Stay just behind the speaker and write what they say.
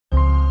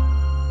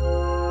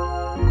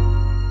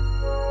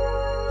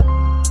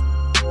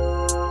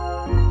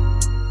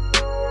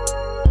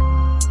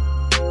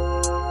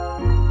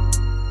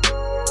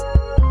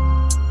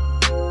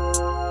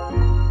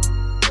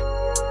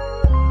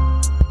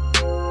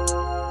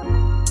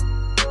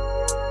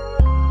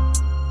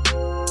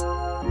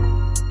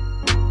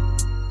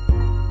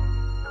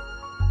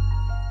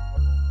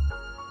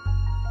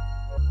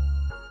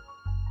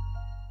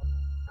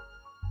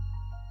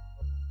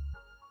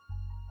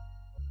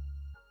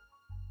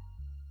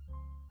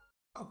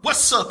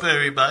What's up,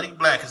 everybody?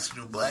 Black is the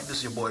new black. This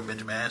is your boy,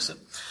 Benjamin Hanson.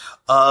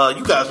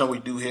 You guys know what we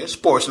do here.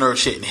 Sports, nerd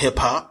shit, and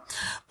hip-hop.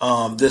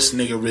 This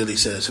nigga really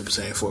says Super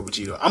Saiyan 4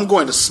 Vegeta. I'm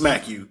going to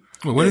smack you.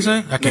 Wait, what did he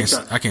say? I can't see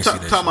that.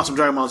 Talking about some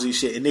Dragon Ball Z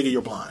shit, and nigga,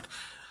 you're blind.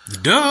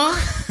 Duh.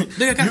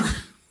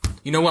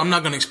 You know what? I'm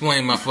not going to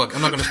explain I'm not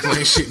going to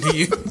explain shit to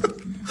you.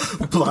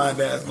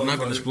 Blind ass. I'm not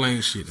going to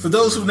explain shit. For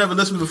those who've never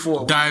listened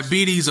before.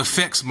 Diabetes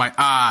affects my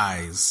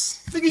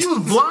eyes. Nigga, you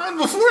was blind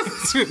before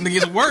this? Nigga,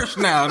 it's worse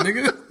now,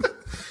 nigga.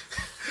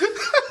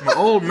 My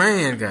old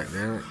man,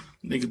 goddamn.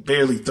 Nigga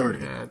barely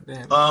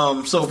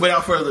 30. So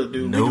without further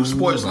ado, we do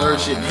sports, nerd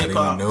shit, and hip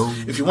hop.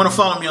 If you want to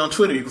follow me on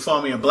Twitter, you can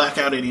follow me on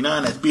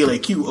Blackout89. That's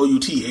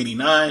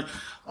BLAQOUT89.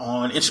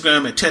 On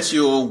Instagram at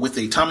Tessio with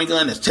a Tommy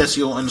gun. That's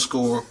Tessio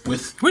 _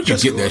 with. Where'd you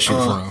get that shit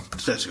from?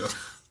 Tessio.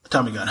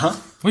 Tommy gun, huh?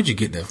 Where'd you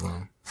get that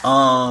from?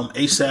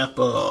 ASAP,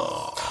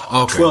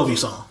 12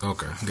 song.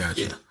 Okay,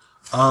 gotcha.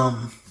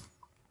 Yeah.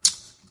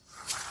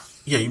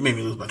 Yeah, you made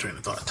me lose my train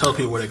of thought. Tell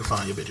people where they can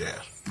find your bitch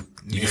ass.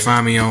 You can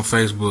find me on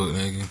Facebook,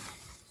 nigga.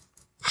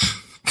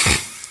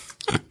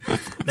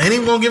 They ain't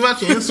even gonna give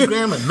out your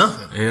Instagram or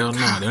nothing. Hell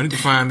no. They don't need to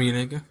find me,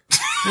 nigga.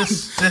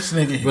 This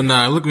nigga here. But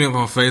nah, look me up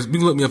on Facebook. You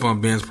can look me up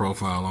on Ben's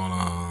profile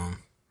on,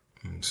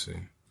 let me see.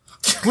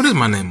 What is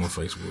my name on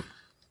Facebook?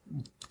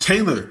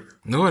 Taylor.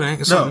 No, it ain't.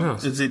 It's something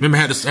else. Remember,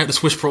 I had to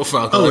switch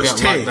profile because I got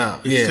Tay. locked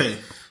out.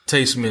 It's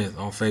Tay Smith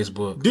on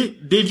Facebook.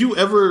 Did you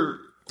ever,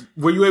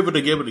 were you able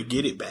to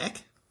get it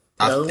back?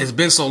 It's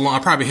been so long. I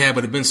probably had,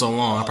 but it's been so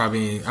long. I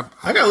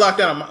got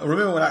locked out of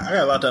remember when I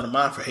got locked out of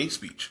mine for hate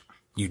speech?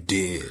 You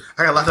did.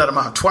 I got locked out of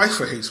mine twice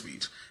for hate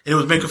speech. And it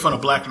was making fun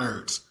of black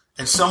nerds.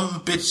 And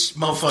some bitch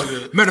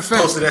motherfucker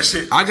posted that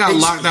shit. I got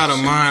locked out of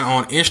mine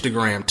on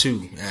Instagram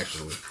too,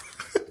 actually.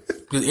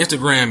 Because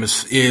Instagram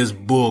is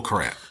bull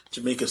crap.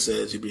 Jamaica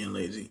says you're being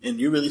lazy. And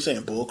you're really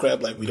saying bull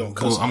crap like we don't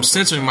cuss? I'm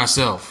censoring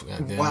myself.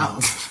 Wow.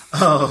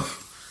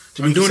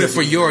 I'm doing it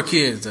for your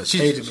kids.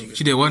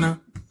 She did what now?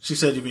 She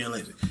said you're being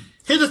lazy.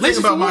 Here's the thing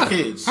about my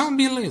kids. How am I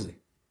being lazy?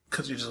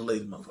 Because you're just a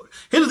lazy motherfucker.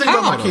 Here's the thing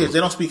about my kids. They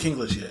don't speak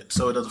English yet,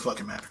 so it doesn't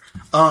fucking matter.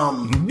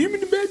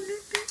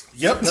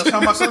 Yep, that's how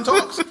my son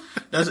talks.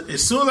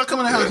 As soon as I come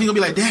in the house, he's gonna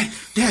be like,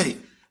 Daddy.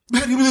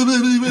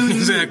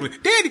 Exactly.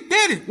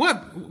 Daddy.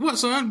 What,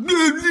 son?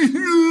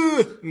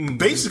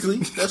 Basically,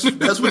 that's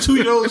what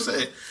 2-year-olds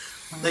say.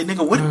 Like,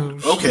 nigga, what?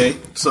 Okay,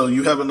 so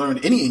you haven't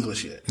learned any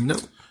English yet. No.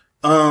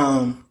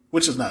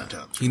 Which is not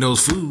intelligent. He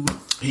knows food.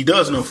 He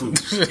does know food.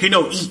 He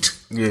know eat.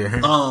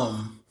 Yeah.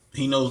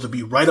 He knows to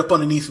be right up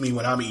underneath me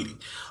when I'm eating.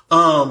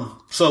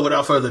 So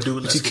without further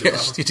ado,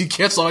 did you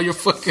catch all your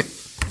fucking?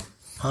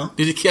 Huh?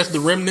 Did you catch the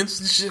remnants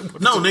and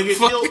shit? No,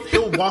 nigga.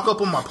 He'll walk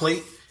up on my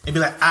plate and be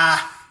like,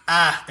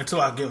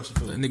 until I give him some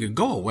food. Nigga,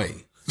 go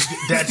away.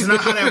 That's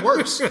not how that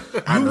works.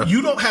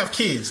 You don't have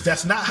kids.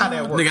 That's not how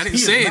that works. Nigga, I didn't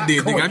say it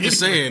did, nigga. I'm just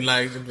saying,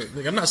 like,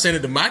 I'm not saying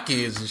it to my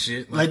kids and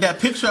shit. Like that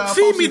picture I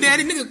feed me,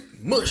 daddy, nigga.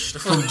 Mush.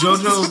 From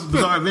JoJo's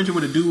Bizarre Adventure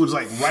where the dude was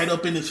like right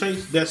up in his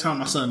face. That's how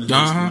my son is when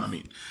I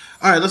mean.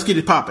 All right, let's get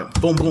it popping.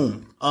 Boom,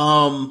 boom.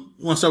 Want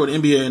to start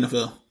with NBA or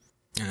NFL?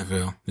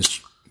 NFL. It's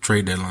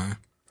trade deadline.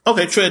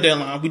 Okay, trade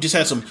deadline. We just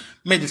had some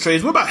major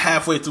trades. We're about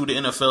halfway through the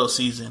NFL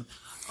season.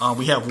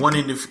 We have one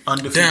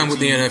undefeated down with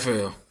team. the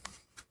NFL.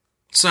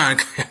 Sign.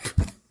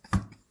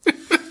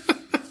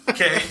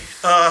 Okay.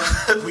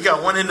 We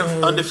got one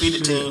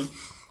undefeated team.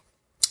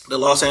 The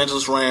Los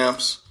Angeles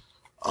Rams.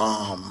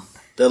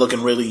 They're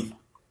looking really,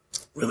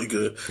 really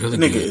good. Really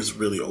the nigga good. Is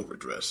really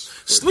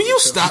overdressed. Will you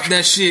stop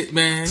that shit,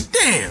 man?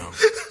 Damn.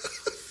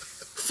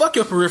 Fuck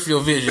your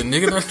peripheral vision,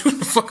 nigga.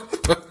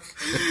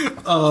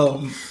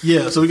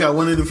 Yeah, so we got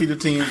one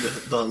undefeated team,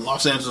 the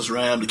Los Angeles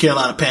Rams, the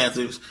Carolina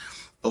Panthers,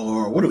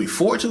 or what are we,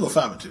 4-2 or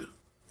 5-2?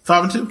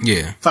 5-2?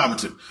 Yeah.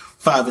 5-2.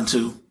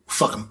 5-2.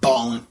 Fucking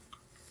balling.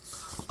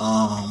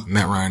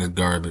 Matt Ryan is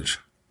garbage.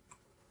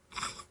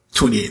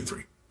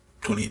 28-3.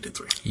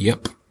 28-3.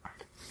 Yep.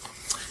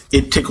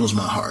 It tickles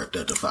my heart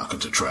that the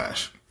Falcons are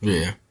trash.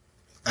 Yeah.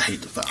 I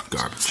hate the Falcons.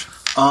 Garbage.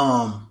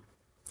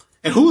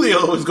 And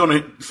Julio is going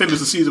to finish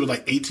the season with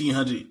like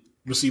 1,800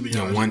 receiving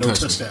yards. One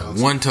touchdown.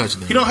 One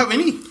touchdown. He don't have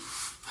any.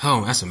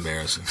 Oh, that's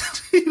embarrassing.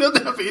 He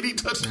doesn't have any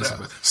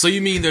touchdowns. So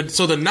you mean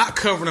they're not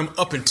covering him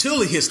up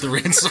until he hits the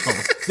red zone?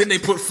 Then they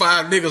put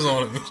 5 niggas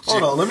on him.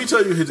 Hold on, let me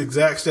tell you his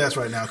exact stats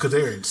right now because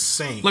they're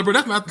insane. Like, bro,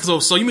 that's not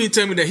so. You mean to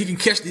tell me that he can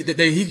catch that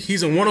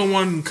he's in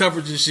 1-on-1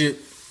 coverage and shit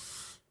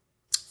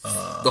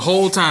the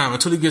whole time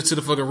until he gets to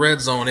the fucking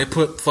red zone? They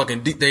put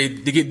fucking they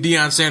get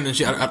Deion Sanders and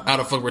shit out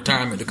of fucking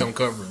retirement to come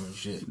cover him and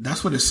shit.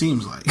 That's what it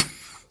seems like.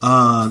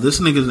 This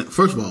nigga's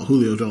first of all,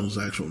 Julio Jones'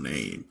 actual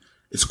name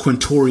is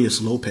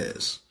Quintorius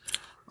Lopez.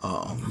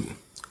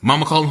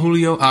 Mama called him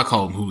Julio. I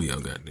call him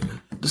Julio.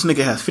 Goddamn. This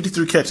nigga has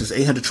 53 catches,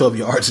 812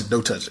 yards, and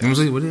no touchdowns.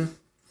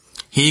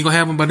 He ain't gonna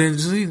have him by the end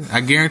of the season.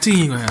 I guarantee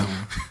he ain't gonna have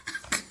him.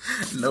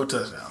 No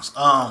touchdowns.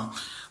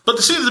 But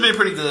the season's been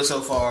pretty good so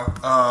far.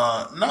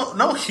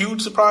 No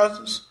huge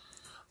surprises.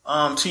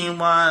 Team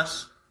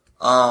wise,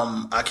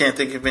 I can't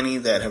think of any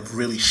that have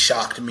really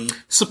shocked me.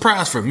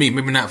 Surprise for me,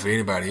 maybe not for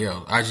anybody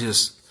else.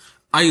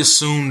 I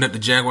assumed that the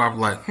Jaguars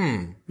were like,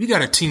 we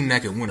got a team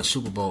that can win a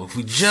Super Bowl if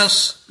we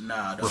just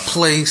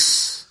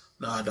replace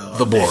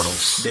the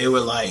Bortles. They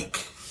were like,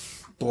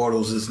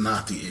 Bortles is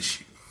not the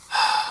issue.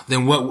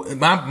 Then what?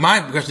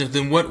 My question is,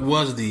 then what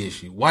was the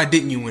issue? Why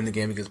didn't you win the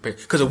game against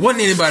Patriots? Because it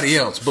wasn't anybody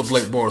else but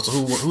Blake Bortles. So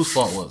whose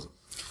fault was it?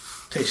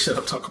 Hey, shut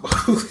up. Talk about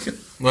Julio.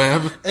 What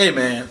happened? Hey,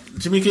 man,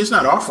 Jamaica, it's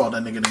not our fault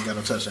that nigga didn't get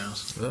no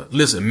touchdowns.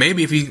 Listen,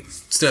 maybe if he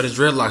still his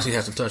dreadlocks, he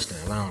had some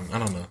touchdowns. I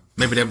don't know.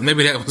 Maybe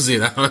that was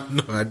it. I have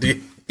no idea.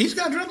 He's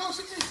got dreadlocks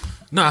again?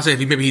 No, I said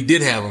maybe he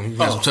did have them. He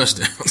had some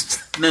touchdowns.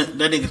 That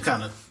nigga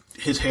kind of,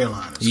 his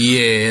hairline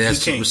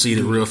is that's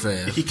receded real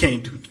fast. He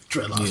can't do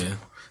dreadlocks. Yeah.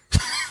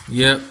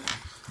 Yep.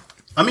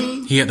 I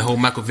mean, he had the whole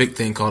Michael Vick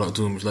thing called up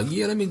to him. He was like,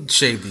 let me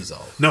shave these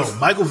off. No,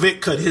 Michael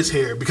Vick cut his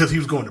hair because he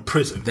was going to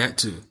prison. That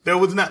too. That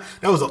was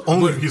the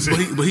only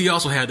reason. But he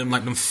also had them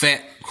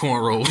fat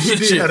cornrows. He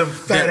did have them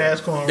fat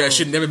ass cornrows. That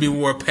should never be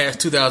worn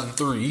past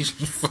 2003.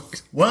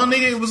 Well,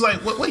 nigga, it was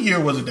like, what year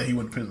was it that he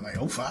went to prison? Like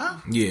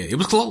 05? Yeah, it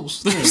was close.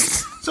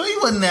 So he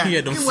wasn't that. He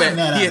had them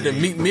fat. He had the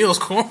Meek Mill's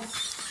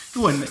cornrows. He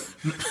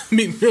wasn't.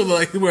 Meek Mill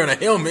like he wearing a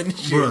helmet and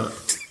shit.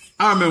 Bruh,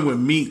 I remember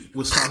when Meek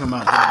was talking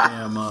about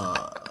goddamn,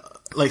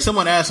 like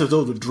someone asked if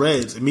those were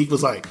dreads, and Meek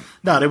was like,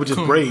 "Nah, they were just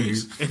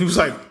braids." And he was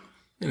like,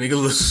 and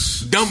nigga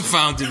was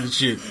dumbfounded and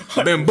shit,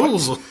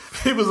 bamboozled.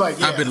 He was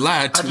like, I've been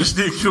lied to. I just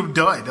think you're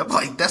done. I'm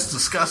like, that's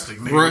disgusting,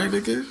 nigga. Right,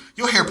 nigga?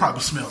 Your hair probably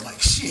smelled like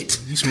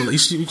shit. You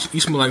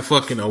smell like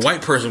fucking a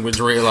white person with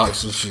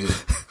dreadlocks and shit.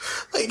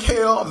 Like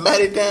hair all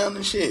matted down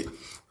and shit.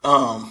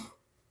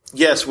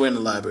 Yes, we're in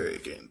the library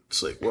again.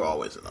 Slick, we're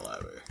always in the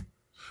library.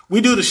 We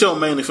do the show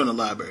mainly from the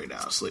library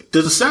now, Slick.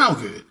 Does it sound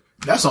good?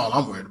 That's all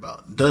I'm worried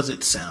about. Does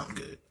it sound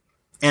good?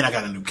 And I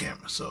got a new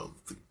camera, so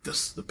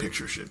the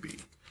picture should be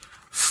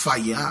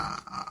fire.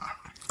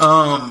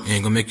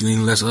 Ain't gonna make you any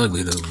less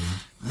ugly though. Man.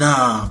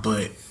 Nah,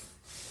 but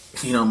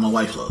my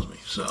wife loves me,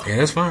 so yeah,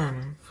 that's fine.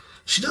 Man.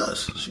 She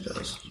does.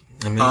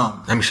 I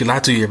mean, she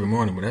lied to you every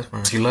morning, but that's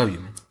fine. She love you,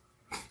 man.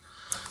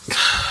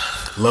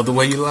 Love the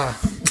way you lie.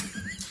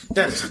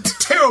 That is a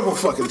terrible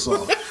fucking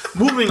song.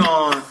 Moving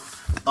on.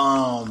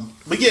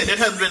 But yeah, there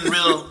has been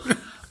real.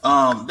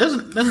 There's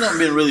not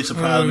been really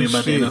surprising me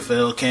about the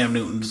NFL. Cam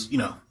Newton's,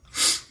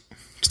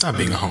 stop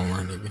being a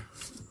homer, nigga.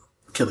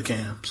 Killer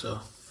Cam. So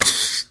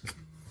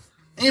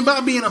ain't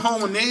about being a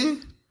homer,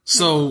 nigga.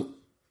 So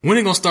when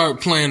they gonna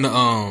start playing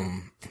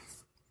the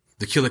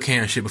Killer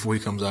Cam shit before he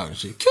comes out and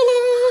shit? Killer.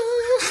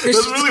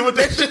 That's really what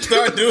they should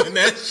start doing.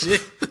 That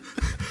shit.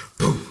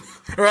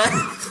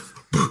 Right.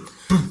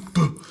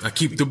 I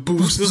keep the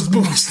boosters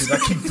boosted. I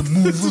keep the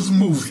movers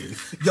moving.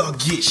 Y'all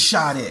get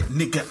shot at,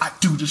 nigga. I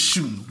do the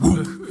shooting.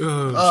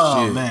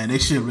 Oh shit. Man, they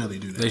should really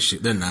do that.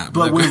 They're not.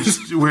 But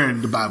we're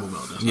in the Bible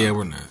Belt.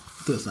 We're not.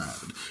 That's not.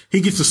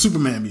 He gets the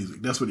Superman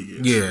music. That's what he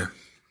gets. Yeah.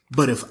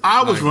 But if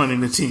I was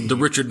running the team, the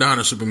Richard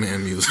Donner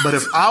Superman music. But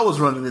if I was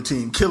running the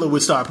team, Killer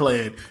would start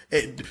playing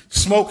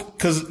Smoke,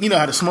 because you know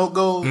how the smoke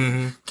goes.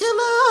 Mm-hmm.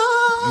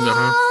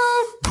 Killer.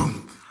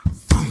 Boom.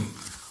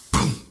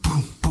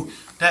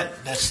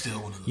 That's still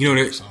one of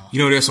the songs.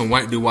 There's some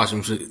white dude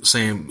watching him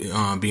saying,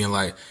 being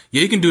like,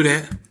 yeah, you can do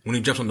that when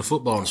he jumps on the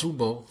football in the Super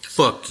Bowl.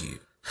 Fuck you.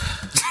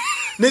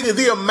 Nigga,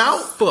 the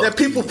amount that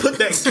people put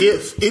that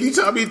gif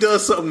anytime he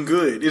does something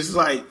good, it's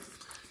like,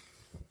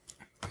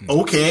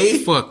 okay.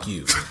 Fuck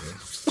you.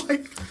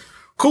 Like,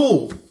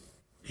 cool.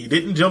 He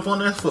didn't jump on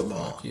that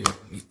football. Yeah.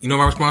 You know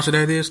what my response to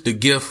that is? The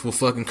gif for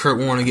fucking Kurt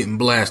Warner getting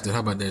blasted. How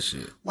about that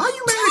shit? Why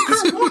you mad at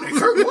Kurt Warner?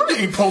 Kurt Warner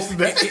ain't posted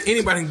that.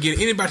 Anybody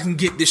can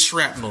get this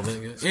shrapnel,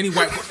 nigga. Any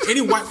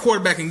white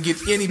quarterback can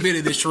get any bit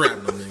of this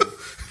shrapnel,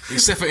 nigga.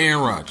 Except for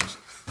Aaron Rodgers.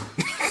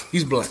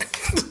 He's black.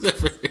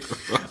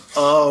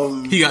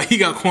 He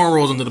got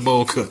cornrows under the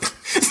bowl cut.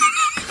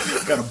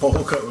 Got a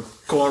bowl cut with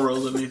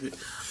cornrows underneath it.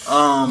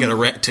 Got a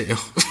rat tail.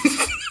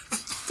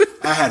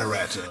 I had a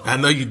rat tail. I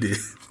know you did.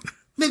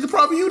 Nigga,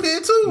 probably you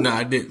did too. No,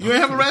 I didn't. You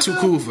ain't have a rat tail?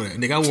 Too cool for that.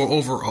 Nigga, I wore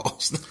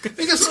overalls.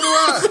 Nigga, so do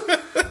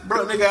I.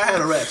 Bro, nigga, I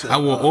had a rat tail. I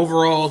wore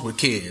overalls with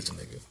kids,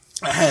 nigga.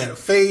 I had a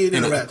fade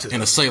and a rat tail.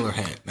 And a sailor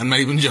hat. I'm not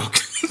even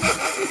joking.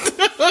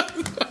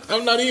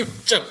 I'm not even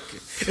joking.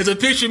 It's a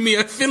picture of me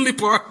at Finley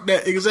Park,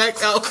 that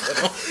exact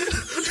outfit on.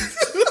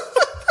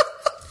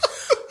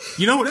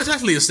 You know what? That's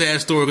actually a sad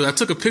story because I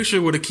took a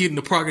picture with a kid in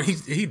the park and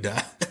he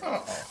died.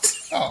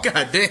 Oh.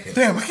 God damn.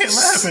 Damn, I can't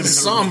laugh at it.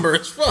 Somber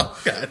as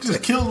fuck. God,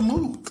 just kill the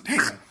mood.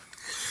 Damn.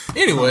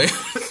 Anyway.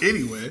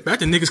 Back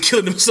to niggas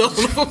killing themselves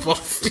on the football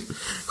field.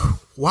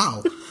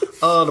 Wow.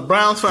 The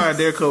Browns fired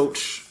their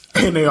coach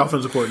and their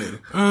offensive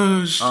coordinator.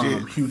 Oh,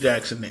 shit. Hugh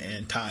Jackson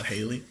and Todd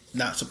Haley.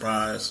 Not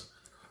surprised.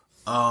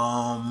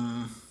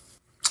 The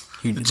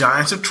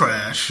Giants are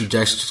trash. Hugh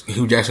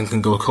Jackson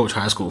can go coach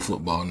high school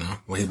football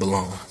now, where he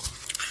belongs.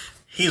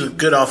 He's a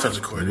good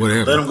offensive coordinator.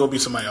 Whatever. Let him go be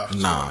somebody else.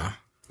 Nah.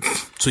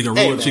 So he can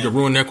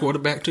ruin their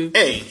quarterback too?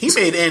 Hey, he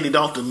made Andy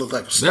Dalton look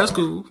like a star. That's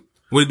cool.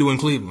 What did he do in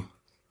Cleveland?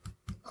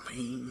 I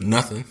mean,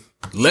 nothing.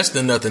 Less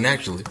than nothing,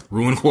 actually.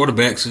 Ruin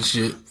quarterbacks and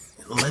shit.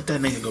 Let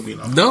that nigga go be an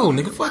offensive. No,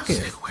 nigga, fuck him.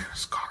 Nigga wear a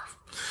scarf.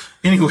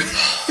 Anyway.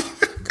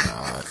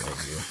 God, thank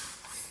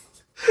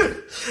you.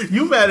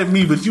 You mad at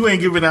me, but you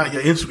ain't giving out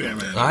your Instagram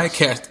address. I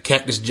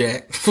Cactus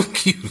Jack.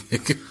 Fuck you,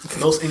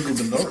 nigga. Los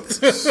Inglenoris.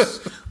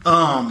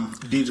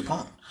 DJ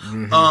Palm.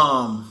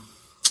 Mm-hmm.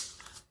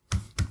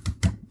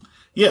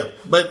 Yeah,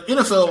 but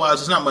NFL wise,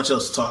 there's not much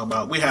else to talk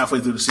about. We're halfway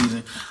through the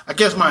season. I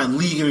guess my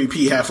league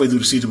MVP halfway through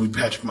the season will be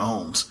Patrick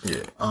Mahomes.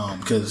 Yeah.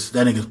 Because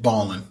that nigga's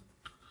balling.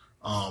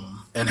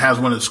 And has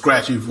one of the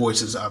scratchy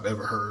voices I've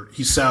ever heard.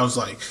 He sounds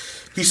like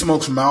he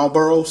smokes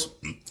Marlboros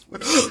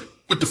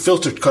with the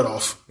filter cut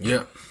off.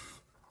 Yeah.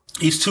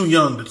 He's too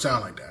young to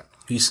sound like that.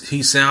 He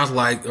sounds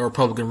like a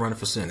Republican running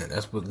for Senate.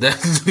 That's what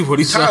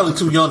he sounds entirely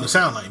too young to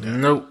sound like that.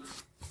 Nope.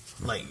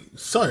 Like,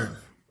 son,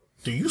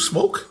 do you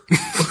smoke?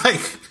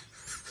 Like,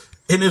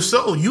 and if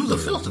so, use a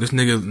filter. This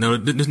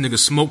nigga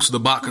smokes the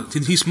box.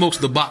 He smokes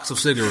the box of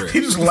cigarettes. He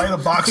just light a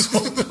box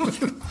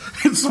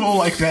and smoke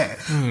like that.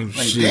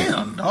 Like, shit.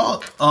 Damn,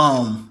 dog.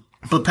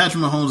 But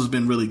Patrick Mahomes has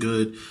been really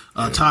good.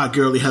 Todd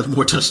Gurley has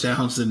more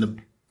touchdowns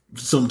than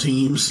some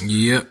teams.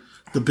 Yep.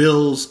 The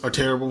Bills are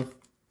terrible.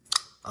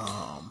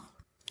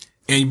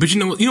 But you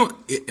know,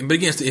 but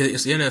again,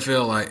 it's the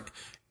NFL. Like,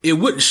 it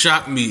wouldn't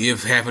shock me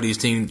if half of these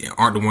teams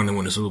aren't the one that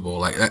win the Super Bowl.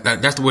 Like,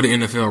 that's the way the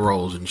NFL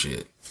rolls and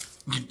shit.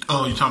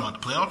 Oh, you're talking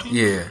about the playoff team?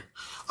 Yeah.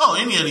 Oh,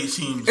 any of these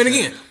teams. And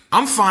again,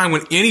 I'm fine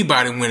with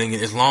anybody winning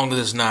it as long as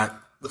it's not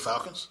the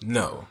Falcons.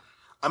 No.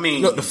 I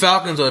mean, look, the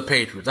Falcons or the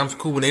Patriots. I'm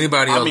cool with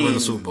anybody else winning the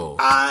Super Bowl.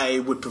 I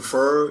would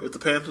prefer if the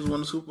Panthers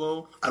won the Super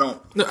Bowl.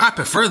 I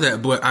prefer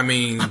that, but I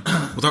mean,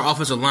 with our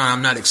offensive line,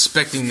 I'm not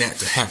expecting that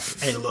to happen.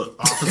 Hey, look,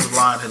 offensive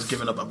line has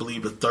given up, I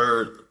believe, the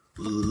third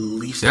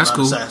least amount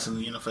of sacks in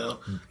the NFL.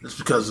 It's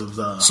because of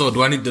the. So,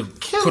 do I need to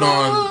put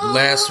on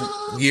last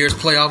year's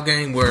playoff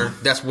game where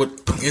that's what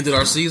ended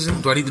our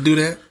season? Do I need to do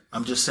that?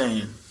 I'm just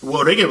saying.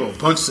 Well, they gave up a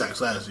bunch of sacks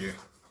last year.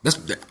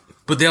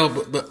 But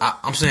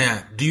I'm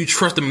saying, do you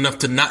trust them enough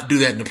to not do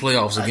that in the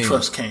playoffs again? I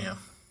trust Cam.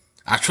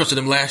 I trusted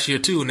him last year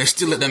too, and they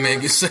still let that man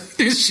get sacked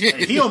this shit.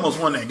 He almost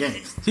won that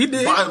game. He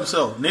did by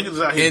himself.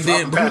 Niggas out here. And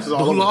then,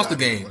 who lost the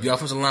game? The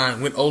offensive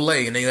line went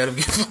Olay, and they let him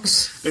get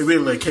us. They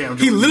really let Cam.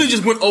 He literally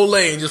just went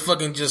Olay and just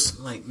fucking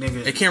like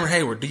nigga. Hey, Cameron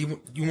Hayward, do you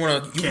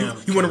want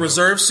a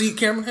reserve seat,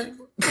 Cameron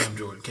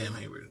Hayward? Cam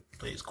Hayward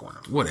plays corner.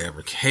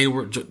 Whatever,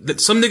 Hayward.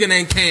 Some nigga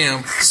named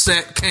Cam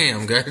sacked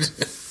Cam, guys.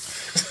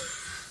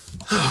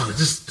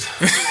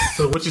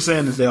 So what you're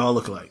saying is they all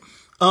look alike.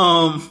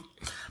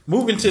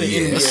 Moving to the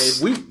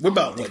NBA, we're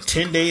about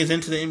 10 days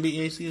into the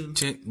NBA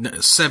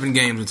season. 7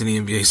 games into the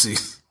NBA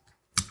season.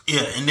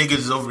 Yeah, and niggas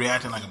is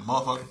overreacting like a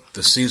motherfucker.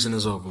 The season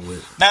is over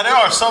with. Now there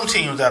are some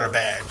teams that are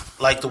bad,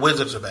 like the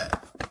Wizards are bad.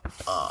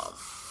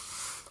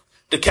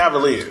 The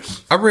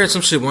Cavaliers. I read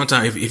some shit one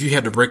time. If you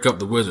had to break up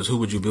the Wizards, who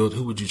would you build?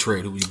 Who would you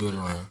trade? Who would you build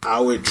around? I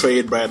would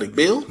trade Bradley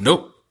Beal.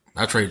 Nope,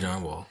 I trade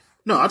John Wall.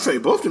 No, I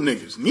trade both them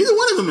niggas. Neither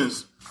one of them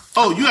is.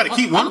 Oh, you got to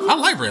keep one of them? I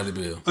like Bradley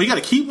Beal. Oh, you got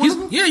to keep one of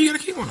them? Yeah, you got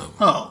to keep one of them.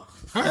 Oh.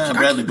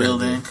 Bradley Beal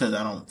then, because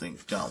I don't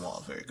think John Wall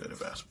is very good at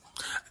basketball.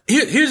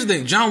 Here's the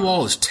thing. John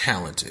Wall is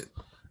talented.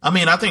 I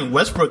mean, I think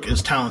Westbrook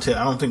is talented.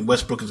 I don't think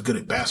Westbrook is good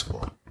at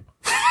basketball.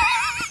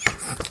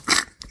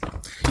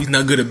 He's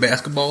not good at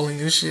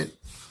basketballing and shit?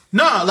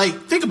 Nah,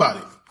 like, think about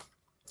it.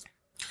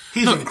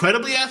 He's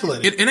incredibly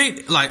athletic. It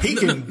ain't like... He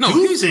can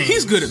do things.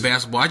 He's good at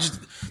basketball.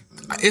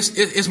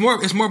 It's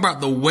more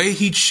about the way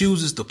he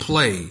chooses to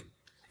play.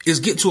 Is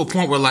get to a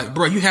point where, like,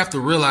 bro, you have to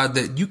realize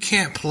that you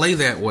can't play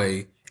that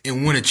way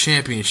and win a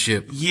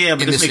championship. Yeah,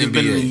 but this nigga's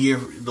been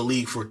in the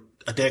league for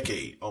a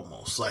decade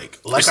almost. Like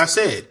I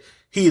said,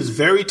 he is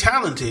very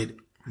talented,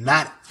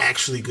 not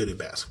actually good at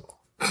basketball.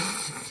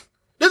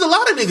 There's a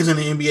lot of niggas in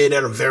the NBA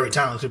that are very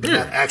talented, but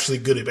not actually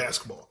good at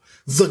basketball.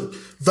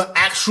 The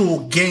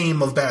actual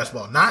game of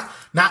basketball, not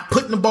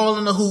putting the ball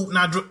in the hoop.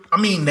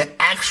 The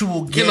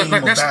actual game of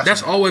basketball.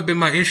 That's always been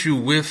my issue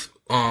with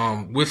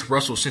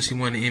Russell since he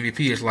won the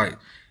MVP. It's like.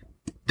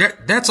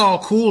 That's all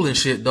cool and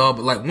shit, dog.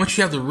 But like, once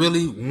you have to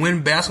really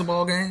win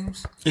basketball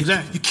games,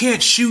 exactly, you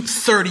can't shoot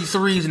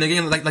 33s in a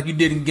game like you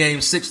did in Game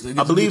 6.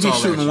 I believe he's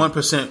shooting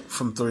 1%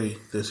 from 3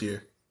 this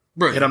year,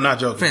 bro. And I'm not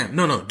joking. Fam,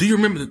 no. Do you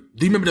remember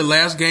the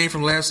last game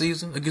from last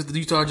season against the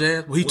Utah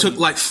Jazz where he took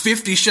like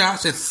 50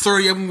 shots and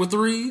 30 of them were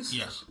threes?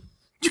 Yes,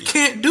 you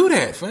can't do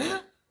that,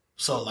 fam.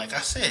 So, like I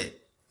said,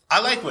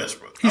 I like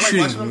Westbrook. He's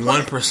shooting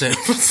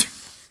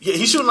 1%. Yeah,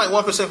 he's shooting like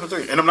 1% from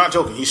 3, and I'm not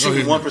joking. He's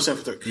shooting 1%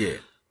 from 3. Yeah.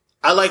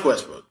 I like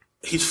Westbrook.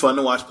 He's fun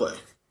to watch play.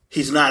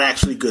 He's not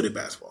actually good at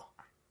basketball.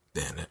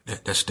 Damn,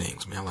 that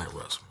stings, man. I like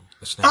Russ,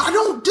 man. I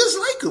don't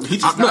dislike him.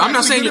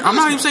 I'm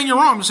not even saying you're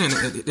wrong. I'm saying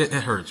it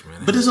hurts,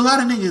 man. But there's a lot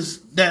of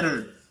niggas that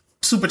are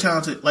super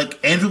talented,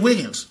 like Andrew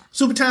Wiggins,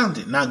 super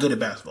talented, not good at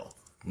basketball.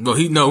 No.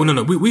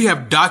 We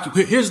have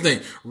Here's the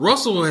thing.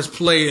 Russell has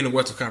played in the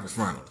Western Conference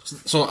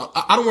Finals, so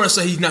I don't want to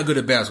say he's not good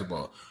at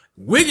basketball.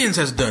 Wiggins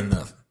has done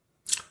nothing.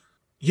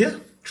 Yeah,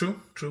 true.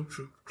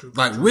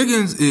 Like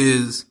Wiggins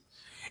is.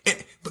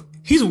 But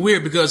he's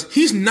weird because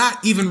he's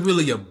not even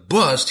really a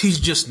bust. He's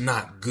just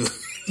not good.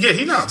 Yeah,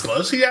 he's not a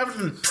bust. He's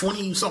averaging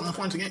 20-something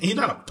points a game. He's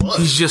not a bust.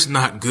 He's just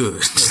not good. Yeah,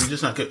 he's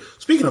just not good.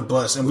 Speaking of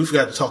bust, and we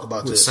forgot to talk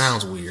about this. It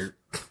sounds weird.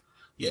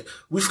 Yeah,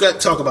 we forgot to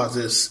talk about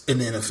this in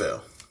the NFL.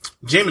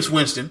 Jameis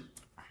Winston,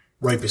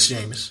 rapist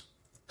Jameis,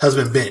 has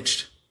been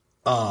benched.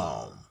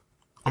 I'm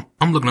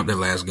looking up that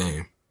last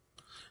game.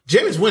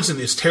 Jameis Winston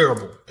is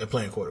terrible at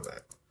playing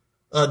quarterback.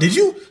 Did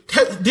you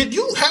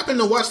happen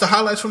to watch the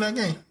highlights from that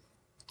game?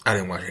 I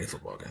didn't watch any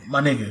football game.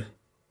 My nigga,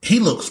 he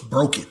looks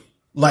broken.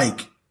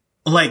 Like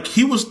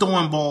he was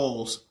throwing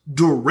balls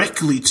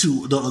directly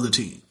to the other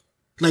team.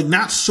 Like,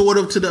 not sort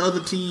of to the other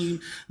team,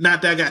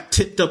 not that got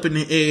tipped up in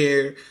the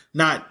air,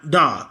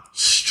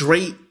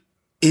 straight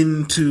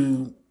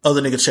into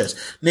other nigga's chest.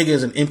 Nigga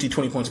is an empty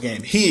 20 points a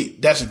game.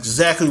 That's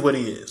exactly what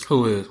he is.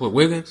 Who is? What,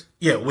 Wiggins?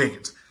 Yeah,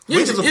 Wiggins.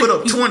 Wiggins will put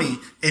up 20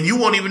 and you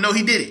won't even know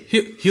he did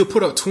it. He'll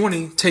put up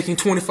 20 taking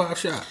 25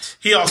 shots.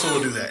 He also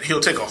will do that.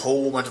 He'll take a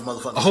whole bunch of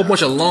motherfuckers. A whole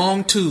bunch of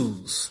long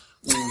twos.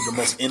 Ooh, the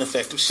most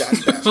ineffective shot.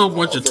 A whole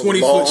bunch of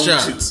 20-foot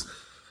shots.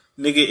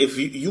 Nigga, if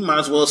you might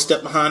as well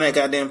step behind that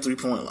goddamn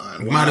 3-point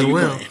line. Might as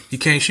well. You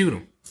can't shoot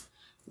him.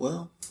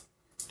 Well,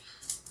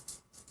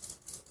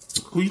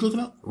 who you looking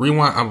up?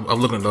 Rewind.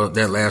 I'm looking at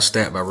that last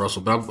stat by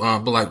Russell, but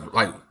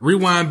like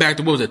rewind back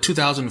to what was it,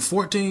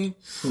 2014?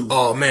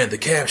 Oh man, the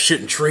Cavs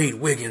shouldn't trade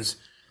Wiggins.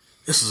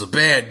 This is a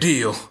bad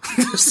deal.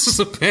 This is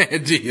a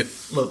bad deal.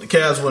 Look, the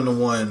Cavs wouldn't have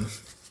won.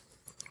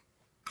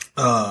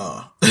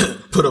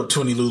 Put up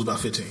 20, lose by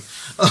 15.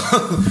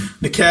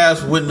 The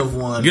Cavs wouldn't have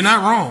won. You're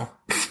not wrong.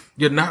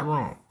 You're not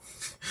wrong.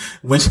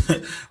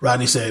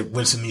 Rodney said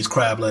Winston needs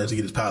crab legs to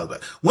get his powers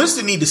back.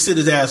 Winston need to sit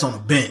his ass on a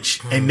bench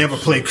and never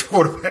play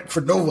quarterback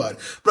for nobody.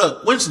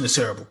 Bro, Winston is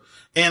terrible.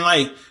 And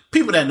like,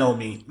 people that know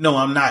me know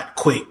I'm not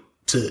quick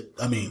to,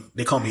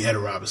 they call me Eddie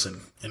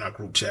Robinson in our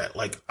group chat.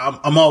 Like,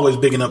 I'm always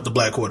bigging up the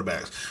black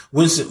quarterbacks.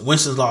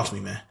 Winston's lost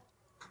me, man.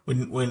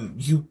 When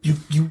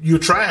you're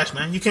trash,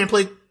 man. You can't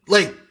play,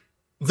 like,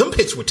 them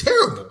picks were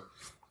terrible.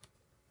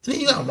 And then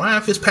you got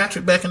Ryan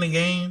Fitzpatrick back in the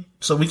game,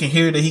 so we can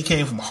hear that he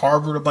came from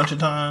Harvard a bunch of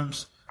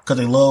times, because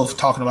they love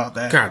talking about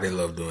that. God, they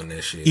love doing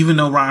that shit. Even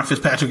though Ryan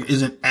Fitzpatrick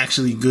isn't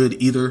actually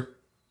good either.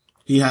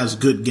 He has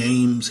good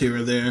games here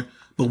and there,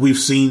 but we've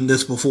seen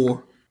this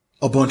before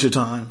a bunch of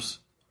times.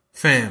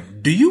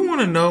 Fam, do you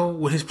want to know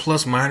what his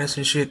plus minus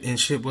and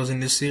shit was in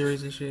this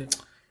series and shit?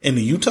 In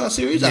the Utah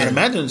series? Yeah. I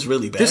imagine it's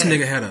really bad. This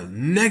nigga had a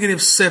negative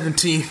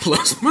 17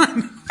 plus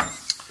minus.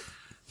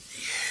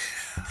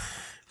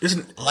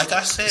 Like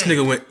I said, this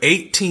nigga went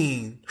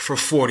 18 for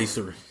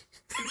 43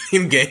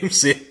 in game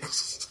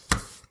 6.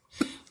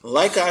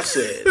 Like I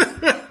said,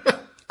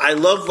 I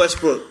love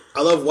Westbrook.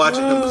 I love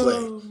watching him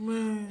play.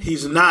 Man.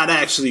 He's not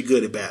actually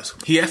good at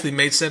basketball. He actually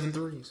made 7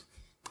 threes.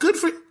 Good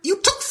for you.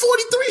 Took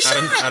 43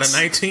 shots. Out of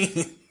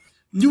 19.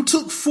 You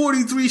took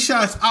 43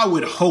 shots. I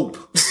would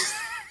hope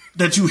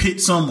that you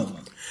hit some of them.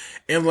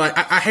 And like,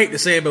 I hate to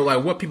say it, but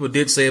like what people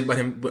did say about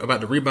him, about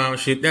the rebound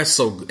shit, that's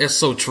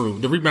so true.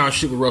 The rebound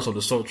shit with Russell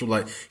is so true.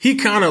 Like, he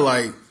kind of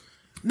like,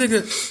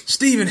 nigga,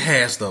 Steven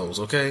has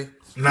those, okay?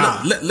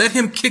 Nah. Let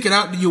him kick it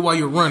out to you while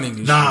you're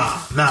running.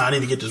 Nah, I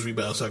need to get this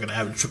rebound so I can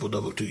have a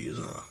triple-double 2 years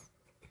in a row.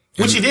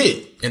 Which he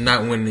did. And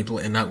not win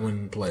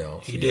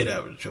playoffs. He did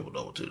have a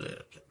triple-double 2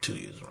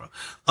 years in a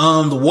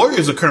row. The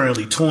Warriors are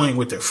currently toying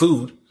with their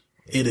food.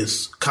 It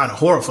is kind of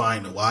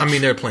horrifying to watch. I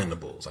mean, they're playing the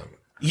Bulls.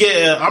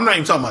 Yeah, I'm not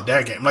even talking about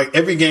that game. Like,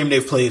 every game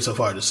they've played so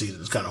far this season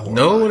is kind of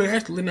horrible. No, they're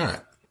actually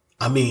not.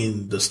 I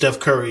mean, the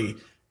Steph Curry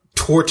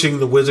torching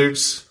the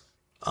Wizards.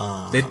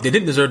 They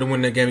didn't deserve to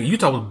win that game.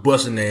 Utah was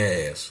busting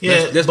their ass.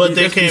 Yeah, but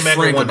they came back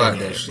and won that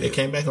game. They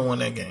came back and won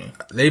that game.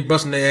 They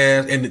busting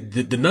their ass, and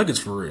the Nuggets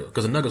for real,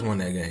 because the Nuggets won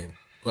that game.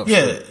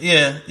 Yeah.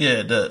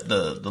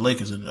 The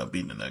Lakers ended up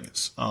beating the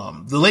Nuggets.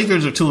 The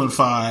Lakers are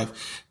 2-5.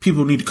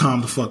 People need to calm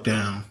the fuck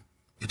down.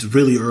 It's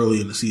really early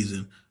in the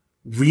season.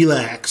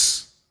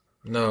 Relax.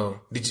 No.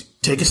 Did you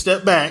take a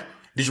step back?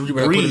 Did you read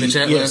what I put in the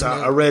chat? Yes,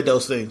 I read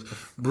those things.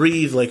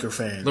 Breathe, Laker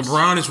fans.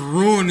 LeBron is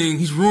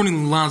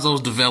ruining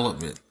Lonzo's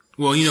development.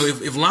 Well, you know,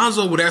 if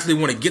Lonzo would actually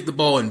want to get the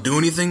ball and do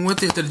anything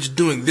with it, instead of just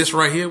doing this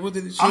right here with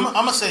it, I'm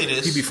gonna say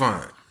this. He'd be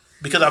fine.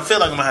 Because I feel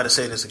like I'm gonna have to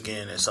say this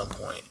again at some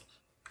point.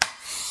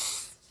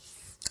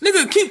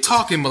 Nigga, keep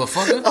talking,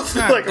 motherfucker. I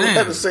feel like I'm gonna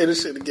have to say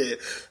this shit again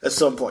at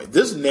some point.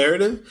 This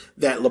narrative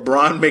that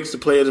LeBron makes the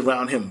players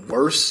around him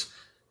worse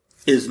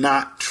is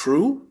not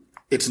true.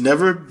 It's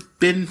never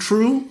been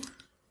true.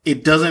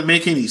 It doesn't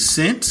make any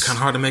sense. Kind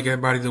of hard to make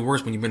everybody the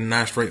worst when you've been in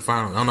 9 straight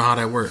finals. I don't know how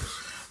that works.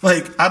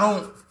 Like,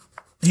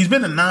 he's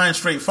been in 9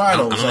 straight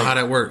finals. I don't know how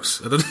that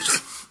works.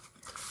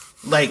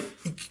 Like,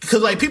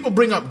 cause like people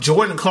bring up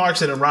Jordan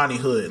Clarkson and Ronnie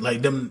Hood,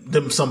 like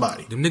them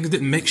somebody. Them niggas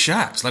didn't make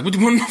shots. Like, what do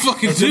you want to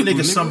fucking do? Them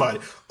niggas somebody.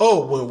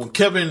 Oh, well, when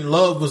Kevin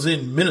Love was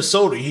in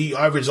Minnesota, he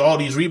averaged all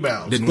these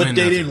rebounds.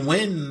 Didn't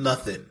win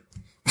nothing.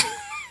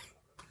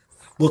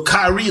 Well,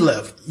 Kyrie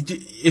left.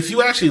 If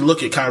you actually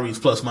look at Kyrie's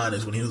plus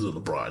minus when he was with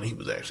LeBron, he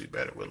was actually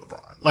better with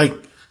LeBron. Like,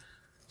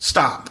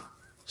 stop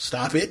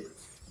it.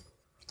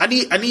 I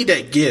need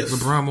that gift.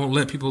 LeBron won't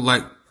let people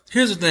like.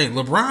 Here's the thing.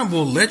 LeBron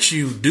will let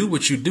you do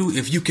what you do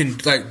if you can.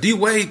 Like,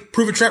 D-Wade,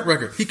 proven track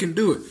record. He can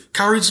do it.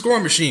 Kyrie's a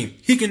scoring machine.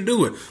 He can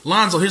do it.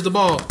 Lonzo, here's the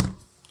ball.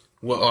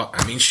 Well,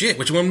 shit.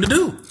 What you want him to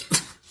do?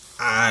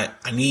 I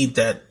need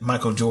that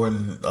Michael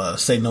Jordan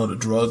say no to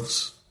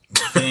drugs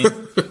Okay?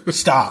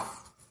 Stop.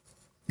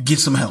 Get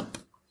some help.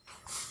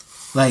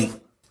 Like,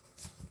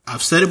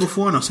 I've said it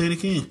before and I'll say it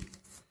again.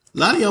 A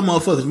lot of y'all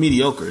motherfuckers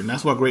mediocre, and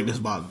that's why greatness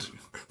bothers you.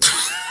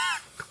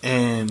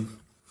 And,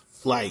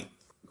 like,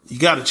 you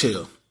gotta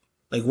chill.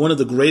 Like, one of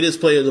the greatest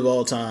players of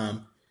all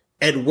time,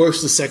 at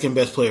worst, the second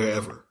best player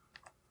ever.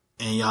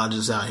 And y'all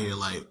just out here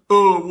like,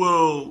 oh,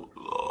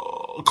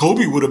 well,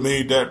 Kobe would have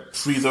made that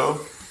free throw.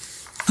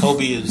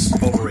 Kobe is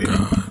overrated.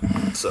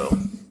 God. So.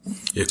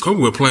 Yeah,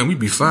 Kobe were playing, we'd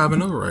be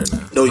 5-0 right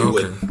now. No, you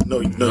wouldn't. No,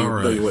 you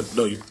wouldn't.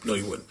 No,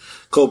 you wouldn't.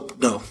 Kobe,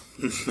 no.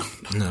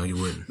 No, you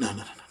wouldn't. No.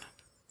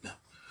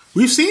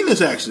 We've seen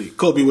this, actually.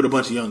 Kobe with a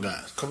bunch of young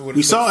guys.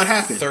 We saw it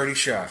happen. 30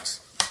 shots.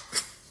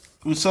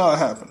 We saw it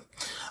happen.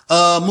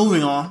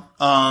 Moving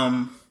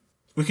on.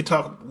 We could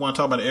want to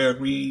talk about the Eric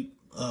Reid,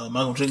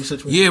 Malcolm Jenkins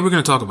situation. Yeah, we're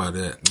going to talk about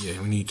that.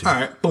 Yeah, we need to. All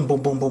right.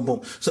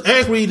 Boom. So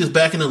Eric Reid is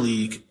back in the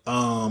league.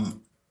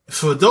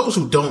 For those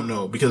who don't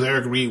know, because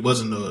Eric Reid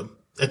wasn't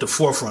at the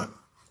forefront,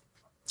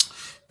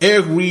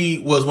 Eric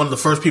Reid was one of the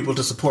first people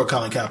to support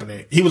Colin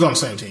Kaepernick. He was on the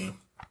same team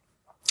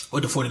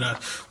with the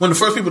 49ers. One of the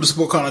first people to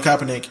support Colin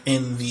Kaepernick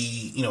in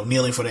the,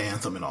 kneeling for the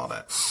anthem and all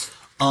that.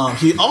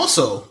 He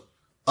also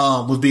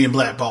was being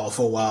blackballed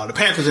for a while. The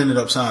Panthers ended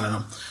up signing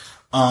him.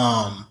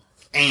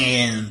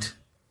 And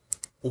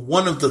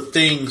one of the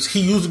things,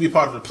 he used to be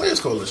part of the Players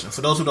Coalition.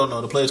 For those who don't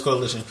know, the Players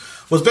Coalition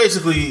was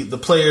basically the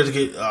players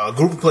a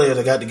group of players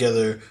that got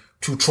together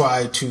to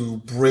try to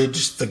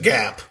bridge the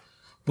gap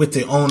with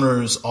the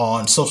owners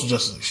on social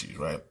justice issues,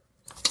 right?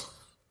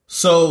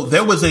 So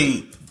there was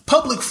a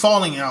public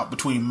falling out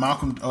between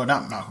Malcolm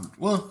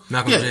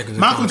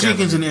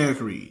Jenkins and Eric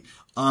Reid.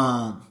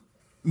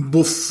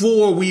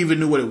 Before we even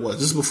knew what it was.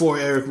 This is before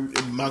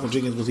Malcolm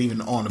Jenkins was even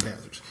on the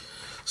Panthers.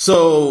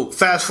 So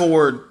fast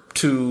forward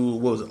to,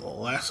 what was it,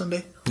 last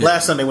Sunday? Yeah.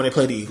 Last Sunday when they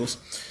played the Eagles.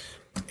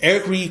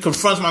 Eric Reid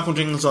confronts Malcolm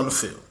Jenkins on the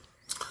field.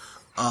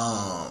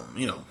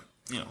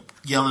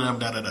 Yelling at him,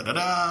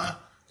 da-da-da-da-da.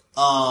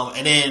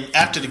 And then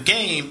after the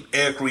game,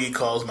 Eric Reid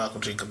calls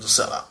Malcolm Jenkins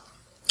a sellout.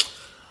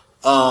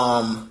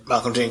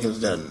 Malcolm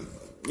Jenkins then,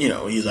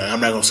 he's like, I'm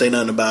not going to say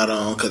nothing about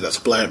him because that's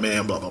a black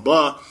man, blah, blah,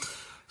 blah.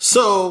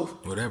 So,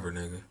 whatever,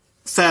 nigga.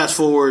 Fast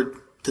forward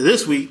to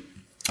this week,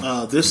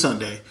 this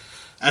Sunday,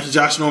 after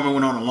Josh Norman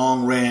went on a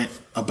long rant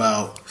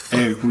about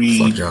Eric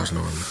Reid. Fuck Josh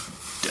Norman.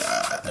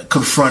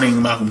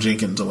 Confronting Malcolm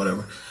Jenkins or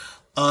whatever.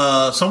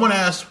 Someone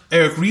asked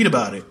Eric Reid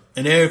about it,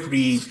 and Eric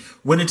Reid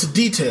went into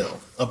detail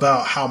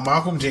about how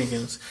Malcolm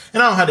Jenkins,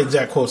 and I don't have the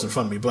exact quotes in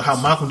front of me, but how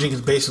Malcolm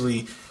Jenkins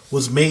basically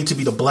was made to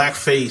be the black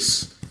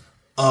face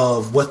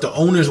of what the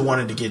owners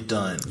wanted to get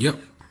done. Yep.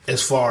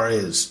 As far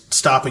as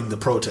stopping the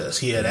protests.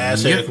 He had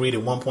asked Eric Reid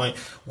at one point,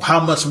 how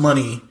much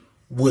money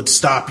would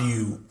stop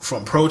you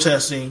from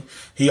protesting?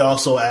 He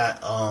also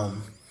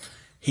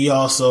he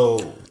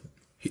also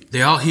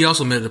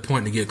made it a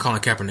point to get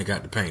Colin Kaepernick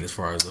out the paint as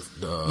far as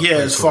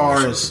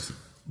as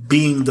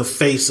being the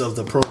face of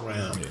the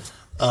program,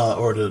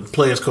 or the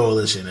Players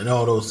Coalition and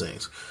all those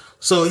things.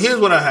 So here's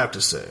what I have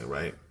to say,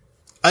 right?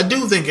 I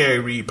do think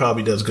Eric Reid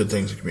probably does good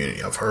things in the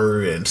community. I've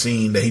heard and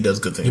seen that he does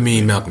good things. You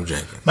mean Malcolm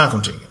Jenkins?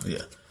 Malcolm Jenkins,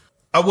 yeah.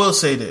 I will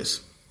say this.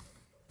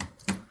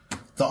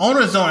 The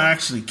owners don't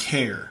actually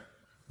care.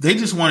 They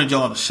just wanted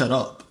y'all to shut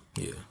up.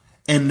 Yeah.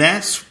 And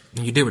that's...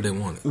 And you did what they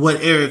wanted. What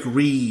Eric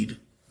Reid's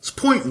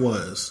point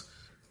was.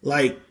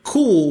 Like,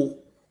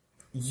 cool,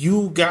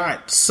 you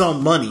got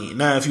some money.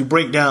 Now, if you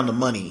break down the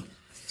money,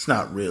 it's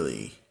not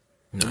really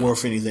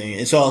worth anything.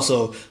 It's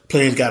also,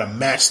 players got to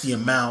match the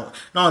amount.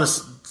 And all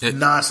this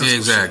nonsense.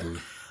 Exactly.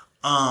 Shit.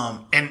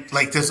 And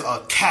like there's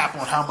a cap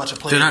on how much a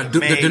player can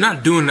make. They're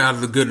not doing it out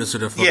of the goodness of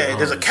their fucking heart.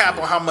 There's a cap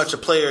on how much a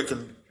player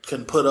can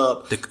put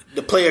up.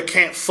 The player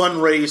can't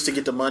fundraise to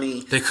get the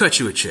money. They cut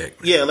you a check.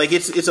 Yeah, like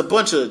it's a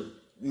bunch of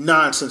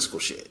nonsensical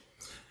shit.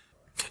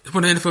 It's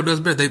what the NFL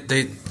does best.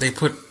 They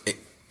put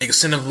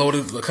incentive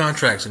loaded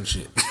contracts and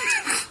shit.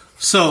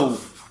 So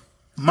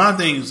my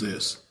thing is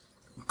this: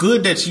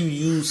 good that you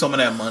use some of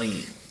that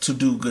money to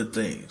do good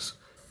things,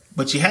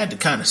 but you had to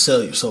kind of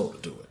sell your soul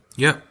to do it.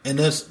 Yeah, and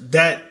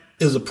that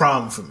is a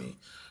problem for me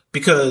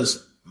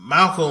because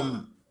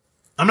Malcolm,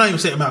 I'm not even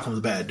saying Malcolm's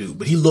a bad dude,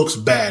 but he looks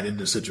bad in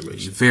this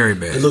situation. Very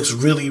bad. It looks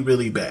really,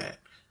 really bad.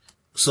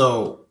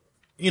 So,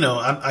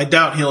 I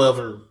doubt he'll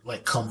ever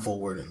come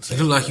forward and say.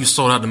 It looks like you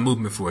sold out the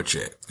movement for a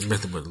check.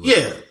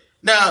 Yeah.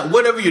 Now,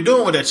 whatever you're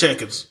doing with that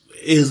check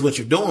is what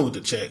you're doing with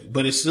the check,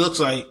 but it looks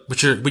like.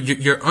 But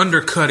you're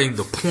undercutting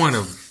the point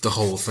of the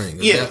whole thing.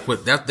 Yeah.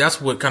 That's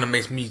what kind of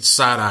makes me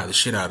side eye the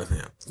shit out of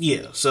him.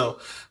 Yeah.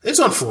 So it's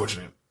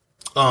unfortunate.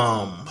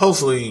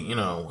 Hopefully,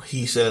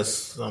 he says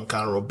some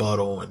kind of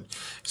rebuttal and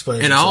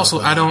explains. And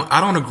I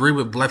don't agree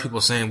with black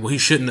people saying, well, he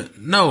shouldn't.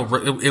 No,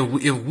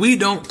 if we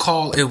don't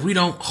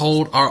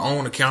hold our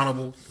own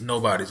accountable,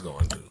 nobody's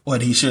going to.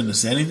 What, he shouldn't have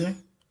said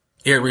anything?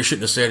 Eric Reid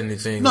shouldn't have said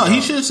anything. No,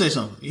 he should say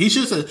something. He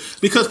should say,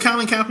 because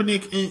Colin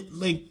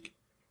Kaepernick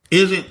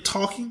isn't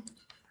talking,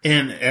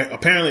 and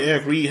apparently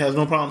Eric Reid has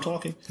no problem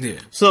talking. Yeah.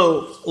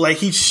 So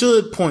he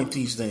should point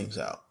these things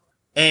out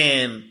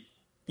and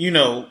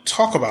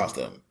talk about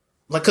them.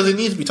 Like, cause it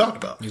needs to be talked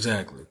about.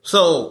 Exactly.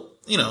 So,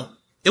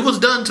 it was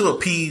done to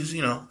appease,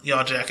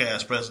 y'all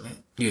jackass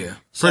president. Yeah.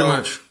 Pretty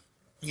much.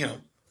 Yeah.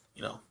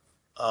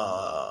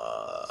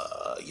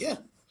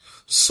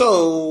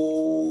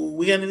 So,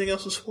 we got anything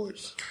else with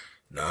sports?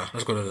 Nah.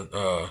 Let's go to,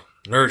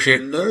 nerd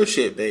shit. Nerd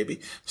shit,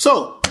 baby.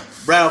 So,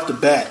 right off the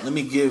bat, let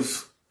me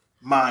give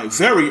my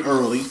very,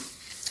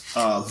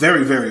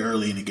 very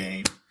early in the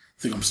game, I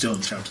think I'm still in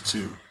chapter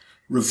 2,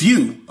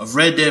 review of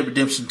Red Dead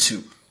Redemption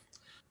 2.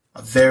 I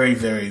very,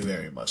 very,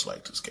 very much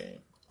like this game.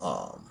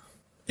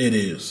 It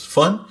is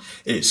fun.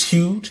 It is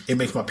huge. It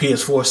makes my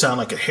PS4 sound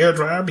like a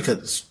hairdryer because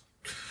it's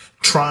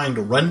trying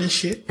to run this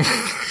shit.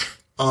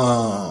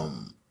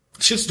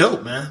 Shit's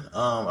dope, man.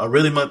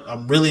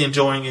 I'm really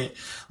enjoying it.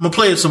 I'm gonna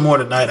play it some more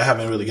tonight. I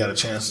haven't really got a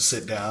chance to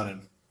sit down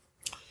and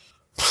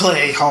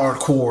play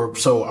hardcore,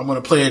 so I'm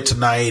gonna play it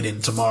tonight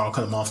and tomorrow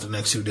because I'm off the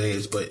next 2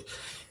 days. But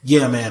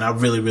yeah, man, I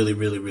really I've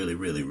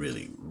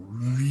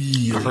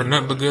heard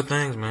nothing but good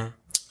things, man.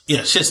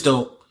 Yeah, shit's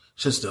dope.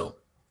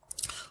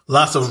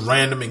 Lots of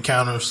random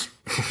encounters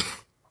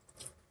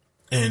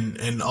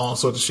and all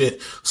sorts of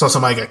shit. Saw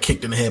somebody got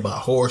kicked in the head by a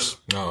horse.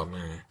 Oh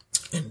man,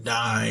 and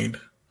died.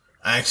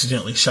 I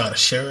accidentally shot a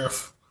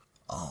sheriff.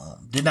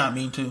 Did not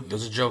mean to.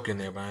 There's a joke in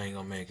there, but I ain't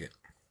gonna make it.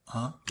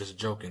 Huh? There's a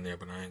joke in there,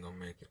 but I ain't gonna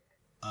make it.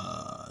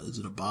 Is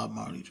it a Bob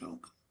Marley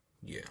joke?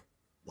 Yeah.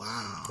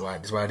 Wow.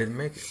 That's why I didn't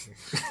make it.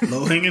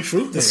 Low hanging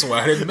fruit. That's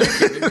why I didn't make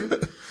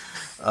it.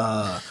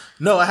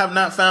 No, I have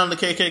not found the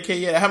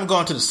KKK yet. I haven't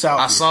gone to the South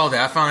yet. Saw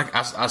that.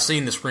 I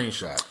seen the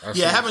screenshot. I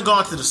haven't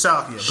gone to the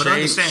South yet, but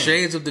understand.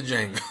 Shades of the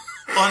Django.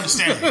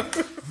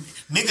 Understand.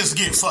 Niggas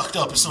get fucked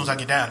up as soon as I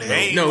get down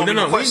there. No.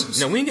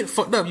 We ain't get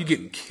fucked up. You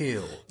getting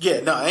killed. Yeah,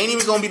 no, ain't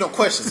even gonna be no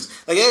questions.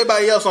 Like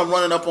everybody else, I'm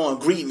running up on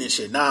greeting and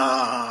shit.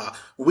 Nah,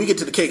 when we get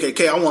to the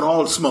KKK, I want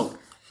all the smoke.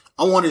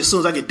 I want it as soon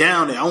as I get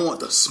down there. I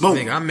want the smoke.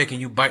 Nigga, I'm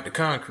making you bite the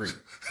concrete.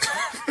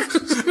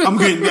 I'm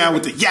getting down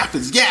with the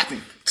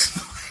yapping.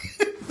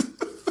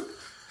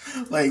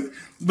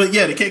 But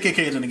yeah, the KKK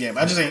is in the game.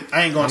 I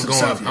ain't going to the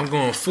South yet. I'm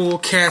going full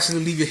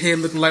Cassidy, leave your head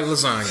looking like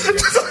lasagna.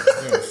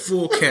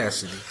 Full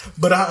Cassidy.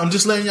 But I'm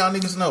just letting y'all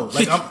niggas know.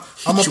 Like I'm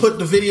gonna put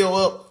the video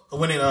up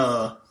when it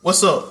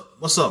what's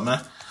up, man?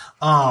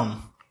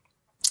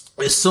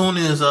 As soon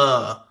as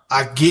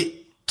I get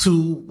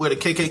to where the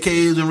KKK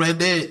is in Red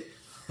Dead,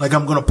 like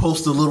I'm gonna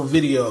post a little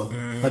video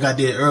like I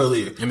did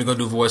earlier. And we're gonna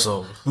do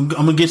voiceover. I'm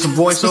gonna get some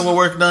voiceover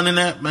work done in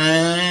that,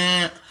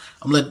 man.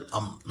 I'm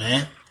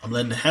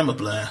letting the hammer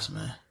blast,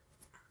 man.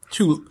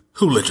 Who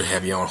let you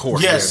have your own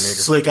horse? Yes, there, nigga?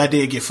 Slick, I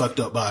did get fucked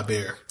up by a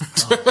bear.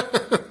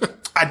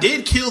 I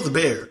did kill the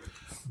bear,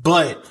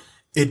 but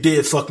it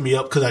did fuck me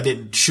up because I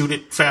didn't shoot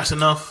it fast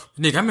enough.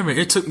 Nigga, I remember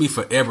it took me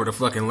forever to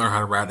fucking learn how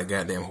to ride the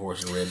goddamn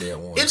horse in Red Dead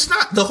 1. It's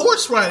not, the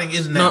horse riding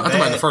isn't that bad. No, I'm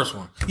talking about the first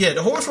one. Yeah,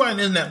 the horse riding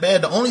isn't that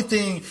bad. The only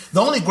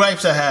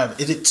gripes I have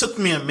is it took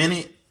me a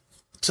minute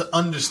to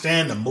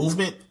understand the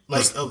movement.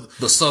 Like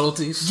the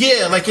subtleties?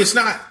 Yeah, like it's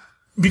not,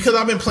 because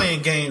I've been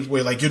playing games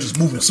where like you're just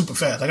moving super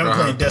fast. Like I've been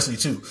playing Destiny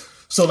 2.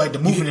 So like the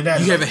movement in that.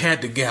 You haven't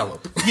had to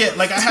gallop. Yeah,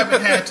 like I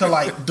haven't had to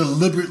like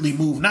deliberately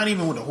move. Not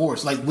even with a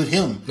horse, like with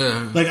him.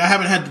 Like I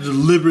haven't had to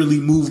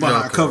deliberately move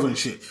behind cover and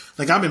shit.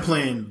 Like I've been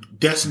playing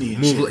Destiny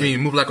and shit. You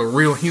move like a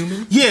real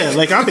human? Yeah,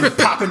 like I've been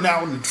popping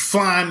out and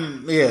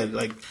flying. Yeah,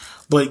 like,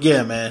 but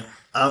yeah, man.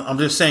 I'm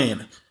just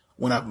saying,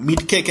 when I meet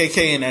the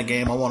KKK in that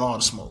game, I want all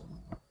the smoke.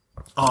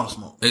 All the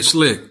smoke. Hey,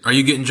 Slick, are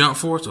you getting Jump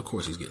Force? Of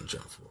course he's getting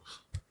Jump Force.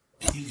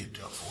 You get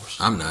Jump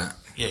Force. I'm not.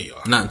 Yeah, you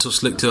are. Not until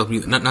Slick tells me.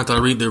 Not until I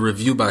read the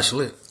review by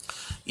Slick.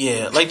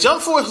 Yeah, like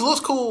Jump Force looks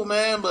cool,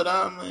 man, but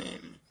I'm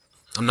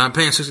not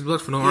paying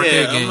 $60 for no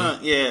arcade game.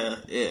 Yeah.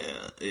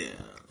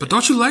 But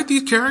don't you like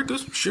these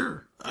characters?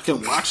 Sure. I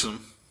can watch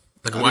them.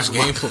 I can watch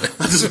gameplay.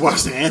 I just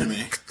watch the anime.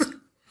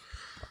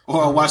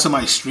 Or I watch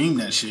somebody stream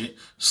that shit.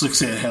 Slick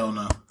said, hell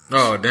no.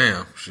 Oh,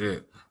 damn.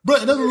 Shit.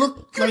 But it doesn't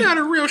look You're not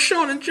a real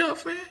Shonen Jump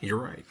fan. You're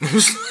right.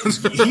 He's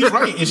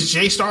right. It's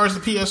J-Stars, the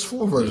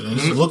PS4 version.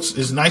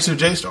 It's nicer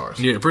J-Stars.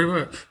 Yeah, pretty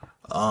much.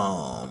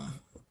 I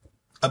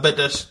bet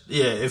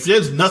if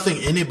there's nothing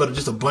in it but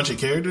just a bunch of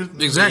characters.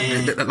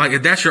 Exactly. Man. Like,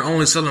 if that's your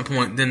only selling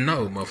point, then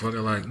no,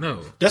 motherfucker. Like,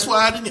 no. That's why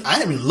I haven't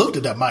even looked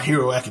at that My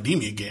Hero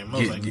Academia game. I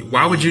was like,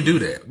 why would you do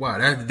that? Why?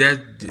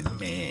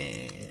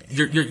 Man.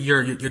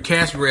 Your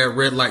cash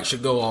red light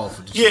should go off.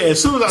 Yeah,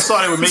 as soon as I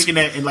saw they were making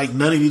that and like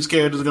none of these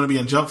characters are going to be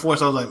in Jump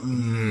Force, I was like,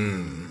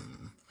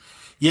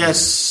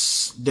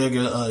 Yes,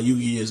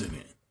 Yugi is in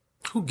it.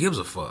 Who gives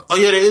a fuck? Oh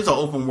yeah, there is an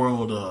open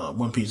world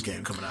One Piece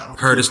game coming out.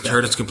 Heard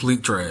it's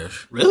complete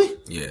trash. Really?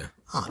 Yeah.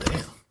 Oh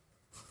damn.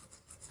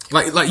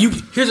 Like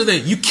here's the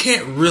thing, you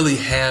can't really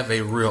have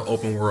a real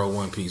open world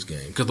One Piece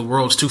game because the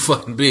world's too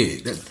fucking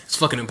big. It's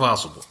fucking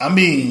impossible. I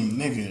mean,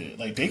 nigga,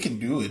 like they can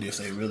do it if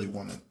they really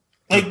want to.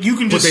 Like you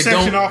can just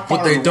section off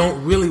part but they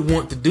don't really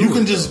want to do it. You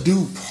can just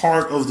do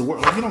part of the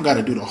world. Like, you don't got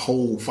to do the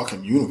whole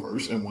fucking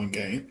universe in one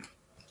game.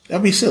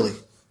 That'd be silly.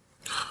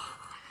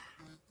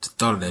 Just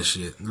thought of that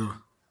shit. No.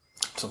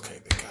 It's okay,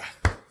 big guy.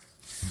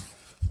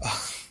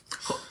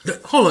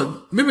 Hold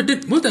on. Remember,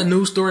 was that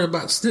news story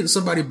about, didn't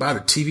somebody buy the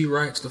TV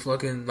rights to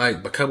fucking,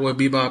 like, Cowboy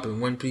Bebop and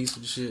One Piece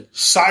and shit?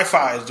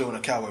 Sci-Fi is doing a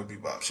Cowboy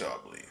Bebop show, I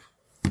believe.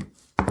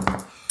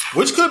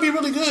 Which could be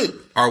really good.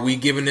 Are we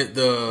giving it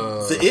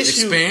the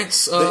issue,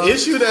 expanse? The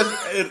issue that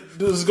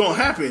is going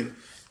to happen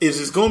is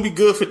it's going to be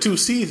good for 2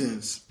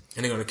 seasons.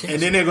 And they're going to cancel.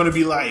 And then they're going to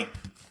be like,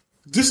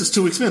 this is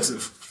too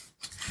expensive.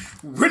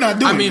 We're not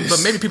doing this.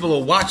 But maybe people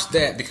will watch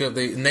that because of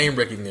the name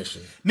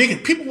recognition.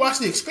 Nigga, people watch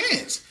The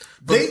Expanse.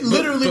 They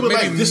literally were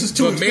like, this is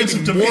too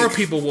expensive to make. More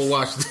people will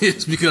watch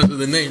this because of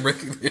the name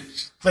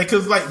recognition. Like,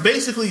 because, like,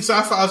 basically,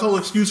 Sci-Fi's whole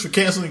excuse for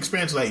canceling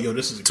Expanse is like, yo,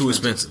 this is expensive. Too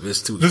expensive.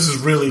 It's too expensive. This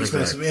is really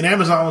expensive. Exactly. And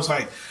Amazon was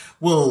like,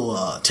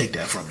 we'll take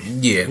that from you.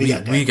 Yeah, we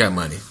got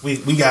money. We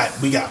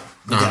got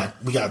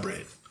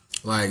bread.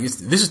 Like,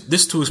 this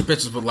is too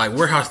expensive, but, like,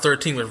 Warehouse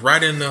 13 was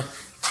right in the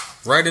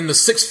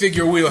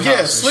 6-figure wheelhouse.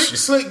 Yeah,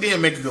 Slick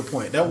did make a good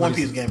point. That One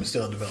Piece game is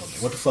still in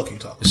development. What the fuck are you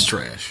talking about? It's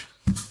trash.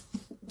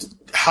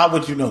 How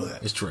would you know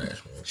that? It's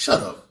trash, man.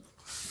 Shut up.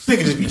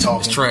 Nigga just be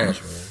talking. It's trash,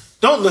 man.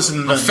 Don't listen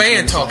to nothing. A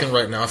fan talking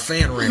right now. A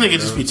fan ranting. Nigga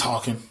just be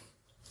talking.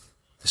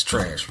 It's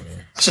trash,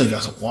 man. I should have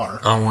got some water.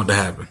 I don't want that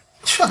to happen.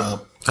 Shut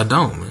up. I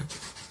don't, man.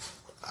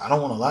 I don't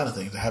want a lot of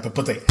things to happen,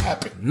 but they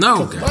happen.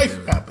 No,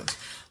 life happens.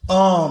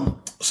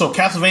 So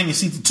Castlevania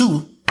Season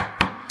 2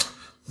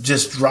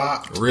 just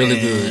dropped. Really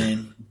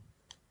good.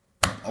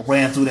 I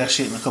ran through that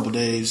shit in a couple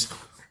days.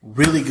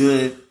 Really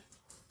good.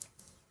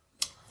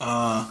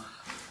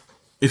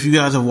 If you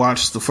guys have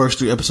watched the first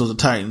 3 episodes of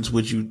Titans,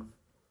 what do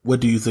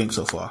you think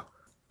so far?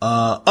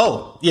 We're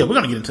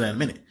gonna get into that in a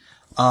minute.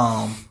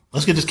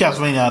 Let's get this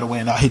Castlevania out of the way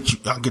and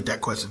I'll get that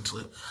question to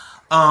it.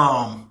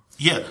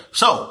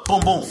 So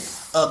boom.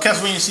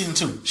 Castlevania Season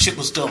 2. Shit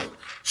was dope.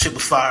 Shit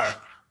was fire.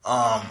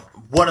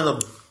 One of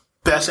the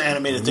best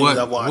animated things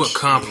I've watched. What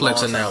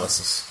complex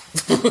analysis?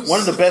 One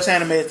of the best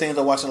animated things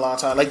I've watched in a long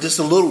time. Like, just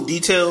the little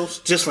details,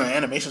 just from an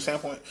animation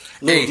standpoint.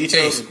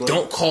 Details.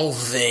 Don't call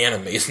the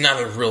anime. It's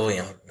not a real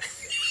anime.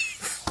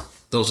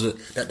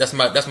 That's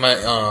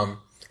my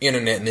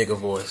internet nigga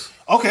voice.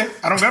 Okay,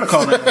 I don't gotta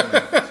call that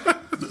anime.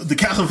 The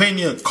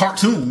Castlevania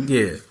cartoon.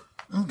 Yeah.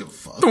 I don't give a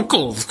fuck. Don't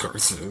call it a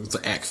cartoon. It's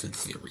an action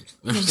series.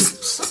 My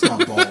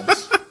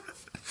balls.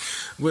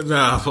 But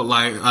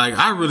like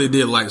I really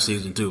did like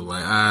Season 2.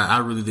 Like I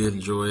really did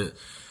enjoy it.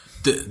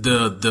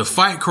 The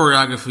fight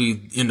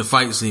choreography in the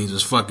fight scenes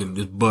is fucking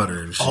just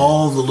butter and shit.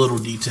 All the little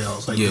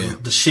details, like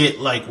the shit,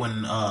 like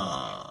when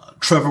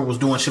Trevor was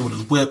doing shit with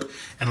his whip,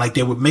 and like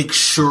they would make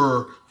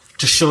sure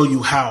to show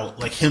you how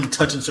like him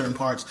touching certain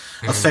parts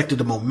affected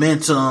the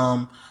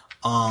momentum.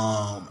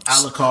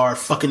 Alucard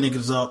fucking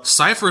niggas up.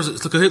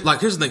 Cypher's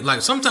like here's the thing.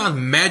 Like sometimes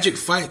magic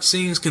fight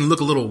scenes can look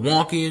a little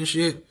wonky and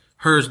shit.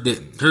 Hers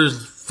didn't.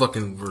 Hers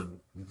fucking were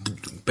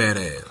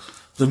badass.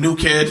 The new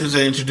characters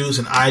they introduced,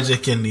 and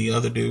Isaac and the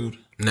other dude.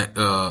 I'm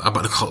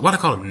about to call it. Why do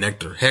I call him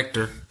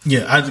Hector?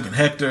 Yeah, Isaac and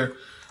Hector.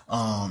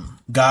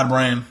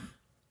 Godbrand.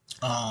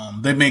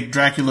 They make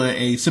Dracula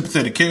a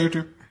sympathetic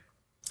character.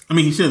 I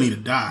mean, he still need to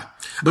die,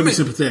 but he's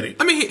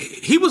sympathetic. I mean,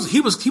 he was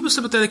a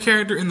sympathetic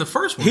character in the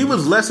first one. He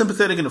was less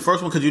sympathetic in the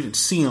first one because you didn't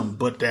see him,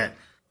 but that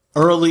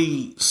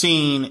early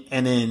scene,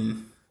 and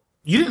then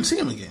you didn't see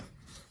him again.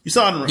 You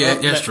saw him. Yeah,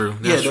 that's true.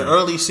 That's true. The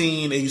early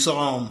scene, and you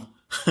saw him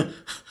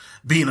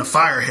being a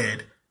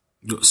firehead.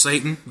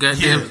 Satan,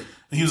 goddamn. Yeah.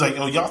 He was like,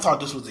 "Oh, y'all thought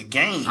this was a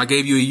game. I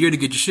gave you a year to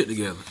get your shit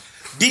together.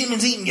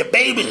 Demons eating your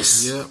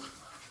babies. Yep.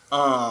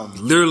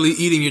 Literally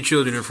eating your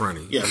children in front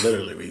of you. Yeah,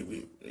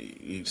 literally.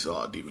 We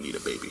saw a demon eat a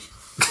baby.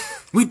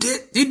 We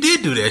did. He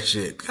did do that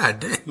shit.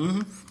 God damn.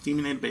 Mm-hmm.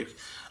 Demon ate a baby.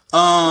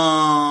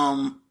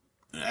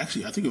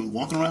 Actually, I think it was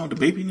walking around with the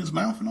baby in his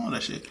mouth and all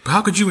that shit. But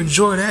how could you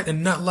enjoy that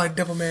and not like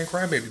Devilman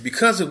Crybaby?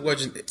 Because it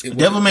wasn't.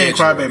 Devilman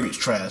Crybaby is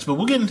trash, but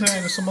we'll get into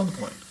that at some other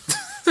point.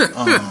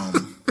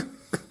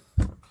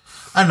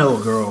 I know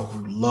a girl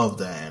who loved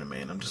that anime,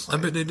 and I'm just like,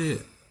 I bet they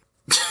did.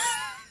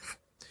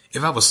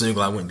 If I was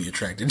single, I wouldn't be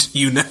attracted to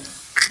you now.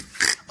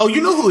 Oh,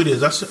 you know who it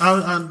is? It's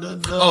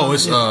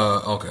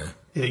okay.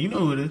 Yeah, you know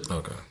who it is.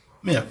 Okay.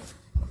 Yeah,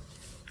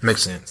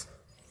 makes sense.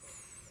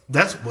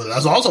 That's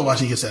also why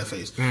she gets that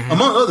face,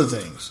 among other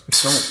things.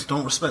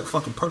 Don't respect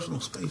fucking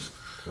personal space.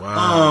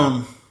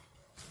 Wow.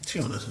 She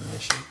don't listen to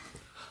that shit.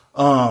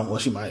 Well,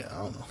 she might.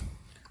 I don't know.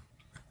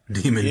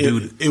 Demon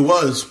dude. It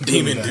was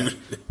Demon really dude.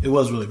 It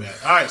was really bad.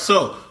 All right,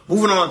 so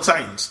moving on to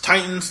Titans.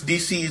 Titans,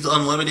 DC's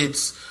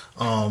Unlimited's.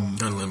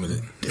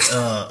 Unlimited.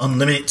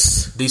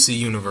 Unlimited's. DC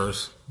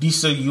Universe,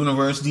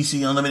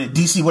 DC Unlimited,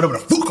 DC whatever the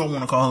fuck I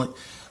want to call it.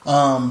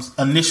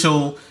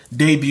 Initial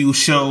debut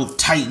show,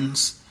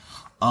 Titans.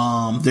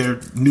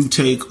 Their new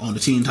take on the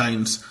Teen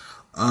Titans.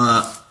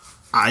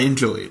 I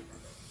enjoy it.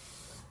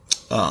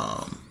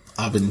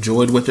 I've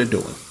enjoyed what they're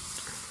doing.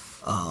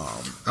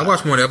 I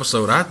watched one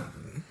episode.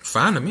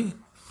 Fine to me.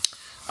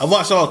 I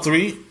watched all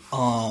 3.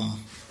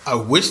 I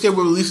wish they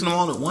were releasing them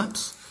all at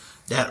once.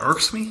 That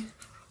irks me.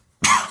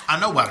 I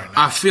know why they're not.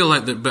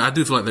 But I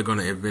do feel like they're going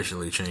to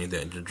eventually change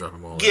that and just drop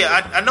them all.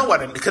 Yeah, I know why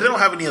they're, because they don't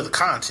have any other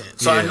content,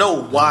 so I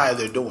know why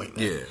they're doing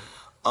that. Yeah.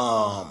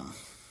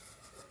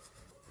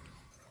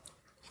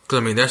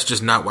 Because, I mean, that's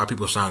just not why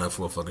people sign up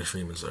for a fucking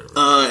streaming service.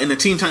 And the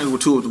Teen Titans were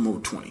 2 of them over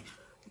 20.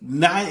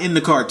 Not in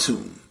the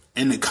cartoon.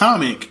 In the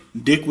comic,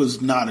 Dick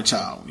was not a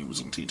child when he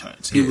was on Teen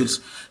Titans. He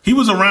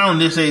was around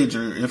this age,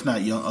 or if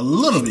not young, a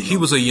little bit. He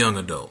was a young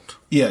adult.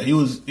 Yeah, he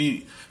was.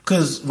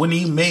 Because when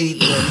he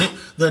made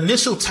the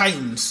initial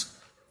Titans,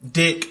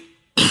 Dick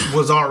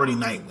was already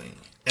Nightwing,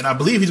 and I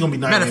believe he's going to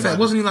be Nightwing. Matter of fact,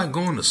 wasn't he like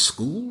going to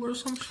school or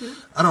some shit?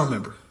 I don't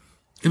remember.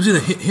 It was either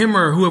him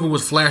or whoever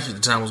was Flash at the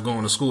time was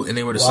going to school, and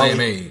they were the same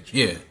age.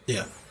 Yeah,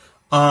 yeah.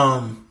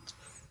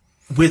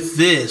 With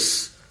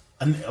this.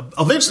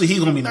 Eventually, he's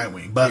going to be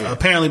Nightwing, but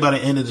apparently by the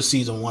end of the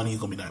season 1, he's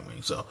going to be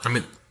Nightwing. So, I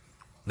mean,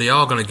 they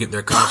all going to get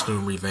their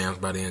costume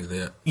revamped by the end of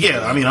that.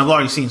 Yeah, I mean, I've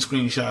already seen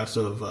screenshots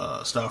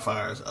of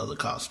Starfire's other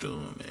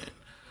costume,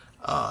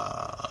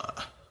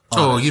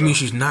 and you mean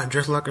she's not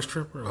dressed like a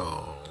stripper?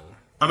 Oh,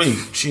 I mean,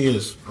 she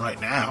is right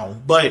now,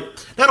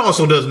 but that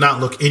also does not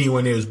look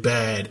anywhere near as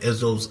bad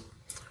as those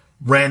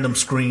random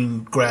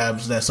screen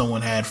grabs that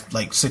someone had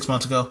like 6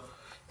 months ago.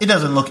 It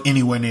doesn't look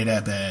anywhere near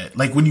that bad.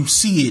 Like when you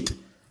see it.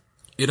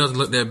 It doesn't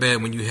look that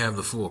bad when you have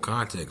the full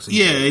context.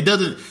 Yeah, it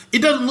doesn't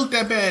look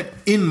that bad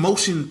in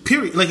motion,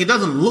 period. Like, it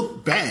doesn't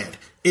look bad.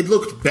 It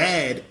looked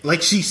bad,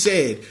 like she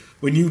said,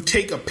 when you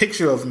take a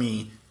picture of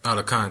me out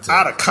of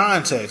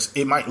context,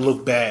 it might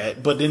look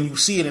bad, but then you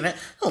see it and it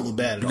don't look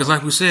bad at all. Because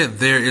like we said,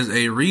 there is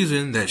a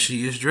reason that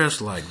she is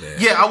dressed like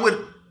that. Yeah,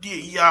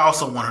 I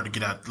also want her to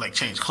get out, like,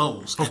 change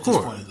clothes at this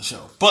point of the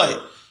show.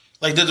 But,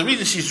 like, there's a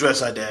reason she's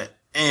dressed like that,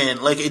 and,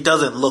 like, it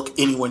doesn't look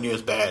anywhere near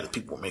as bad as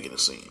people are making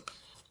it seem.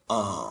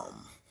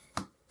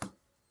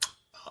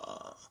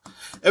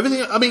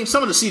 Everything. I mean,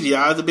 some of the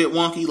CGI is a bit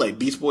wonky. Like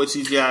Beast Boy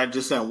CGI,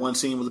 just that one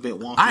scene was a bit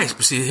wonky. I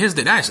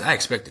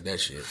expected that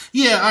shit.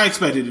 Yeah, I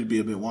expected it to be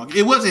a bit wonky.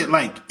 It wasn't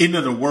like end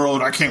of the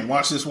world. I can't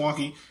watch this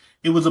wonky.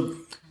 It wasn't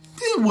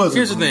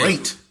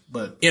great.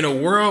 But in a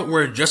world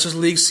where Justice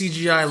League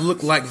CGI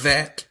looked like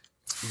that,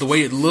 the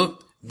way it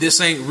looked,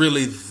 this ain't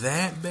really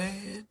that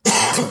bad.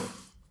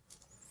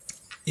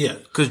 Yeah,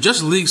 because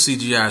Justice League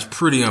CGI is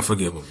pretty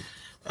unforgivable.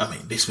 I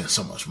mean, they spent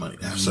so much money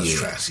to have such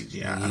trash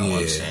CGI. I don't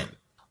understand.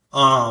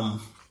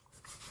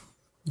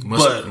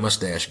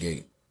 Mustache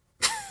gate.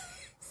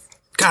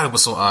 God, it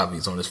was so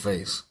obvious on his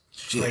face.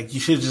 Shit. Like, you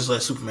should have just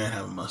let Superman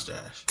have a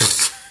mustache.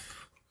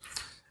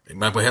 They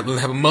might have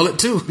a mullet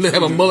too. They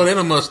have a mullet and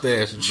a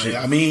mustache and shit.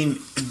 I mean,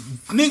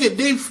 nigga,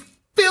 they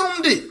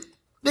filmed it.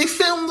 They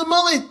filmed the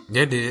mullet.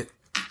 They did.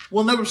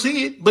 We'll never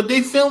see it, but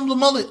they filmed the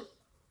mullet.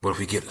 What if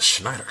we get a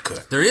Snyder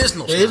cut? There is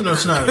no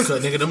Snyder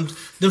cut,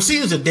 nigga. Them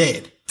scenes are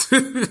dead.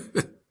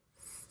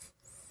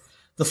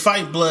 The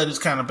fight blood is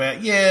kind of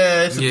bad.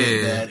 Yeah, it's a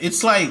bit bad.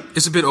 It's like...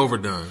 It's a bit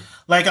overdone.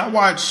 Like, I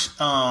watch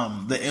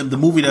the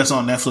movie that's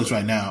on Netflix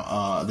right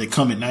now, They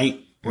Come at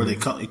Night, or it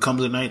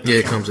comes at night. Yeah,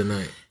 it comes at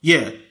night.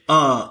 Yeah.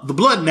 The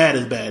blood in that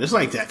is bad. It's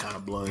like that kind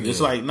of blood. Yeah.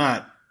 It's like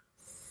not...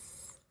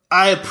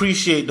 I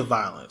appreciate the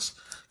violence.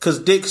 Because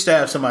Dick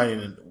stabbed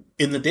somebody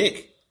in the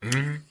dick.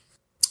 Mm-hmm.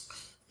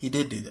 He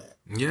did do that.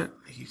 Yeah.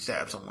 He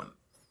stabbed someone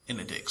in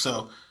the dick.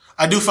 So,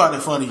 I do find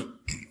it funny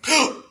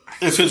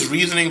if his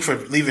reasoning for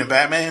leaving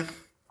Batman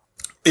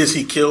is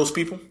he kills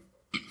people.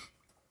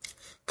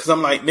 Because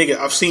I'm like, nigga,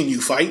 I've seen you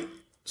fight,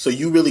 so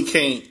you really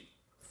can't.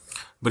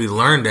 But he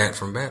learned that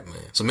from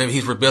Batman. So maybe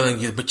he's rebelling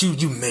against, but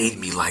you made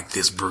me like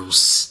this,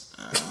 Bruce.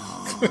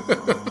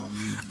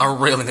 I'm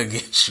railing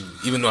against you,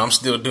 even though I'm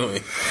still doing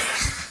it.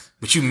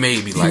 But you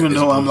made me like this, even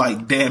though Bruce. I'm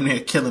like damn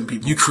near killing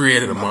people. You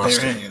created a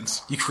monster.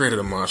 You created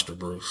a monster,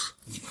 Bruce.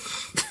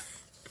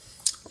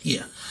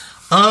 Yeah.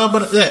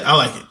 But yeah, I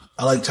like it.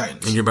 I like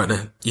Titans. And you're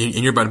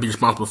about to be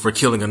responsible for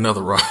killing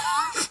another Rock.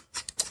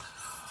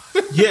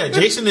 Yeah,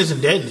 Jason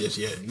isn't dead just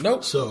yet.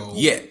 Nope. So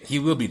he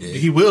will be dead.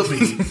 He will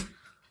be.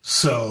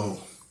 So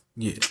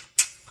yeah.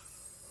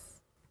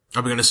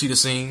 Are we going to see the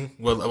scene?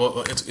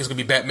 Well, it's going to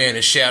be Batman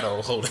in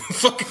shadow holding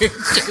fucking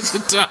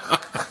Jason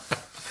Todd.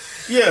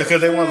 Yeah,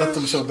 because they want to let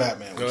them show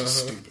Batman, which is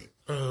stupid.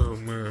 Oh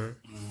man.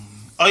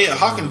 Oh yeah,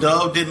 Hawk and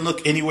Dove didn't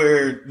look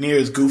anywhere near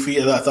as goofy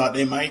as I thought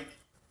they might.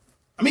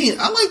 I mean,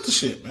 I like the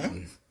shit,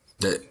 man.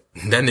 That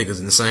nigga's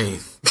insane.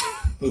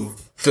 Who?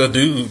 The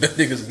dude. That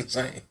nigga's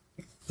insane.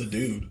 The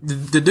dude.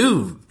 The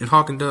dude in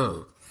Hawk and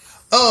Dove.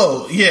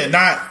 Oh,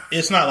 yeah,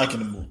 it's not like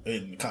in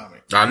the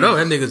comic. I know,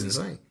 that nigga's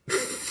insane.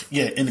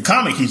 Yeah, in the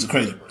comic, he's a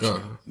crazy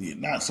person. Yeah,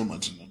 not so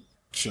much in the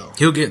show.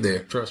 He'll get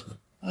there, trust me.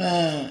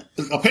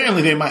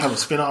 Apparently, they might have a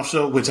spin-off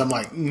show, which I'm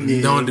like,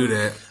 don't do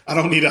that. I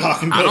don't need a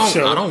Hawk and Dove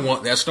show. I don't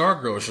want that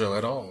Stargirl show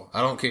at all. I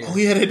don't care. Oh,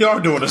 yeah, they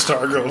are doing a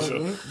Stargirl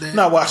show.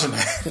 Not watching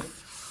that.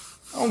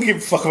 I don't give a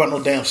fuck about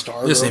no damn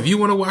Stargirl. Listen, if you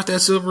want to watch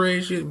that Silver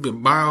Age shit,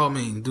 by all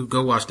means,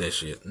 go watch that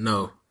shit.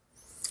 No.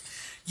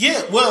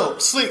 Yeah, well,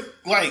 Slick,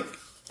 like,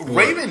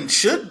 Raven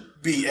should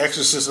be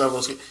Exorcist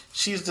level.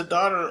 She's the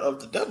daughter of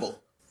the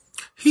devil.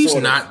 He's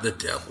not the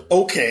devil.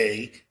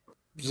 Okay.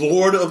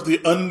 Lord of the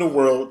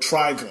Underworld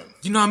Trigun.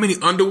 You know how many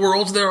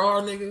underworlds there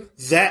are, nigga?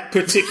 That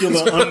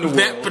particular underworld.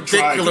 That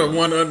particular Trigun.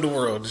 One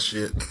underworld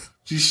shit.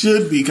 She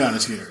should be kind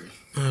of scary.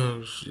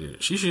 Oh,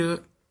 shit. She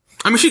should.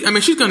 I mean,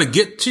 she's gonna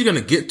get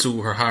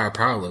to her higher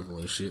power level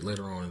and shit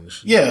later on in the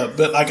shit. Yeah,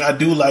 but like I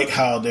do like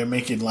how they're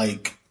making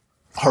like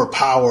her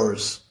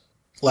powers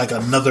like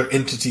another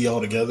entity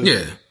altogether.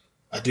 Yeah,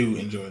 I do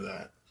enjoy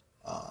that.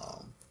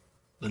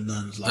 The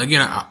nuns like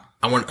again.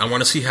 I want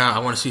to see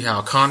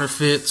how Connor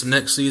fits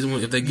next season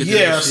if they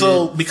get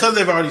so because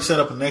they've already set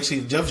up a next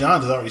season, Jeff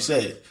Johns has already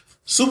said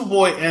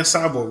Superboy and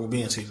Cyborg will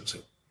be in season 2.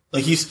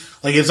 Like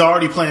it's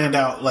already planned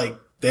out. Like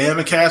they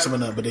haven't cast him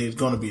enough, but they're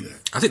going to be there.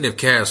 I think they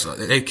cast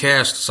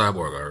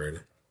Cyborg already.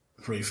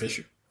 Ray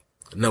Fisher.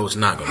 No, it's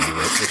not going to be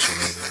Ray Fisher.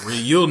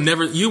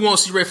 Nigga. You won't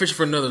see Ray Fisher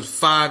for another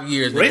 5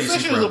 years. Ray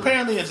Fisher is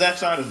apparently in Zack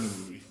Snyder's new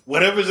movie.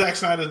 Whatever Zack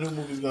Snyder's new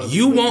movie is going to be.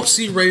 You won't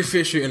see Ray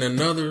Fisher in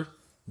another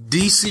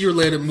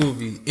DC-related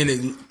movie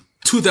in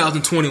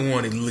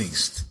 2021 at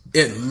least.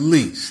 At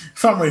least.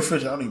 If I'm Ray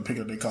Fisher, I don't even pick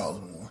up their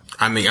calls anymore.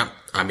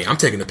 I'm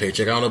taking the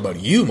paycheck. I don't know about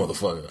you,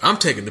 motherfucker. I'm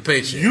taking the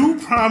paycheck. You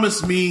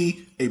promised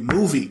me a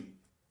movie.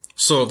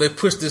 So if they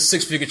push this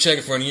 6-figure check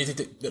in front of you,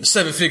 the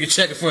 7-figure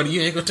check in front of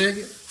you, ain't gonna take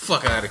it?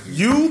 Fuck out of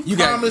here. You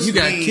got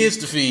kids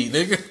to feed,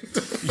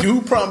 nigga.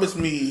 You promised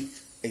me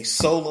a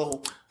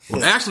solo.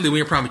 Well, actually, we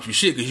ain't promised you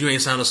shit because you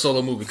ain't signed a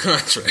solo movie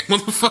contract,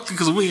 motherfucker.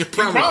 Because we ain't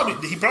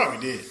promised. He probably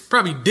did.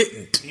 Probably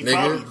didn't. He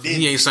probably did.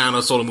 He ain't signed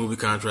a solo movie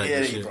contract. Yeah,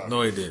 and shit.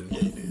 No, he didn't. Yeah,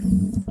 he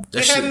did.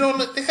 They had it on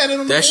the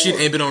That board. shit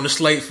ain't been on the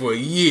slate for a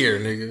year,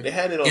 nigga. They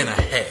had it on and a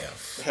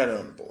half. They had it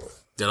on the board.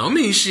 That don't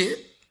mean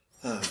shit.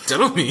 That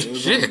don't mean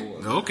shit.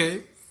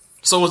 Okay.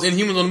 So was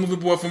Inhumans on the movie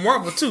board for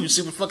Marvel too. You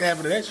see what the fuck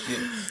happened to that shit?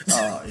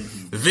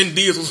 Vin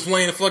Diesel was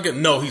playing the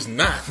fucking. No, he's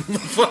not.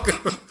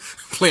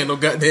 Playing no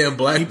goddamn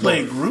Black Bolt. He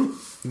playing Groot.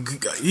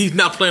 He's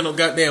not playing no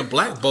goddamn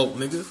Black Bolt,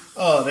 nigga.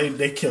 Oh,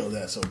 they killed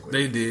that so quick.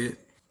 They did.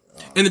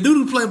 And the dude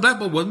who played Black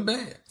Bolt wasn't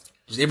bad.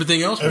 Just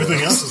everything else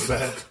was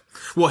bad.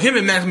 Well, him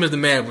and Maximus the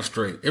Mad was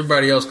straight.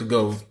 Everybody else could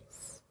go.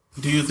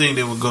 Do you think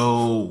they would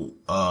go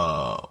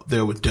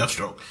there with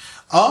Deathstroke?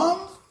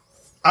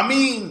 I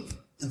mean,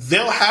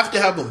 they'll have to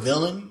have a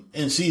villain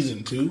in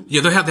season 2.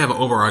 Yeah, they'll have to have an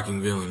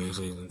overarching villain in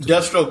season 2.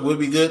 Deathstroke would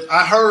be good.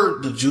 I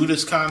heard the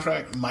Judas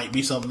contract might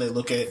be something they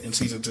look at in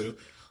season 2.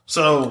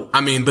 So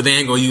I mean, but they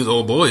ain't gonna use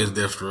old boy as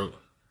Deathstroke.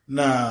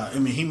 Nah, I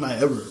mean he might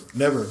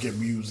never get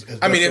used as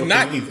Deathstroke. I mean, if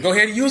not, go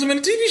ahead and use him in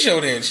the TV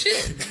show then.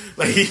 Shit.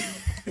 Like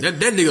that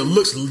nigga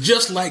looks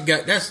just like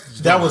God.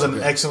 That was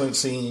an excellent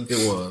scene.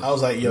 It was. I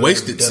was like, yo,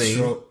 wasted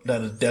scene.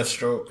 That is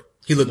Deathstroke.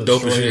 He looked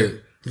dope as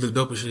shit.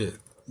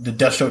 The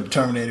Deathstroke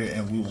Terminator,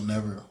 and we will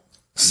never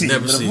see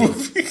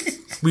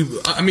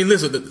it. I mean,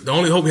 listen. The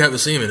only hope we have to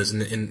see him is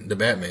in the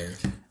Batman.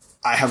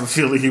 I have a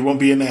feeling he won't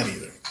be in that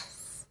either.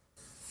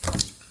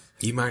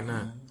 He might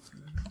not.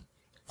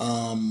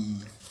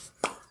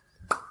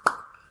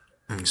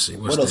 Let me see.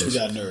 What else we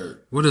got, nerd?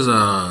 What is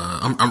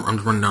I'm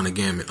running down the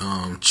gamut.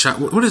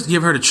 What is? You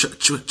ever heard of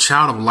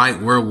Child of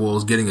Light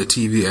Werewolves getting a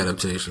TV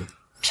adaptation?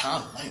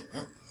 Child of Light.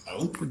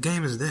 Nope. What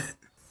game is that?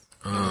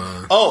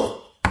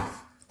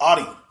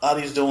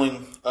 Audie's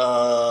doing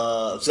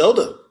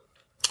Zelda.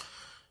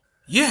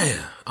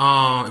 Yeah.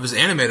 If it's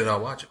animated,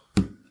 I'll watch it.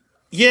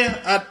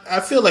 Yeah, I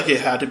feel like it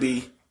had to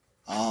be.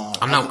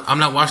 I'm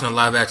not watching a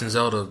live action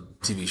Zelda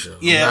TV show.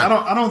 Yeah,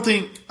 I don't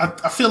think.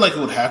 I feel like it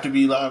would have to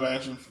be live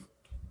action.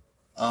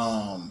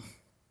 Not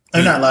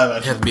live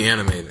action. It has to be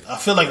animated. I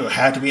feel like it would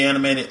have to be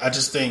animated. I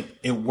just think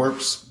it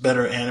works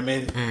better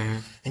animated,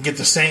 and get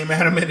the same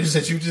animators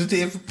that you just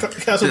did for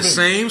Castlevania. The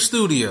same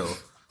studio.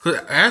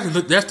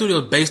 Actually, that studio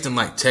is based in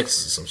like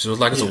Texas or some shit. It was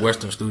like it's a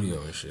Western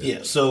studio and shit. Yeah,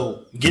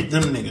 so get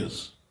them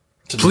niggas.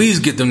 Please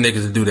get them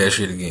niggas to do that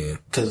shit again.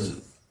 Because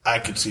I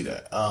could see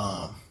that.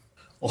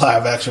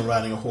 Live action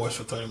riding a horse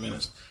for 30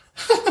 minutes.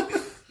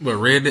 But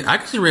Red Dead? I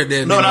can see Red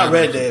Dead. No, not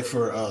Red Dead,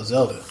 for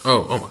Zelda.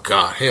 Oh my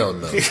god, hell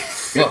no.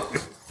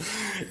 Fuck.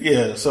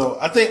 Yeah, so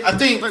I think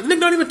like, Nick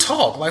don't even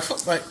talk. Like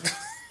fuck, like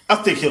I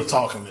think he'll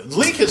talk in it.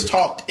 Link has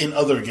talked in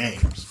other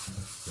games.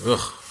 Ugh.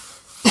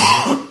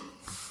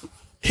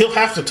 He'll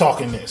have to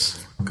talk in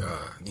this. God,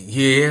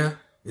 yeah,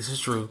 this is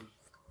true.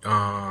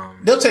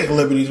 They'll take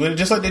liberties with it,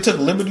 just like they took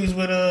liberties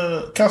with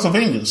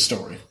Castlevania's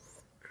story.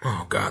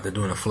 Oh god, they're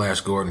doing a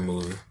Flash Gordon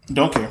movie.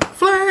 Don't care.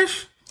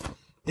 Flash.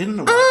 Isn't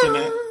the Rock in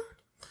that?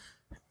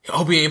 I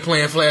hope he ain't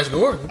playing Flash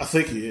Gordon. I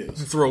think he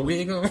is. Throw a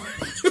wig on.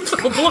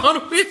 Throw a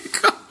blonde wig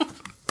on.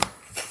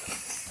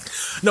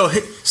 No,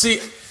 see,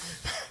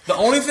 the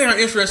only thing I'm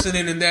interested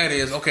in that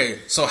is, okay,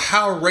 so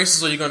how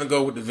racist are you going to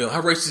go with the villain?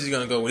 How racist are you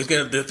going to go with?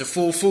 He's got the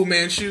full Fu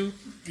Manchu?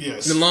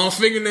 Yes. The long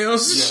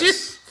fingernails and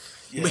shit?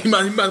 Yes. He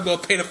might as well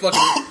paint a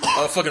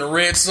fucking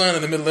red sun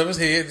in the middle of his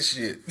head and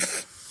shit.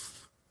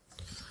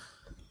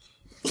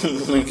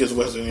 Link is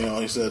Western,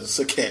 he says it's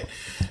a cat.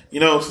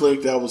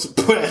 Slick, that was a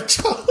bad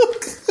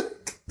joke.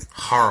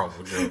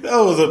 Horrible joke. That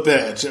was a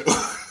bad joke.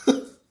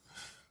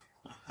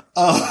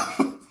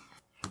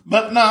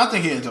 But no, I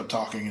think he ends up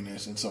talking in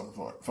this in some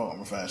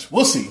form or fashion.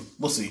 We'll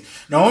see.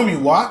 Naomi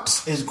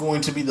Watts is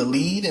going to be the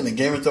lead in the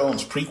Game of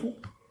Thrones prequel.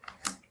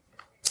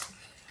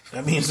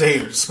 That means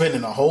they're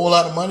spending a whole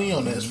lot of money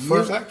on this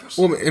first actress.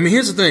 Well, I mean,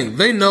 here's the thing.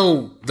 They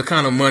know the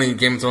kind of money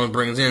Game of Thrones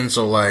brings in,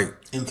 so like...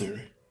 In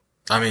theory.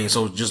 I mean,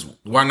 so just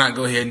why not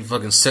go ahead and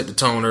fucking set the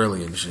tone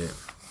early and shit?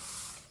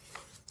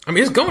 I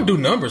mean, it's gonna do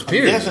numbers.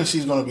 Period. I'm guessing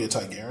she's gonna be a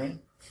Targaryen.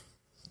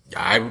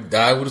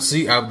 I would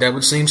see. That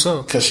would seem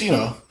so. Because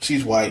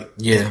she's white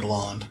and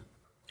blonde.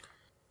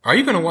 Are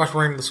you gonna watch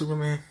Reign of the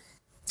Superman?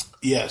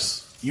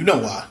 Yes. You know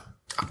why?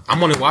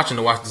 I'm only watching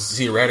to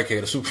see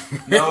Eradicator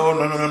Superman. No.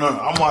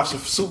 I'm watching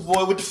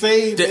Superboy with the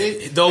fade.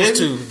 Those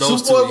two.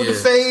 Superboy with the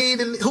fade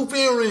and Hoop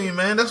Earring,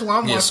 man. That's why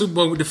I'm watching.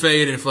 Superboy with the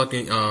fade and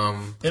fucking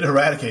and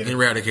Eradicator.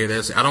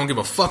 Eradicator. I don't give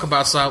a fuck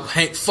about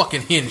Hank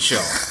fucking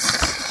Henshaw.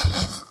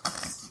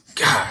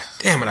 God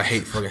damn it! I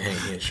hate fucking Hank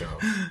Henshaw.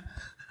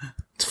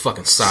 It's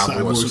fucking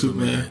Cyborg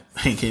Superman.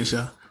 Hank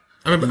Henshaw.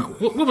 I remember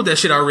what was that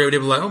shit I read? They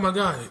were like, "Oh my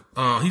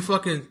god, he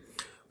fucking."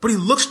 But he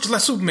looks just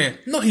like Superman.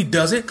 No, he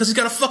doesn't, because he's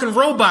got a fucking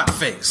robot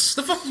face.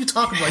 The fuck are you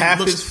talking about? Half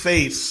his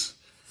face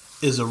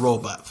is a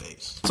robot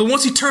face. So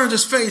once he turns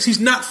his face,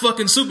 he's not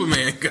fucking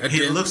Superman. Goddamn.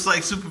 He looks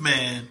like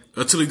Superman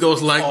until he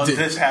goes like on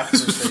this half of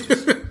his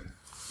face.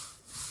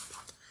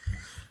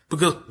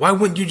 Because why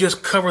wouldn't you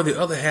just cover the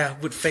other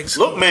half with fake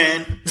Look,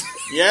 man,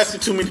 you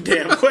asking too many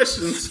damn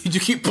questions. You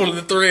keep pulling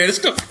the thread. It's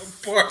going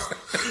apart.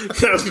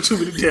 You asking too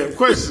many damn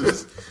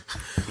questions.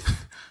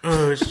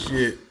 Oh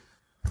shit.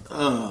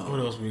 What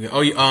else we got?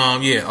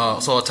 Oh,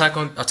 so Attack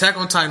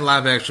on Titan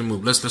live action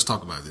movie. Let's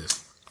talk about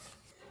this.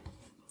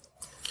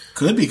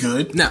 Could be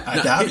good. Now,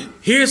 I doubt it.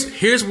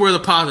 Here's where the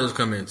positives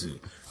come into.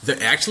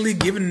 They're actually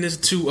giving this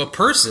to a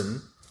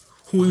person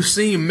who we've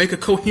seen make a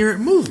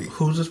coherent movie.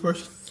 Who's this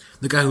person?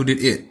 The guy who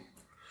did It.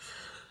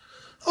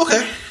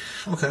 Okay.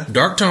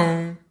 Dark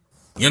tone,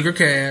 younger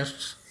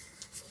cast.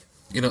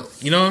 You know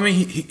what I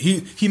mean?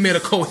 He made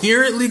a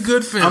coherently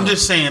good film. I'm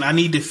just saying, I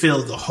need to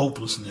feel the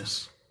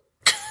hopelessness.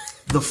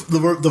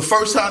 The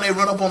first time they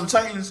run up on the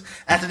Titans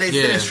after they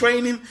finish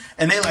training,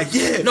 and they're like,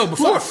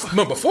 before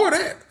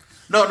that.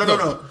 No.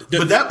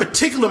 But that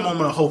particular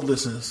moment of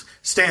hopelessness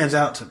stands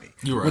out to me.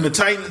 You're right. When the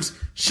Titans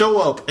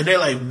show up and they're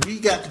like, we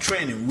got the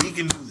training, we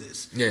can do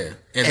this. Yeah.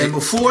 And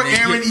before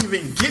Aaron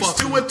even gets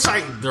to a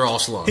Titan, they're all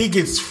slaughtered. He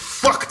gets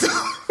fucked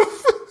up.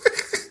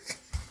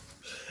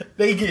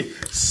 They get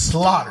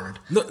slaughtered.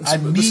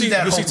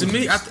 To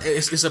me,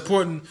 it's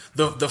important.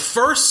 The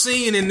first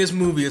scene in this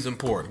movie is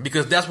important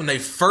because that's when they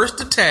first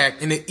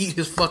attack and they eat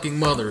his fucking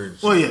mother.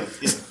 Well,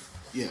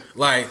 yeah.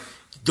 Like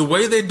the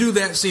way they do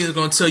that scene is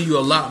going to tell you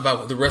a lot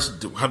about the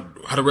rest of how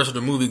the rest of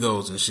the movie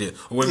goes and shit.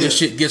 Or when this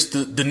shit gets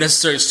the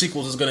necessary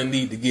sequels it's going to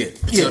need to get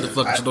to tell the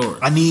fucking story.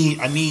 I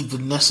need the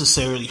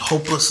necessary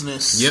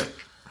hopelessness. Yep.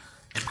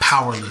 And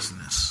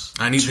powerlessness.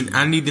 I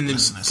need them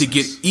to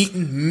get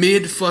eaten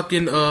mid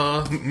fucking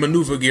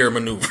maneuver gear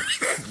maneuver.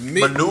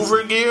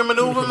 Maneuver gear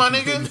maneuver, my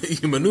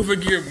nigga? Maneuver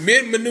gear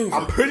mid maneuver.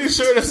 I'm pretty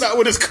sure that's not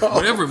what it's called.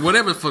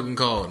 Whatever it's fucking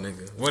called,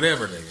 nigga.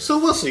 Whatever, nigga. So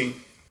we'll see.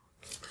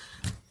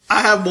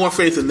 I have more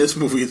faith in this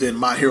movie than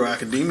My Hero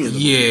Academia.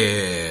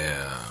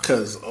 Yeah.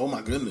 Because, oh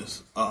my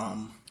goodness.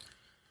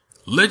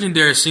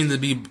 Legendary seems to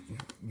be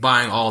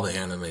buying all the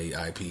anime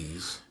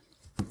IPs.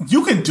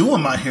 You can do a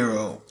My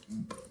Hero.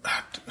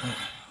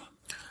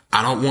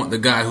 I don't want the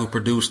guy who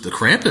produced the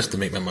Krampus to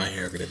make My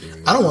Hero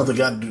Academia. I don't want the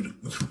guy who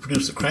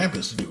produced the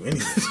Krampus to do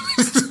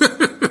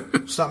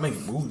anything. Stop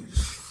making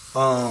movies.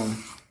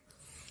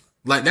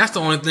 Like, that's the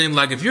only thing.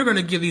 Like, if you're going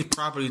to give these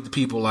properties to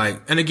people,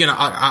 like, and again,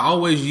 I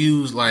always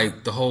use,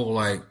 like, the whole,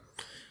 like,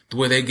 the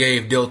way they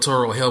gave Del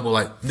Toro Hellboy,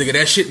 like, nigga,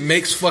 that shit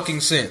makes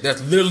fucking sense.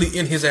 That's literally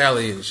in his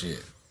alley and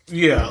shit.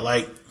 Yeah,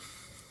 like,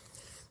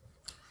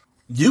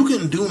 you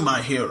can do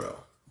My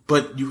Hero,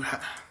 but you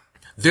have...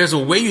 There's a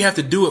way you have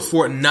to do it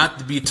for it not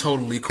to be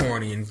totally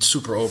corny and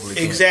super overly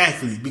corny.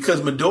 Exactly,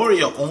 because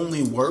Midoriya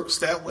only works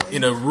that way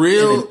in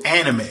an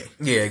anime.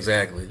 Yeah,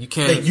 exactly. You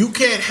can't. Like, you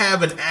can't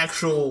have an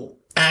actual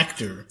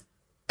actor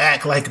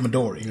act like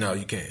Midoriya. No,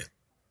 you can't,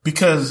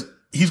 because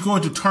he's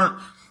going to turn.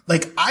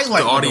 Like, I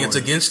like the audience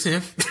Midoriya. against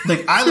him.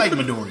 Like, I like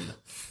Midoriya,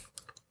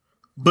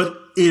 but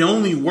it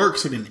only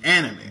works in an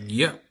anime.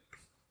 Yep.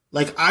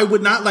 Like, I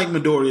would not like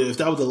Midoriya if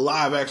that was a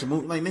live action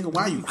movie. Like, nigga,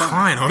 why are you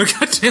crying all the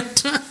goddamn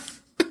time?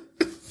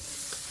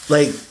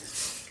 Like,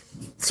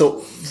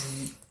 so,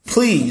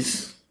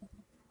 please,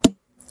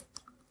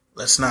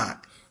 let's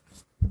not.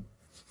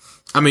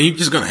 I mean, it's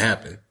just gonna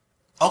happen.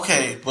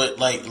 Okay, but,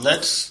 like,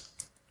 let's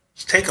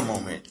take a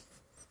moment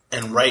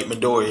and write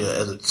Midoriya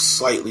as a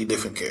slightly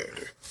different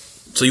character.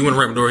 So you want to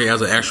write Midoriya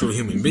as an actual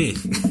human being?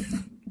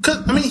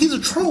 Because, I mean, he's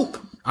a trope.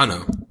 I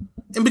know.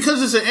 And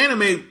because it's an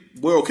anime,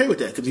 we're okay with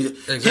that.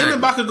 Because him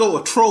and Bakugo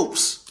are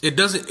tropes. It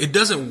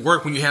doesn't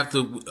work when you have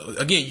to,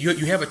 again,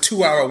 you have a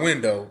 2-hour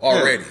window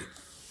already. Yeah.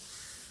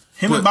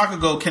 Him and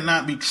Bakugo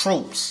cannot be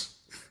tropes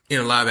in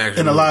a live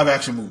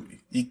action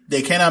movie.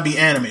 They cannot be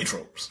anime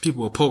tropes.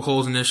 People will poke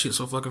holes in that shit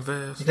so fucking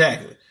fast.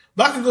 Exactly.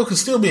 Bakugo can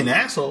still be an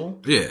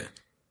asshole. Yeah.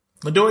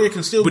 Midoriya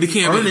can still be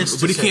earnest.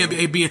 But he can't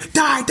be being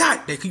die.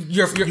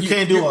 You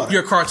can't do all that.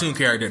 You're a cartoon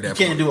character at that point.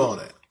 You can't do all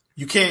that.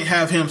 You can't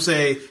have him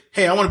say,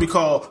 hey, I want to be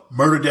called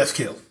Murder, Death,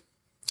 Kill.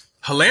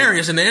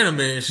 Hilarious in the anime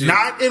and shit.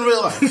 Not in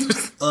real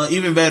life.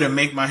 Even better,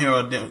 make My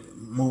Hero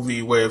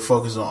movie where it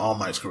focuses on All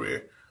Might's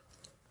career.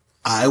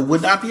 I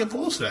would not be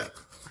opposed to that.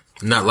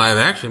 Not live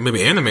action.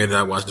 Maybe animated.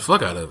 I watched the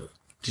fuck out of it.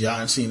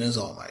 John Cena's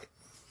All Might.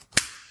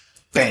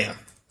 Bam.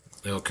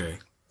 Okay.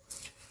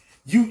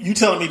 You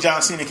telling me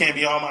John Cena can't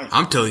be All Might?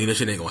 I'm telling you that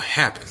shit ain't gonna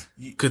happen.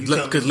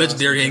 Because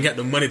Legendary ain't got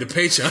the money to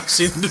pay John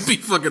Cena to be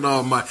fucking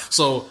All Might.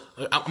 So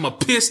I'm a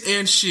piss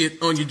and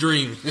shit on your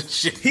dreams.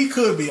 Shit. He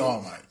could be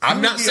All Might.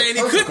 I'm not saying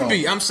he couldn't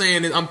be. I'm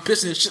saying that I'm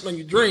pissing and shit on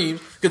your dreams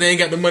because they ain't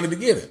got the money to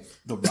get it.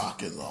 The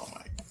Rock is All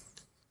Might.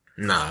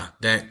 Nah,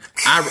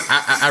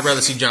 I'd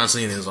rather see John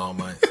Cena as All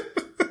Might.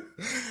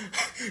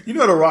 You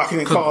know The Rock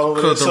can call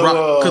over because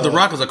The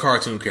Rock is a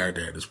cartoon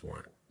character at this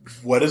point.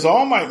 What is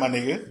All Might, my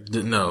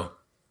nigga?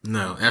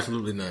 No,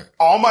 absolutely not.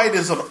 All Might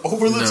is an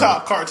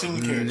over-the-top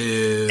cartoon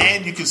character.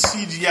 And you can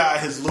CGI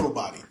his little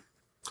body.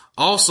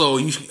 Also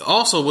with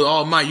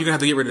All Might, you're gonna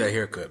have to get rid of that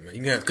haircut,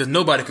 man. Because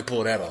nobody could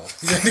pull that off.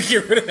 You have to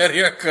get rid of that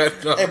haircut.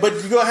 Hey, but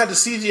you're gonna have to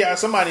CGI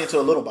somebody into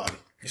a little body.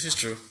 This is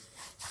true.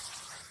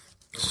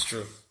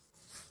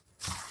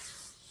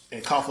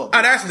 And cough up.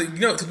 I'd actually,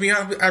 to be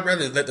honest, I'd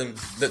rather let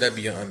that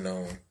be an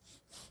unknown.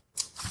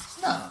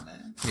 Nah,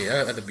 man. Yeah,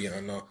 I'd rather be an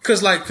unknown.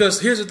 Cause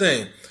here's the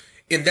thing.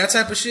 In that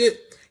type of shit,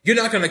 you're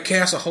not gonna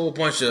cast a whole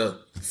bunch of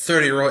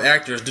 30-year-old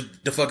actors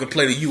to fucking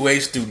play the UA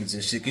students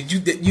and shit. Cause you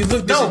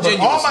look disingenuous. No, but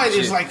All Might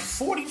is like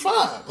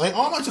 45. Like,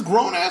 All Might's a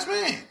grown-ass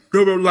man.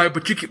 No,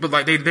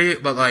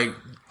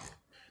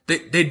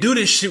 they do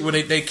this shit where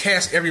they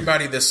cast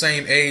everybody the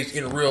same age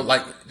in real,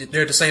 like,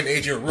 they're the same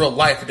age in real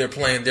life, but they're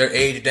playing their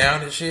age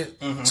down and shit.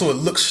 Mm-hmm. So it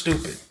looks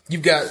stupid.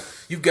 You've got,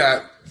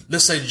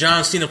 let's say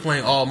John Cena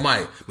playing All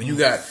Might, but you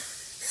got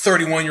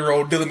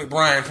 31-year-old Dylan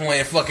McBride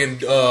playing fucking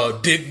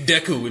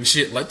Deku and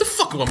shit. Like, the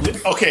fuck am I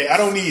looking? Okay, I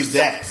don't need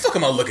that. The fuck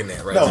am I looking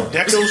at right now? No,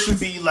 Deku should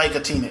be like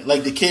a teenager,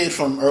 like the kid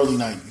from early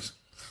 90s.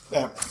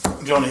 That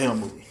Jonah Hill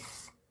movie.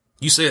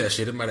 You say that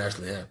shit, it might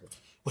actually happen.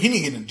 Well, he need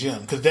to get in the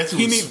gym because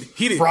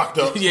Deku's rocked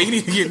up. Yeah, he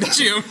need to get in the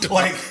gym.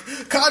 Like,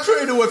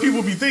 contrary to what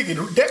people be thinking,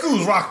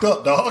 Deku's rocked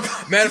up, dog.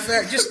 Matter of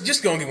fact,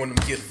 just go and get one of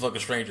them kids from fucking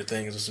Stranger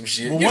Things or some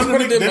shit. Well,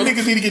 them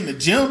niggas need to get in the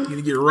gym. You need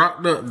to get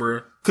rocked up,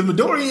 bro. Because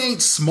Midori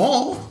ain't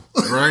small.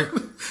 Right?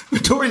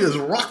 Midori is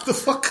rocked the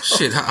fuck up.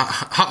 Shit,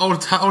 how old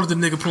is the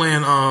nigga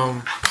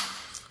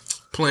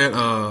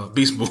playing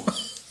Beast Boy?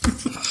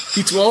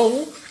 He too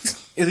old?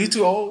 Is he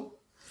too old?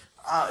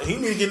 He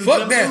need to get in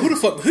fuck the gym. That.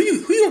 Too. Who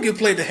you gonna get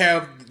played to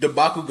have the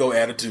Bakugo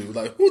attitude?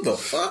 Like, who the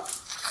fuck?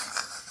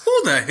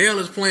 Who the hell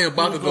is playing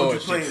Bakugo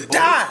and shit?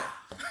 Die!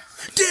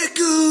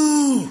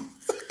 Deku!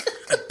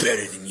 I'm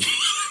better than you.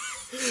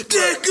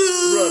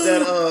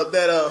 Deku!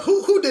 Bro,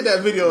 who did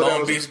that video?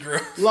 Long Beach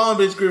Griffy. Long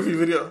Beach Griffy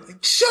video.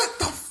 Shut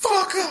the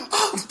fuck up!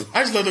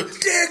 I just love the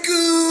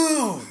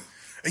Deku!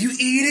 Are you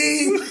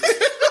eating?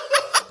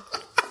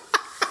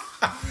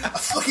 I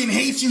fucking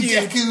hate you,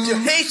 Deku. I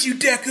hate you,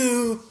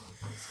 Deku.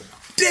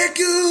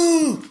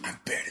 Deku! I'm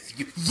better than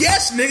you.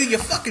 Yes, nigga, you're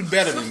fucking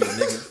better than me,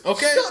 nigga.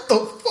 Okay? Shut the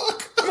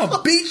fuck up. I'm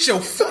gonna beat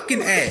your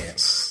fucking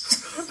ass.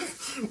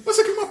 What's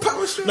like in my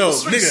power string? No,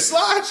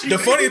 nigga. The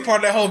funny part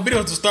of that whole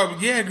video is to start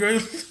with, yeah, girl,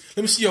 let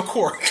me see your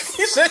cork.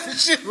 You said that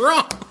shit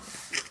wrong.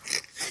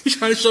 You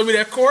trying to show me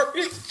that cork?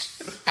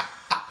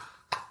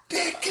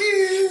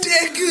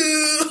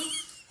 Deku!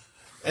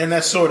 And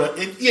that's sort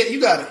of, you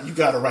got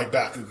to write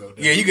Bakugo.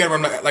 Yeah, you got to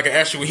run like an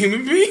actual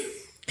human being.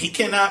 He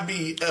cannot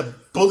be a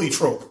bully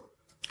trope.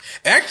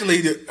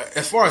 Actually,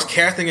 as far as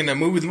casting in the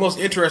movie, the most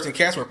interesting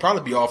casting would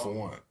probably be All For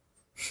One.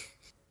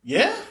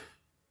 Yeah?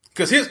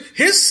 Because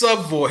his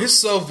sub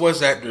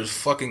voice actor is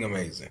fucking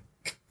amazing.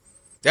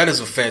 That is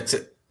a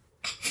fantastic.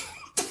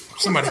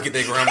 Somebody get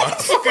their grandma the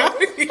fuck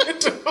out of here.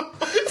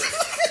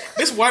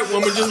 This white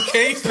woman just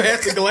came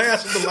past the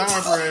glass of the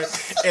library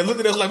and looked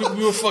at us like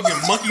we were fucking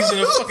monkeys in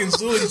a fucking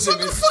zoo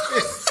exhibit.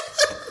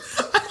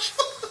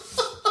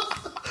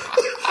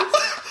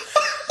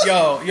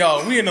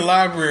 Yo, we in the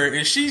library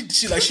and she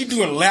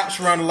doing laps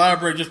around the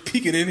library, just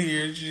peeking in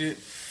here and shit.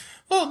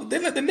 Oh, they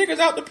let the niggas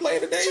out to play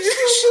today.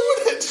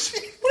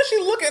 What is she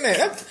looking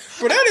at?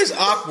 Bro, that is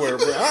awkward,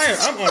 bro.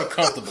 I'm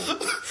uncomfortable.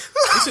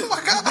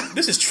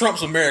 This is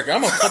Trump's America.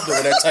 I'm uncomfortable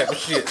with that type of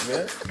shit,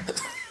 man.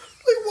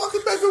 Like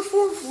walking back and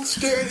forth,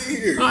 staring at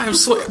here.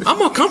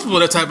 I'm uncomfortable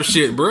with that type of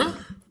shit, bro.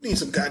 Need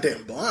some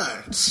goddamn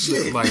blind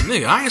shit. Like,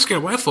 nigga, I ain't scared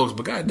of white folks,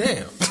 but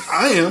goddamn.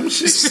 I am.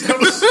 Shit. That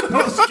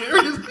was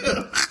scary as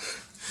hell.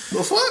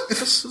 The fuck?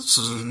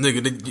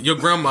 Nigga, your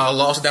grandma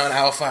lost down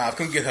aisle 5.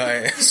 Come get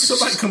her ass.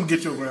 Somebody come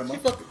get your grandma. She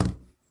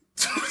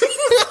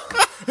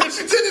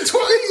did it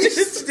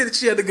twice.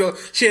 She had to go.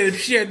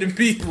 She had to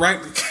be right.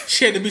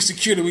 She had to be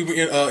secure that we were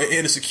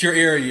in a secure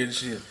area and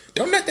shit.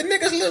 Don't let the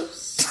niggas loose.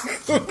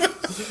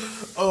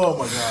 Oh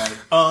my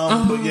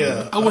god. But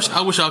yeah, I wish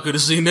y'all could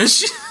have seen that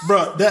shit,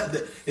 bro.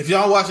 That if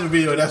y'all watching the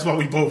video, that's why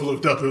we both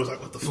looked up. It was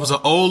like, what the fuck? It was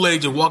an old lady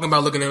just walking by,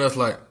 looking at us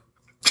like,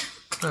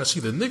 I see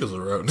the niggas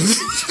around.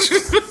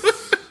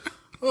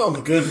 Oh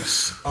my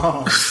goodness.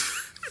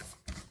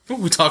 What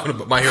we talking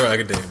about? My Hero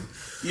Academia.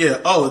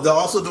 Yeah. Oh, they're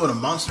also doing a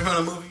Monster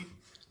Hunter movie.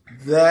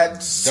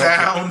 That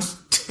sounds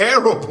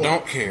terrible.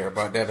 Don't care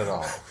about that at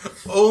all.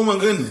 Oh my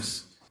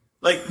goodness.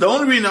 Like, the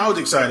only reason I was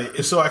excited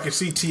is so I could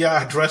see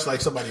T.I. dressed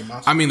like somebody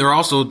monster. I mean,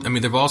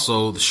 they've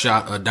also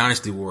shot a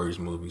Dynasty Warriors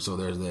movie, so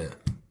there's that.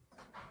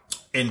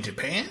 In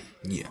Japan?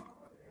 Yeah.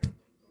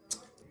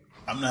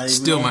 I'm not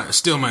even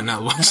still might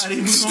not watch. Not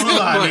even gonna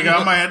lie, nigga.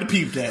 I might have to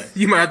peep that.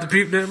 You might have to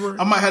peep that, bro?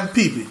 I might have to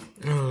peep it.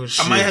 Oh,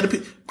 shit. I might have to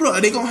peep. Bro,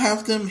 are they gonna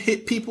have them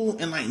hit people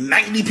and like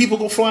 90 people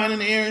go flying in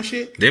the air and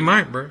shit? They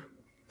might, bro.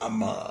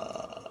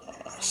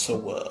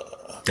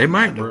 They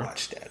might, bro.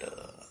 Watch that.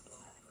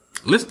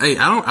 Listen, hey,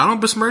 I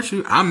don't besmirch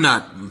you. I'm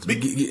not.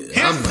 Here's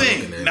the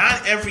thing.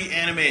 Not every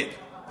anime,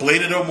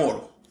 Bladed or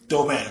Mortal,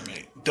 dope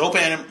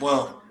anime.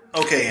 Well,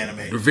 okay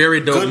anime.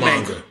 Very dope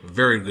manga.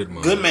 Very good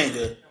manga. Good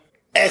manga.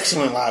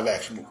 Excellent live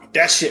action movie.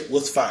 That shit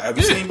was fire. Have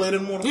you seen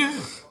Bladed or Mortal? Yeah.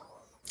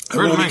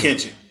 Rurouni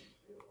Kenshin.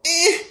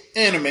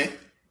 Anime.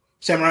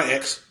 Samurai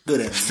X. Good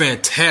anime.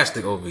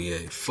 Fantastic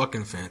OVA.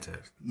 Fucking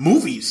fantastic.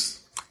 Movies.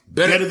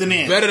 Better than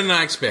anime. Better than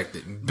I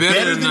expected.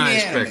 Better than I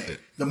expected.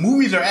 The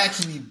movies are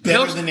actually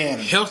better than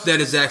anime. Helps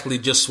that it's actually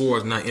just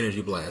swords, not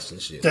energy blasts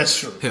and shit. That's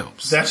true.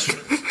 Helps. That's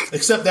true.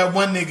 Except that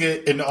one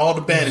nigga in all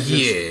the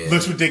bandages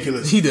looks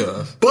ridiculous. He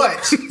does.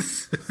 But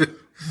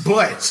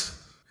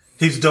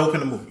he's dope in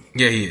the movie.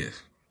 Yeah, he is.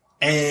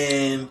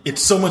 And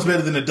it's so much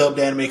better than the dubbed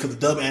anime because the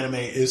dubbed anime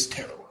is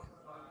terrible.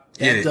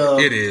 It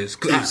is.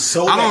 It's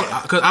so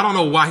bad. Because I don't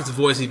know why his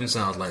voice even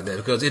sounds like that.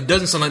 Because it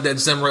doesn't sound like that in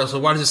Samurai. So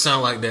why does it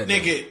sound like that?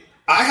 Nigga,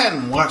 I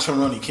hadn't watched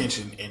Rurouni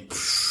Kenshin in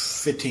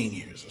 15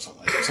 years or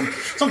something like that.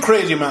 Some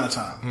crazy amount of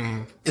time.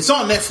 Mm-hmm. It's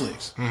on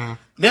Netflix. Mm-hmm.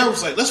 Now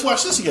it's like, let's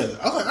watch this together.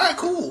 I was like, all right,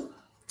 cool.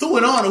 Threw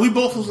it on and we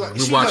both was like,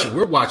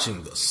 we're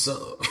watching the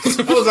sub.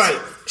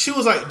 She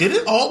was like, did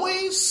it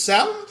always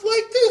sound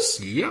like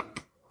this? Yep.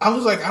 I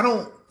was like, I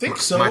don't think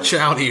so. My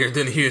child here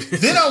didn't hear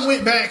this. Then I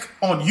went back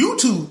on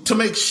YouTube to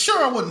make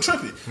sure I wasn't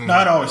tripping. Mm-hmm. No,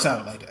 it always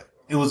sounded like that.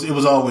 It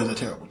was always a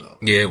terrible dub.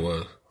 Yeah, it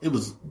was. It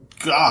was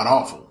god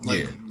awful.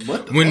 Like,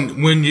 what the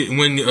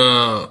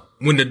fuck?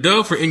 When the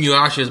dub for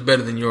Inuyasha is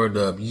better than your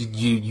dub,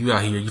 you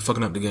out here, you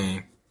fucking up the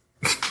game.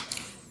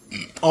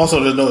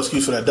 Also, there's no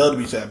excuse for that dub to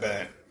be that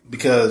bad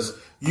because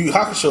Yu Yu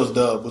Hakusho's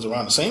dub was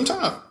around the same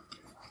time.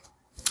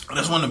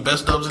 That's one of the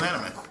best dubs in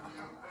anime.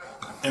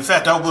 In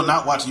fact, I will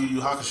not watch Yu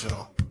Yu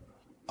Hakusho.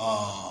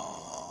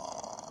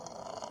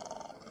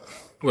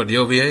 What, the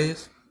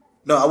OVAs?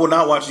 No, I will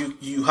not watch Yu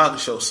Yu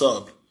Hakusho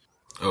sub.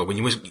 Oh,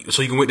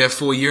 so you can wait that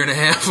full year and a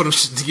half for them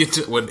to get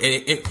to. Well,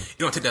 it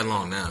don't take that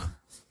long now.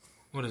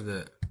 What is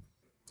that?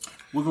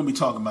 We're gonna be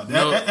talking about that.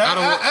 No,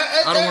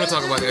 I don't want to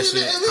talk about that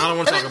shit. I don't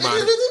want to talk about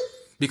it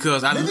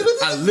because I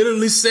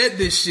literally said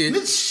this shit.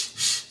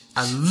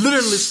 I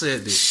literally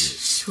said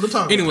this shit.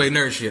 Anyway,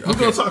 nerd shit. Okay. We're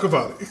gonna talk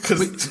about it.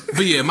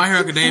 But yeah, My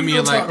Hero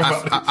Academia. Like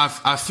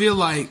I feel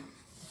like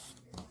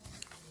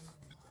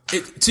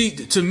it. See,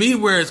 to me,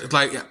 where it's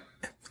like,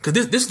 because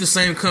this is the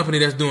same company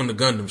that's doing the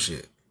Gundam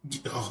shit.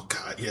 Oh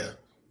God, yeah.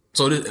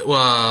 So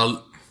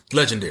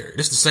Legendary.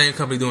 This is the same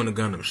company doing the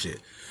Gundam shit.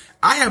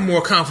 I have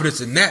more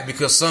confidence in that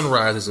because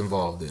Sunrise is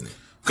involved in it.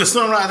 Because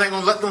Sunrise ain't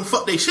gonna let them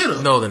fuck they shit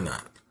up. No, they're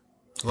not.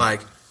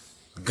 Like,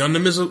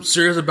 Gundam is a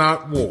series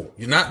about war.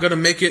 You're not gonna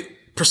make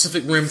it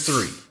Pacific Rim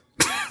 3.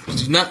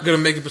 You're not gonna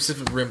make it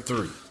Pacific Rim 3.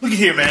 Look at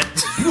here, man.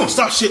 You gonna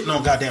stop shitting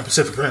on goddamn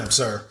Pacific Rim,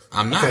 sir.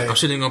 I'm not. Okay. I'm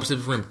shitting on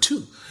Pacific Rim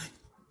 2.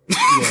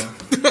 Yeah.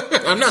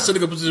 I'm not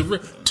shitting on Pacific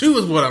Rim. 2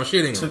 is what I'm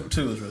shitting on.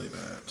 2 is really bad.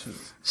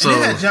 So,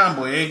 and it had John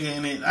Boyega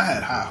in it. I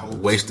had high hopes.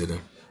 Wasted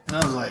him. And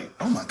I was like,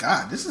 oh my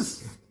God, this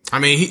is... I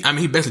mean, he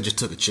basically just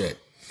took a check.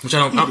 Which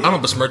I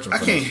don't besmirch him for.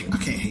 I can't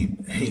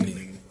hate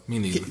me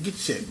neither. Get your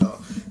check,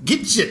 dog.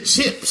 Get your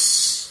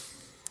chips.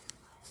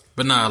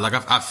 But nah, like,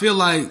 I feel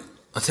like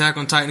Attack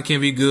on Titan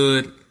can be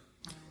good.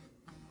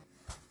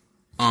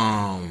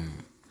 My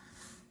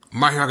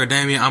Hero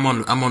Academia, I'm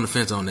on the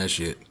fence on that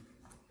shit.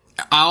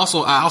 I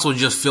also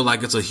just feel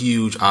like it's a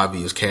huge,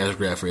 obvious cash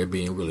grab for it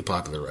being really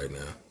popular right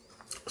now.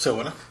 So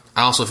what?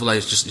 I also feel like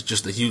it's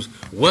just a huge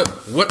what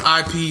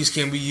IPs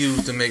can we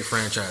use to make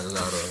franchises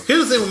out of?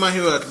 Here's the thing with My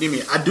Hero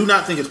Academia. I do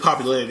not think its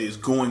popularity is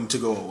going to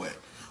go away.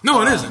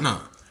 No, it isn't. No.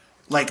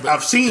 Like,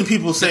 I've seen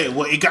people say,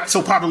 well, it got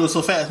so popular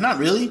so fast. Not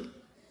really.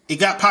 It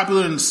got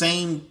popular in the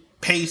same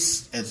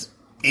pace as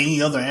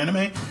any other anime.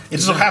 It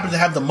just so happens to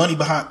have the money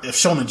behind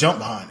Shonen Jump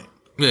behind it.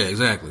 Yeah,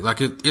 exactly.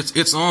 Like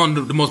it's on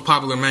the most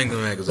popular manga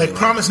magazine. Like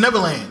Promised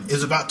Neverland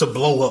is about to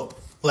blow up.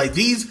 Like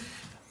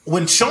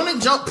when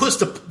Shonen Jump puts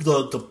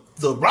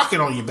the rocket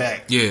on your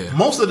back, yeah,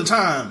 most of the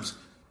times,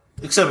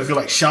 except if you're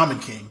like Shaman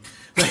King.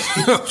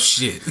 Oh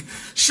shit,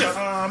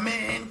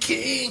 Shaman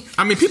King.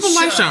 I mean, people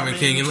like Shaman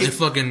King and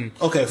fucking.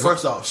 Okay,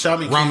 first off,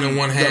 Shaman King. Ramen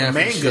one half. The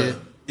manga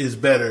is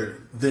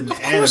better than the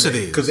anime. Of course it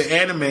is, because the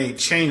anime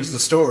changed the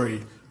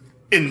story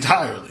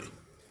entirely.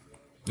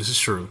 This is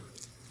true.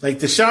 Like,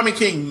 the Shaman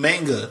King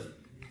manga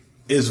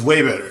is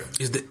way better.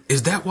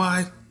 Is that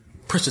why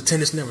Prince of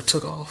Tennis never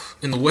took off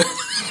in the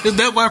West? Is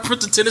that why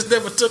Prince of Tennis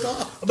never took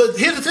off? But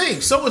here's the thing.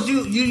 So was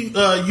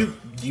Yu-Gi-Oh!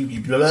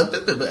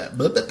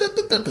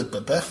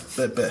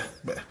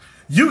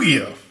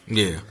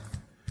 Yeah.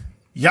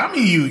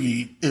 Yami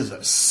Yugi is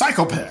a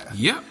psychopath.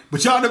 Yep.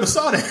 But y'all never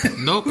saw that.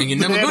 Nope, and you're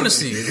never going to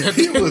see it.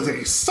 He was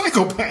a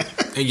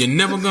psychopath. And you're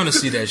never going to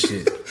see that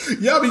shit.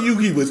 Yami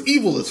Yugi was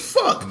evil as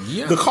fuck.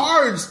 Yeah. The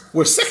cards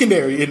were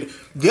secondary, and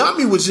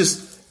Yami was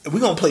just, we're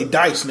going to play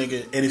dice,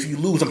 nigga, and if you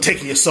lose, I'm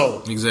taking your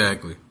soul.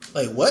 Exactly.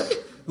 Like, what?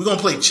 We're going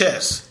to play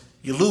chess.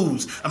 You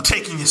lose, I'm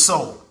taking your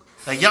soul.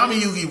 Like, Yami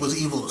Yugi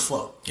was evil as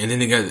fuck. And then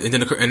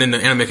the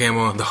anime came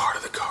on, the heart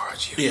of the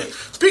cards. Yeah.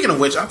 Speaking of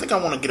which, I think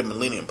I want to get a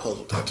Millennium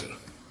Puzzle tattoo.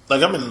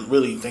 Like, I've been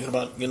really thinking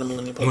about getting a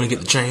Millennium Puzzle. You want to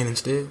get the chain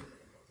instead?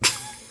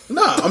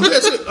 Nah, I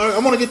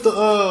want to get the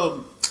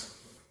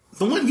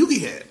one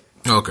Yugi had.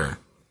 Okay.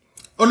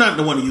 Or not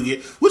the one that Yugi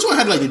had. Which one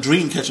had like the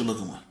dream catcher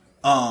looking one?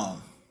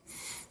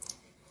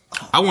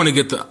 I want to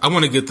get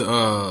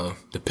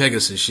the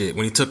Pegasus shit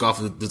when he took off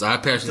his eye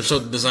patch and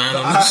showed the design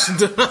on this.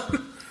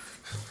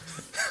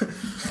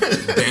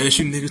 Banish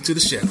you niggas to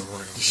the Shadow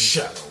Realm.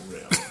 Shadow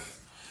Realm.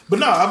 But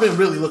no, I've been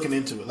really looking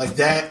into it, like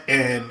that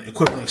and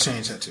equivalent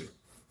exchange tattoo.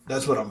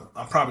 That's what I'm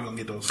probably gonna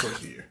get those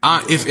first year.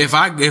 If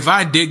I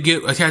did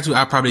get a tattoo,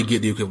 I'd probably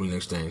get the equivalent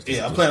exchange tattoo.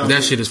 Yeah, I plan on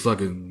that shit is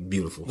fucking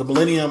beautiful. The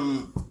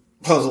Millennium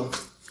Puzzle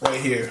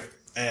right here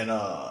and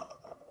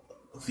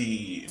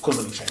the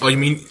equivalent exchange. Oh, you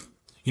mean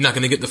you're not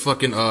gonna get the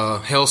fucking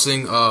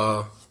Helsing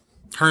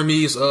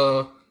Hermes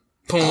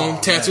poem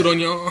tattooed on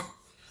your arm?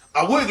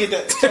 I would get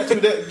that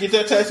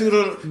tattooed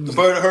on the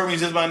bird of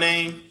Hermes is my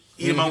name.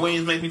 Eating my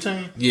wings make me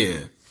tame. Yeah.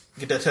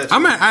 Get that tattoo.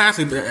 I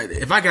actually,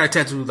 if I got a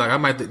tattoo, like I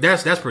might.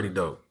 That's pretty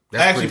dope. I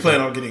actually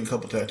plan on getting a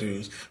couple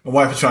tattoos. My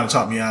wife is trying to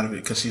talk me out of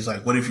it because she's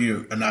like, "What if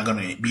you are not going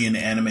to be in the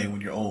anime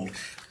when you're old?"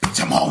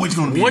 I'm always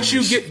going to be. Once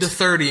you get to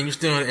 30 and you're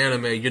still in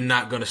anime, you're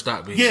not going to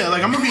stop being. Yeah,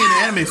 like I'm going to be in the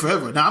anime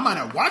forever. Now I might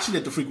not watch it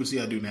at the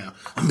frequency I do now.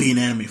 I'm being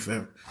in anime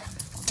forever.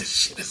 This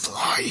shit is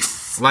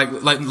life. Like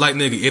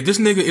nigga, if this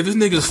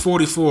nigga is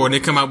 44 and they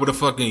come out with a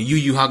fucking Yu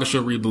Yu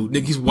Hakusho reboot,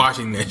 nigga, he's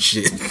watching that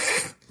shit.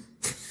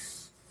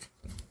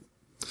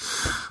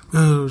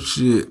 Oh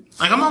shit!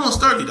 Like I'm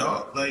almost 30,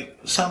 dog. Like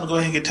it's time to go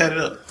ahead and get tatted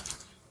up.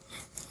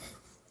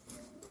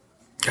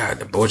 God,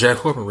 the BoJack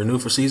Horseman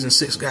renewed for season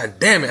 6. God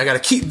damn it! I gotta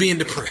keep being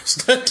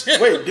depressed.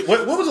 Wait,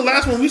 what was the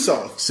last one we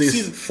saw?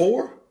 Season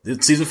 4?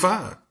 It's season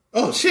 5.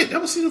 Oh shit,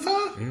 that was season 5?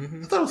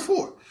 Mm-hmm. I thought it was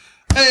 4.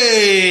 Hey,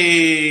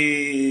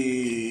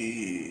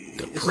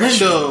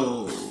 Depression.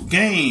 Lando,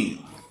 Game,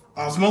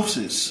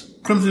 Osmosis,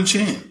 Crimson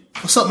Chin.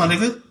 What's up, my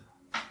nigga?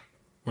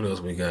 What else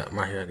we got?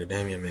 My Hero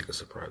Academia make a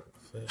surprise.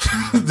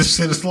 This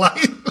shit is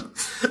life.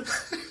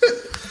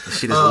 This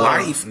shit is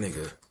life,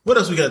 nigga. What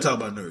else we got to talk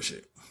about nerd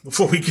shit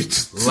before we get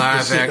to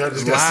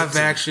live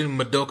action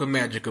Madoka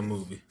Magica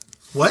movie?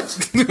 What?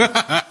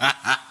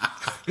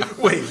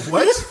 Wait,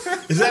 what?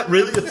 Is that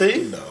really a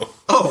thing? No.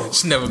 Oh,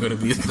 it's never gonna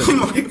be a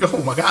thing.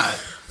 Oh my god!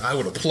 I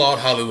would applaud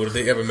Hollywood if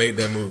they ever made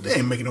that movie. They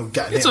ain't making no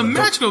goddamn. It's a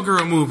magical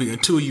girl movie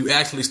until you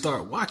actually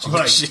start watching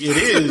like, shit. It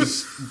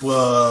is,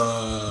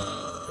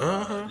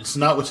 but it's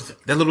not what you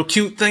think. That little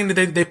cute thing that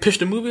they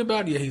pitched a movie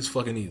about. Yeah, he's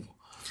fucking evil.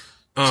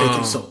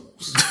 Taking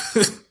souls.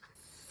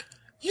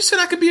 You said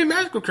I could be a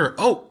magical girl.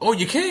 Oh,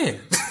 you can.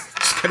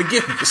 Just gotta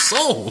give me the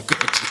soul.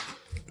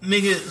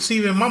 Nigga,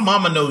 Steven, my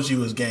mama knows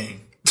you as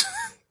Game.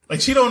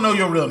 Like, she don't know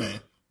your real name.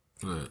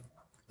 Right.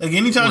 Like,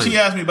 anytime she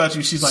asks me about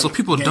you, she's like... So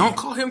people Game. don't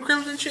call him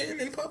Crimson Chin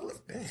in public?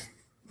 Damn.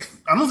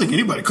 I don't think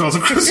anybody calls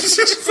him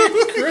Crimson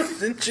Chin.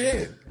 Crimson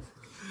Chin.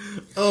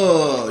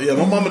 Oh, yeah,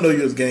 my mama know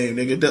you as Game,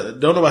 nigga.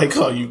 Don't nobody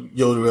call you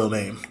your real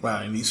name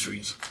around in these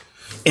streets.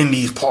 In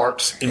these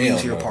parts. In these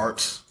here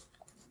parts.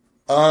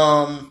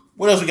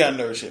 What else we got in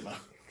nerd shit, man?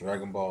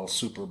 Dragon Ball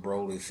Super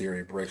Broly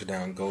Theory breaks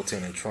down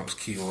Goten and Trunks'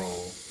 key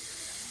role.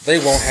 They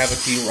won't have a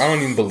key role. I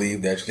don't even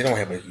believe that. They don't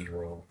have a key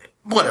role.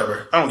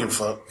 Whatever. I don't give a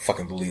fuck.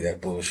 Fucking believe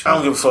that bullshit. I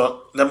don't give a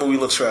fuck. That movie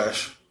looks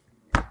trash.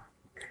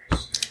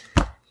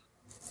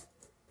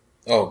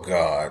 Oh,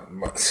 God.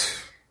 My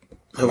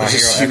Hero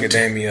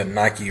Academia,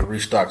 Nike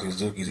restocked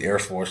Suzuki's Air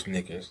Force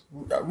sneakers.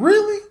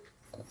 Really?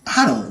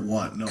 I don't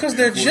want no. Because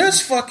they're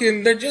just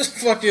fucking like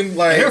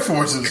Air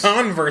Forces,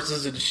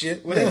 Converses and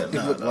shit. What else they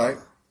look like?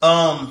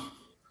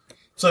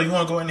 So you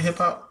want to go into hip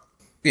hop?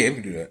 Yeah, we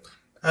can do that.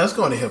 Let's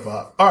go into hip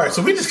hop. All right,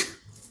 so we're going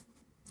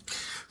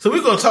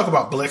to talk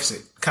about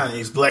Blexit,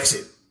 Kanye's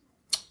Blexit.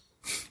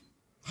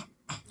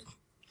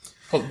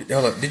 Hold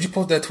up. Did you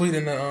post that tweet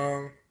in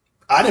the?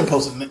 I didn't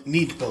post it.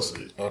 Need to post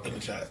it in the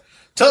chat.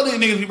 Tell these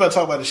niggas we about to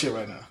talk about this shit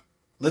right now.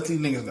 Let these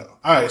niggas know.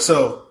 All right,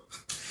 so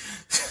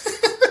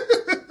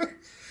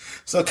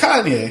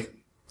Kanye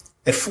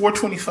at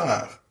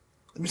 4:25.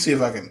 Let me see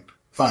if I can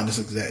find this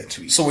exact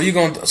tweet. So are you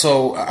going?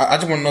 So I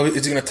just want to know: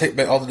 is he going to take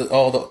back all the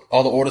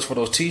orders for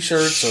those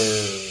T-shirts? Or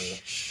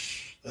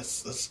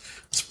let's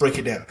break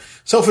it down.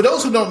 So for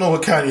those who don't know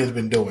what Kanye has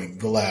been doing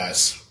the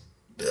last,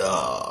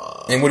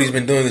 and what he's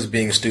been doing is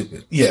being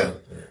stupid. Yeah.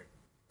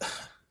 So.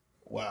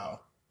 Wow,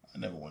 I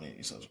never wanted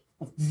any such.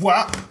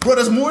 Wow, bro,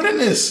 there's more than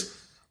this.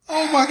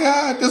 Oh my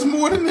God, there's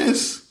more than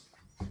this.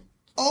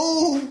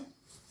 Oh,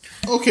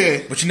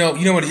 okay. But you know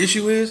what the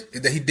issue is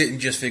that he didn't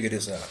just figure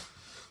this out.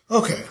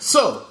 Okay,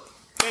 so,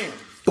 bam,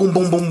 boom,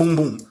 boom, boom, boom,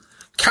 boom.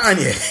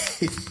 Kanye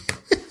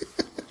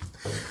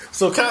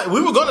So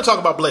we were going to talk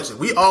about Brexit.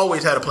 We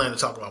always had a plan to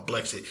talk about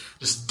Brexit.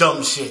 This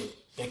dumb shit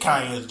that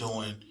Kanye is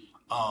doing.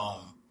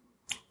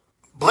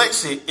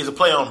 Brexit is a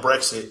play on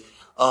Brexit,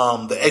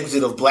 the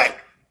exit of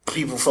black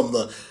people from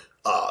the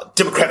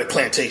Democratic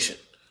plantation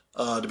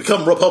to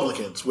become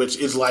Republicans, which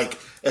is like,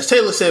 as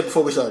Taylor said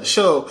before we started the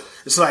show,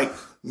 it's like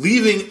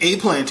leaving a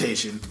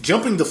plantation,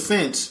 jumping the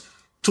fence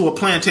to a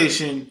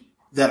plantation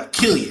that'll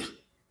kill you.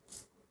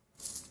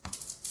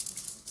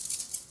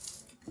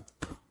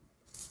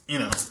 You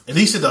know, at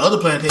least at the other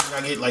plantation,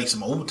 I get like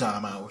some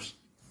overtime hours.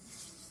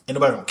 Ain't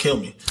nobody gonna kill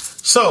me.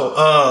 So,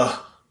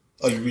 oh,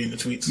 you reading the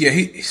tweets? Yeah,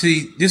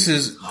 this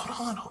is...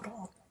 Hold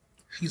on.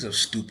 He's a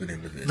stupid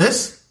individual.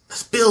 Let's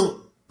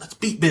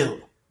beat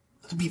Bill.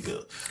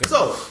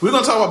 So, we're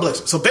gonna talk about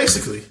Brexit. So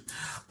basically,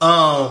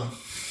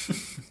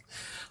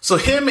 so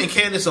him and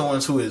Candace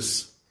Owens,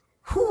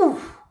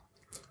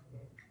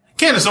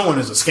 Candace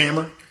Owens is a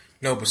scammer.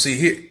 No, but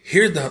see,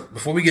 here's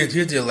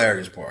the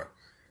hilarious part.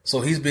 So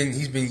he's been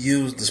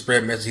used to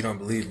spread message he don't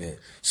believe in.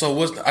 So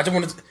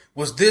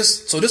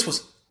this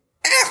was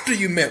after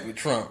you met with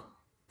Trump,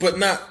 but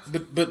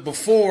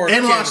before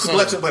and launched the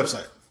Brexit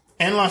website.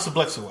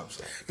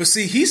 But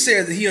see, he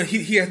said that he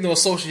has no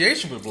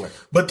association with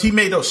Brexit. But he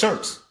made those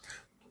shirts.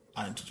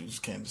 I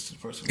introduced Candace to the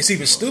person. It's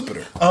even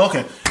stupider. Oh,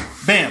 okay.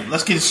 Bam.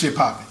 Let's get this shit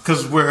popping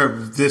because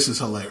this is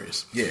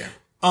hilarious. Yeah.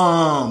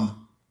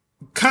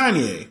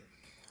 Kanye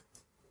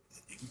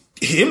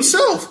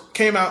himself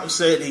came out and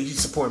said he's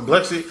supporting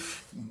Brexit,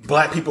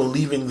 black people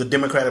leaving the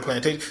Democratic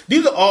plantation.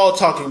 These are all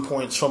talking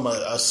points from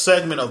a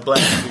segment of black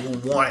people who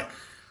want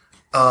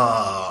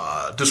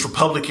this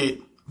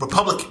Republican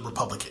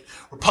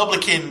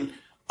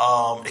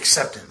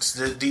acceptance.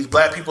 These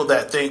black people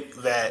that think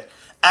that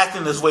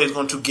acting this way is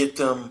going to get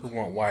them. Who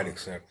want white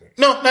acceptance?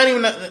 No, not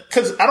even that.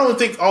 Because I don't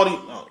think all these.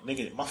 Oh,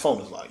 nigga, my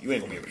phone is locked. You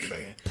ain't gonna be able to get back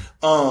in.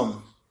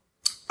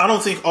 I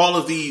don't think all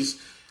of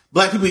these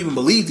black people even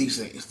believe these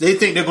things. They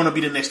think they're going to be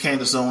the next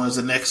Candace Owens,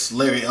 the next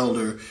Larry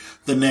Elder,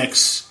 the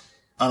next,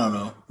 I don't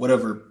know,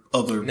 whatever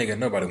other. Nigga,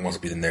 nobody wants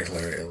to be the next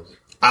Larry Elder.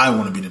 I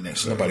want to be the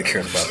next. Nobody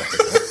cares about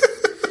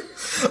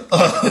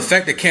that. The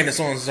fact that Candace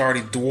Owens has already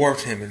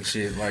dwarfed him and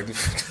shit, like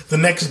the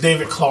next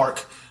David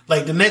Clark,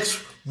 like the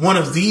next one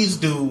of these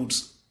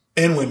dudes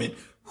and women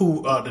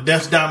who the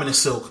Deaf Dominant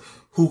Silk,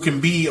 who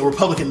can be a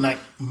Republican like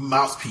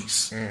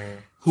mouthpiece,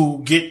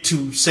 who get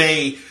to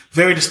say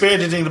very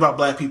disparaging things about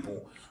black people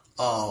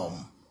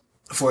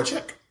for a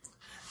check.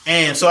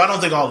 And so I don't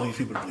think all of these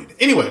people believe it.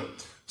 Anyway,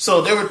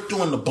 so they were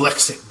doing the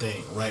Brexit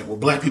thing, right? Where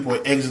black people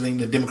are exiting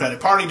the Democratic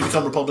Party to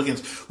become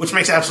Republicans, which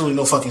makes absolutely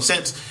no fucking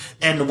sense.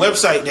 And the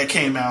website that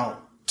came out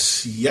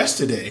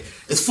yesterday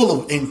is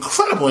full of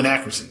incredible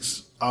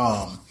inaccuracies.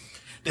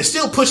 They're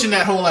still pushing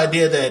that whole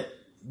idea that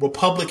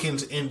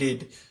Republicans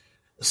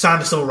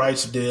signed the Civil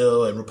Rights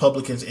Bill and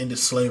Republicans ended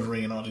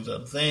slavery and all these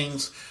other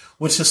things,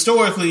 which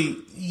historically,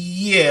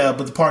 yeah,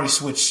 but the party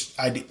switched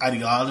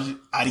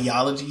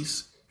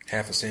ideologies.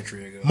 Half a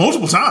century ago.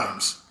 Multiple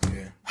times.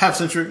 Yeah. Half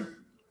century.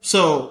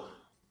 So,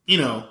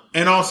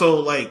 and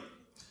also like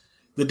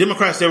the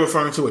Democrats they're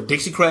referring to are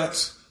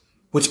Dixiecrats,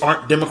 which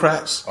aren't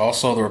Democrats.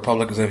 Also, the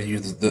Republicans have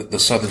used the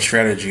Southern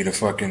strategy to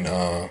fucking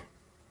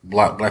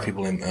block black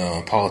people in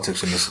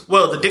politics. In this.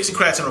 Well, the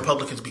Dixiecrats and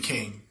Republicans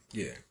became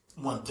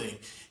one thing.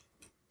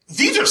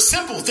 These are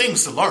simple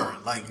things to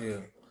learn. Like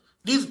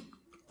these,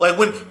 like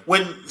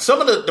when some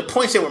of the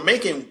points they were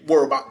making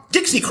were about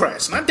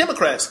Dixiecrats, not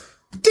Democrats.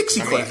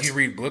 Dixiecrats. I mean, if you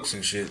read books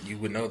and shit, you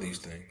would know these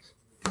things.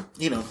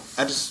 It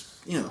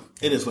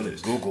is what it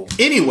is. Google.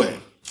 Anyway,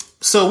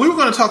 so we were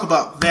going to talk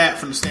about that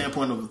from the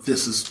standpoint of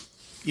this is,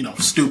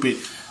 stupid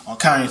on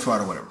Kanye's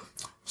part or whatever.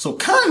 So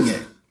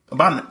Kanye,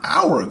 about an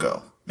hour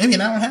ago, maybe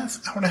an hour and a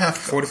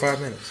half ago, 45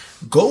 minutes,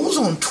 goes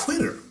on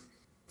Twitter.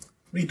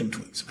 Read them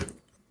tweets.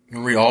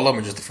 You read all of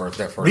them or just the first?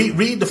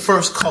 Read the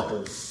first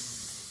couple.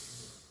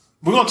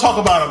 We're going to talk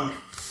about them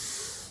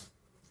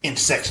in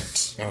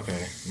sections.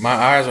 Okay. My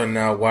eyes are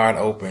now wide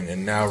open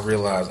and now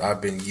realize I've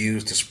been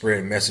used to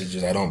spread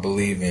messages I don't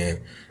believe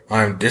in.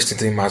 I'm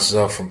distancing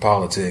myself from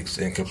politics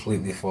and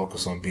completely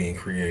focus on being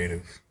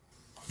creative.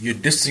 You're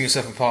distancing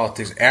yourself from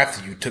politics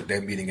after you took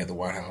that meeting at the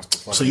White House.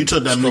 So you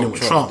took that meeting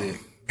with Trump.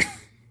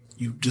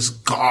 You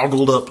just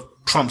goggled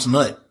up Trump's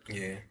nut.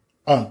 Yeah.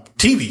 On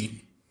TV.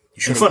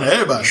 In front of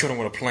everybody. You showed him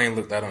what a plane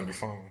looked at on your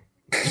phone.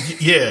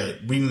 Yeah.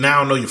 We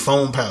now know your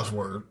phone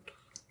password.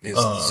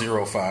 It's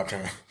 05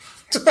 times.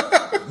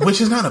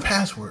 Which is not a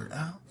password.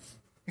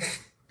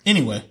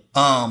 Anyway,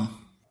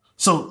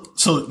 so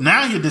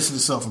now you're distancing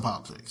yourself from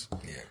politics.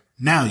 Yeah.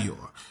 Now you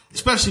are.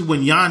 Especially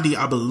when Yandhi,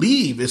 I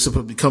believe, is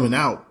supposed to be coming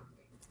out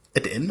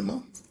at the end of the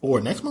month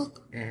or next month.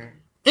 Mm-hmm.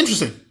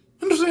 Interesting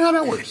how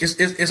that works.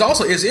 It's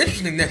also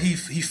interesting that he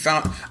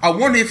found. I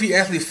wonder if he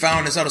actually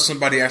found this out or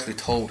somebody actually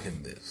told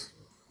him this.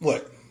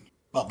 What?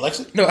 About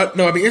Brexit? No.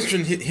 I'd be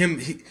interested in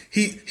him.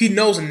 He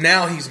knows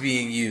now he's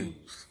being used.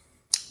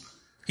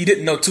 He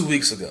didn't know 2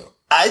 weeks ago.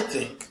 I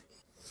think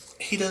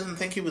he doesn't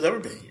think he was ever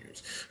being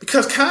used.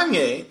 Because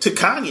Kanye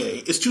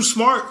is too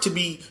smart to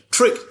be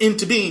tricked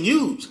into being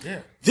used. Yeah.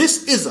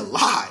 This is a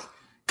lie.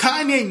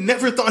 Kanye Kanye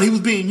never thought he was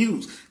being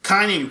used.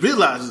 Kanye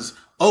realizes,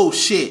 oh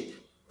shit,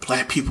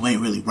 black people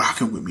ain't really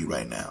rocking with me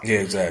right now. Yeah,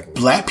 exactly.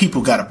 Black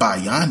people gotta buy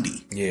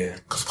Yandhi. Yeah.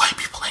 Because white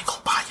people ain't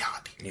gonna buy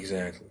Yandhi.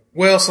 Exactly.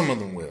 Well, some of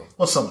them will.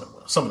 Well, some of them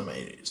will. Some of them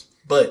ain't is.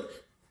 But,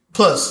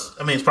 plus,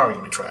 I mean, it's probably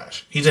gonna be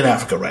trash. He's in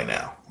Africa right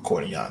now,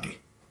 according to Yandhi.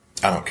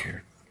 I don't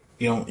care.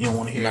 You don't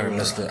want to hear.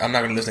 I'm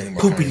not gonna listen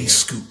anymore. Poopity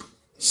scoop.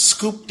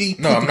 Scoop deep.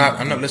 No, I'm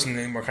not listening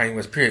to any more Kanye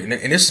West, period.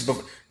 And this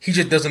is, he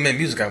just doesn't make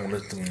music I won't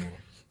listen to anymore.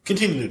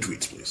 Continue the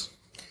tweets, please.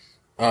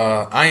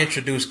 I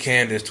introduced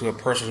Candace to a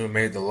person who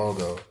made the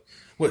logo.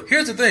 Well,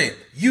 here's the thing.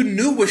 You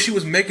knew what she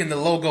was making the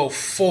logo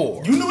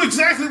for. You knew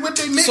exactly what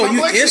they made. So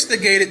you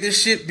instigated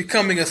this shit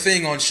becoming a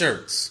thing on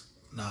shirts.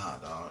 Nah,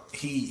 dog.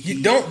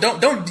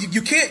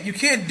 You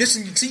can't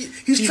distance. See,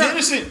 he's trying.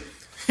 Innocent.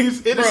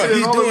 He's innocent. Bro,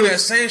 he's doing that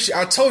same shit.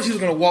 I told you he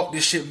was going to walk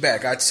this shit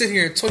back. I'd sit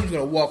here and told you he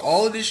was going to walk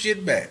all of this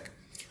shit back.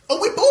 Oh,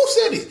 we both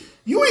said it.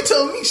 You ain't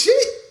telling me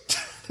shit.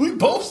 We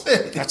both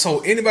said it. I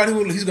told anybody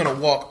who he's going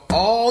to walk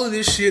all of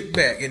this shit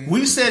back. And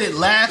we said it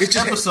last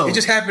episode. It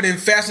just happened in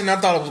faster than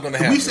I thought it was going to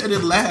happen. We said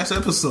it last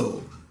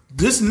episode.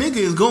 This nigga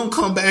is going to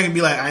come back and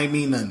be like, I ain't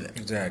mean nothing.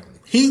 Exactly.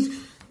 He's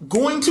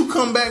going to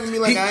come back and be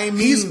like, I ain't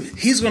mean.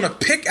 He's going to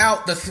pick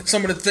out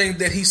some of the things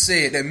that he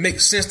said that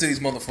make sense to these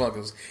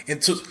motherfuckers,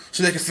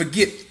 so they can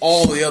forget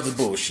all the other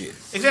bullshit.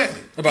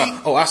 Exactly.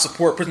 I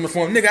support prison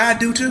reform. Nigga, I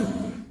do too.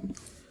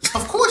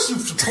 Of course you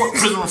support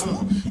prison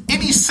reform.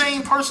 Any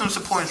sane person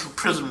supports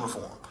prison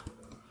reform.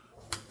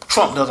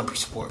 Trump doesn't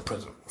support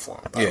prison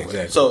reform. By the way.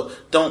 Exactly. So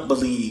don't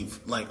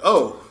believe Trump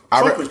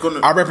is going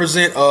to. I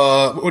represent.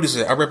 What do you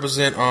say? I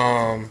represent.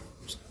 What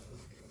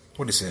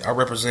do you say? I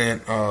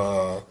represent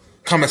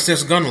common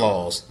sense gun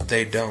laws.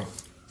 They don't.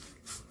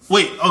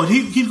 Wait. Oh,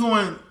 he's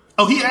going.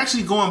 Oh, he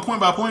actually going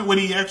point by point? What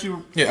he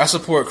actually... Yeah, I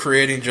support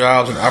creating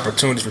jobs and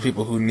opportunities for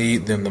people who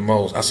need them the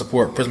most. I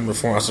support prison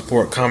reform. I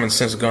support common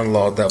sense gun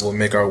laws that will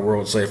make our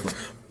world safer.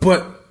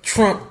 But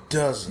Trump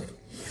doesn't.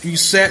 You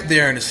sat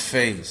there in his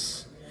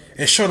face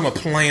and showed him a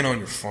plane on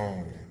your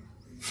phone.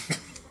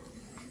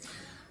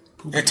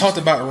 And talked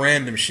about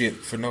random shit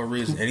for no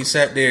reason. And he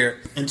sat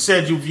there... And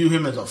said you view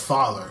him as a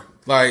father.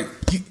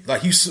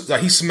 He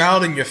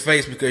smiled in your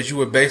face because you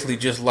were basically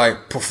just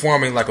like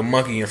performing like a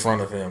monkey in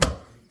front of him.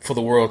 For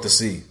the world to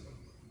see.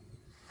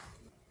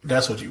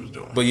 That's what he was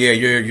doing. But yeah,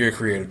 you're a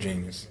creative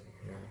genius.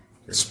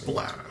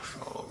 Splash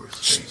all over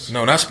his face.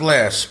 No, not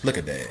splash.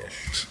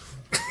 Splickadash.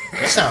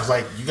 That sounds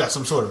like you got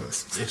some sort of...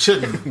 It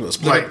shouldn't...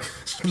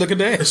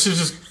 Splickadash. It should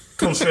just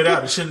come straight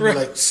out. It shouldn't be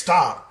like,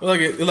 stop.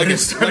 Like it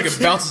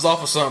bounces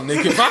off of something.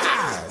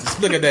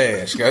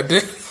 Splickadash.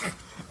 Goddamn.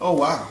 Oh,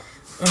 wow.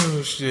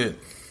 Oh, shit.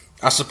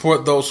 I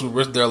support those who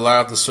risk their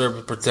lives to serve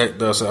and protect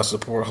us. I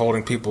support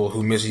holding people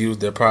who misuse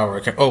their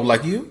power. Oh,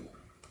 like you?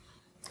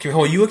 Can we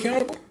hold you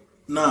accountable?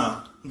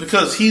 Nah,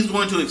 because he's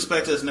going to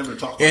expect us never to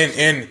talk.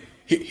 And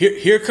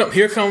here comes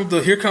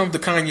the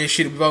Kanye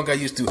shit we've all got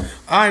used to.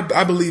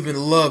 I believe in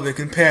love and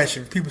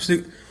compassion. People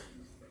say,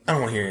 I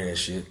don't want to hear any of that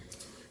shit.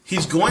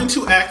 He's going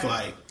to act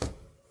like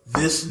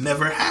this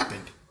never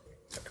happened.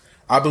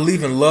 I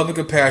believe in love and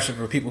compassion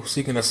for people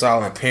seeking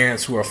asylum and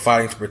parents who are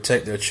fighting to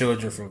protect their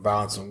children from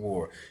violence and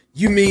war.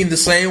 You mean the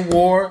same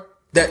war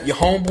that your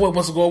homeboy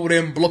wants to go over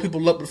there and blow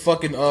people up with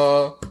fucking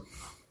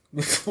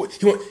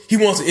he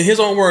wants, in his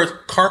own words,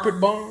 carpet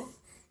bomb?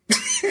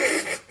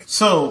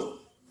 So,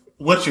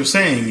 what you're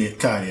saying,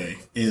 Kanye,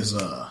 is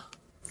God,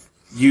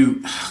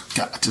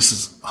 this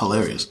is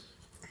hilarious.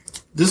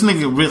 This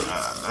nigga really,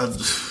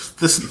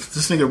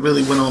 this nigga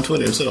really went on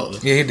Twitter and said all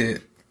this. Yeah, he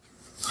did.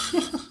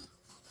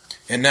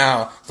 And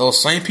now,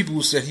 those same people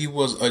who said he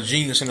was a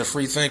genius and a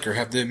free thinker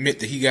have to admit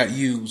that he got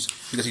used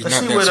because he's not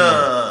that smart. Let's see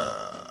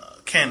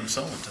what Candace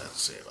Owens has to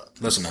say about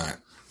this. Let's not.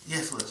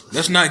 Yes,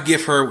 let's not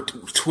give her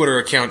Twitter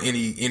account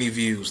any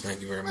views. Thank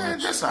you very much. Man,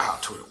 that's not how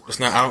Twitter works. That's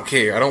not. I don't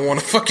care. I don't want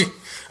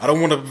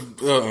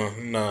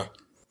to. Nah.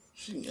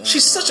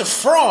 She's such a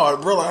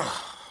fraud, bro.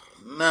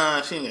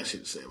 Nah, she ain't got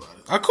shit to say about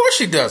it. Of course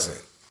she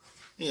doesn't.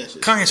 Yeah,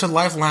 Kanye's her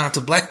lifeline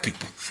to black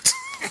people.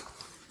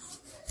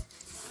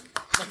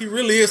 He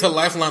really is a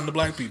lifeline to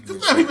black people.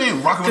 Black people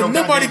ain't rocking with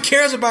nobody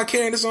cares about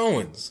Candace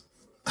Owens.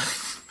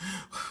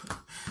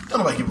 Don't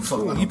nobody give a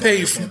fuck about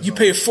you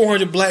pay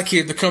 400 black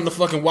kids to come to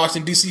fucking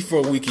Washington D.C. for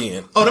a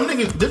weekend. Oh, them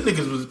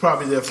niggas was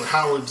probably there for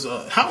Howard's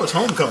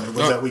homecoming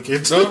was that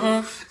weekend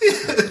too.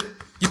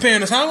 You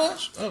paying us how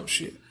much? Oh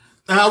shit.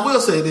 And I will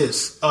say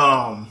this,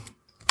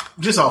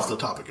 just off the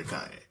topic of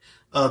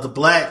Kanye. The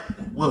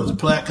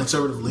Black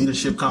Conservative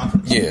Leadership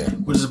Conference. Yeah.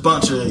 Which is a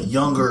bunch of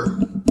younger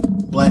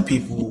black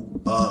people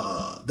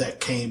that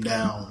came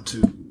down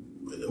to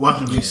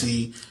Washington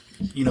D.C.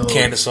 You know,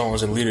 Candace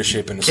Owens and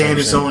leadership in the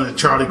Candace Owens and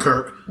Charlie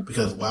Kirk.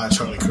 Because why is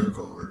Charlie Kirk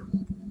over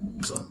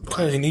some black?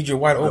 Because you need your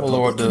white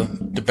overlord to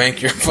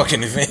bank your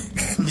fucking event.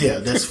 Yeah,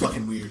 that's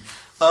fucking weird.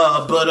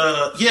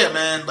 Yeah,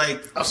 man,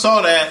 like I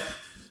saw that.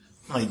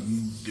 Like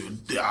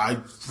I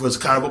was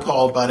kind of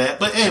appalled by that.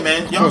 But hey,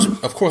 man,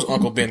 of course,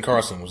 Uncle Ben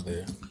Carson was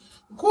there.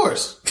 Of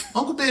course,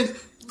 Uncle Ben.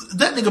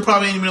 that nigga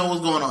probably ain't even know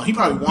what's going on. He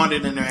probably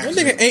wandered in there. That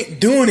nigga ain't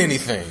doing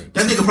anything.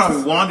 That nigga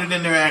probably wandered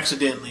in there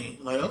accidentally.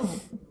 Like, oh,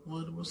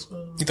 what's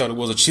He thought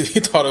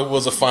it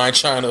was a fine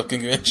China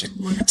convention.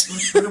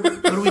 What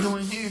are we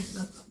doing here?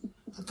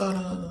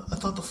 I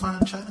thought the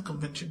fine China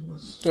convention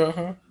was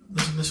in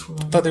this room.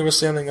 I thought they were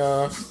selling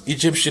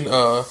Egyptian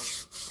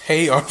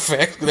hay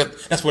artifacts.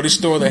 That's where they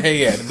store the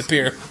hay at in the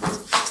pyramid.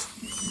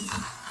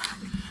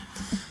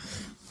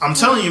 I'm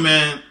telling you,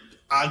 man.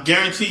 I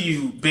guarantee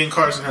you, Ben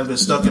Carson has been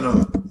stuck in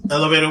an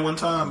elevator one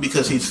time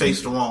because he's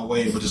faced the wrong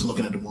way, but just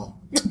looking at the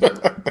wall.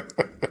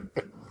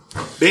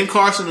 Ben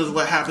Carson is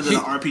what happens in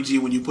an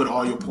RPG when you put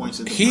all your points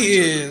in. He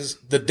is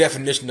the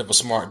definition of a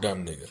smart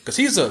dumb nigga because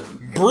he's a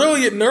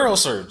brilliant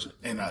neurosurgeon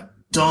and a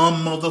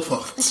dumb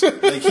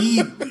motherfucker. Like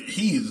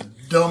he is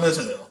dumb as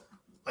hell.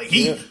 Like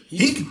he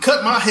can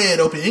cut my head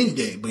open any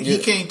day, but he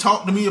can't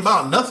talk to me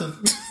about nothing.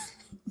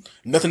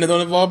 Nothing that don't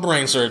involve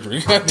brain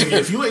surgery.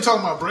 If you ain't talking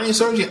about brain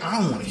surgery,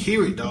 I don't want to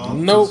hear it, dog.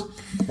 Nope.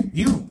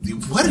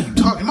 What are you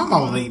talking? My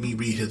mama made me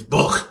read his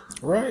book.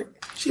 Right.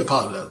 She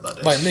apologized about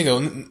that. Like,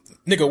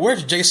 nigga,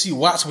 where's J.C.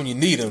 Watts when you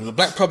need him? The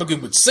black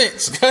Republican with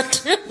sense.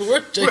 Goddamn.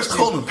 Where's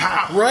Colin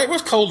Powell? Right.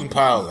 Where's Colin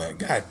Powell at?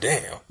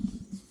 Goddamn.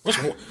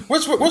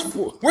 Where's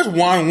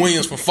Juan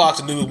Williams from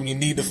Fox News when you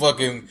need the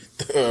fucking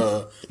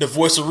the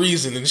voice of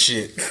reason and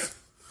shit?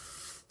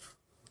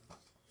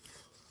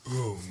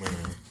 Oh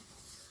man.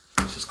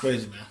 It's just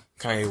crazy, man.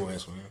 Kanye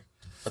West, man.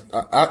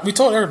 We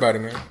told everybody,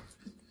 man.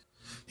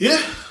 Yeah.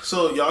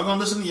 So y'all gonna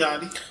listen to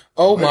Yachty?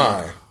 Oh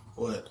my.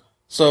 What?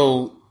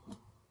 So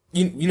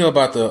you know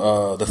about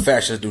the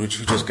fascist dude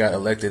who just got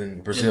elected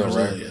in Brazil,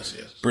 right? Yes.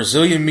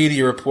 Brazilian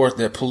media report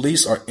that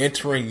police are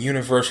entering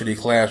university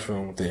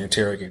classrooms to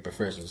interrogate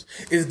professors.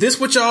 Is this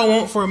what y'all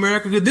want for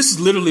America? This is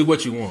literally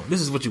what you want. This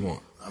is what you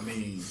want. I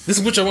mean, this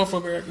is what y'all want for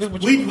America.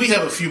 We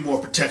have a few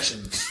more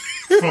protections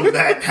from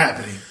that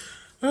happening.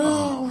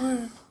 Oh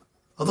man.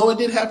 Although it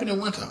did happen in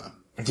one time.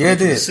 Yeah, it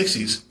did. In the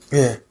 60s.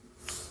 Yeah.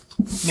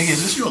 Nigga,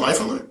 is this your life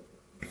alert?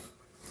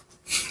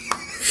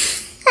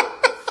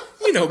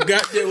 You know,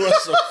 goddamn,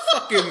 was a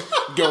fucking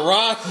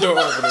garage door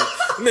opener.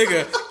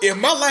 Nigga, if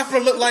my life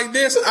would look like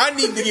this, I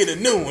need to get a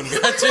new one,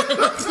 goddamn.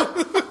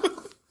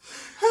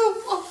 Help,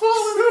 I'm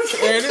falling.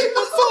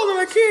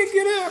 I can't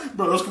get out.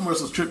 Bro, those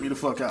commercials trip me the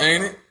fuck out.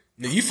 Ain't it?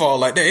 Nigga, you fall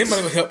like that.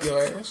 Anybody will help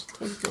your ass.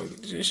 Go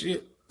get this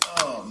shit.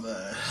 Oh,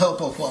 man.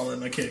 Help, I'm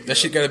falling. I can't get that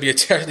shit gotta be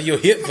attached to your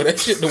hip for that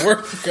shit to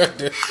work.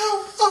 Goddamn.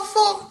 Help, I'm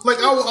falling.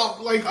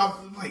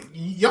 Like,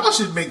 y'all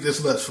should make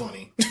this less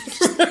funny.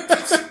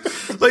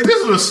 Like,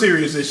 this is a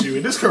serious issue,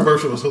 and this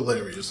commercial was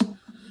hilarious.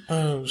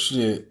 Oh,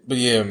 shit. But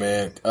yeah,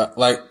 man.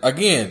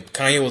 Again,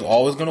 Kanye was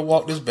always gonna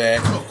walk this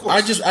back.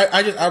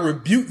 I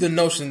rebuke the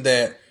notion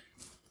that,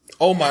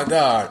 oh my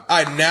God,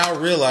 I now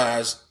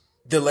realize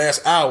the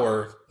last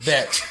hour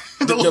that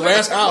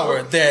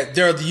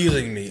they're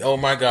using me. Oh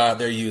my God,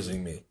 they're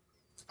using me.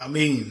 I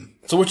mean,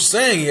 so what you're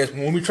saying is,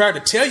 when we tried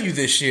to tell you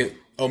this shit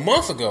a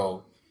month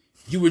ago,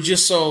 you were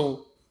just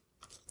so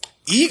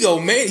he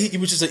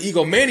was just an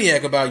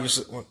egomaniac about you.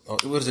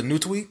 What is it, a new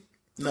tweet?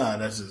 Nah,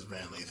 that's just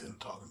Van Lathan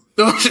talking.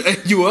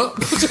 You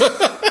up?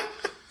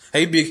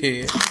 Hey, big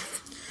head.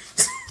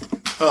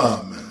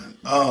 Oh man.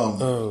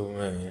 Oh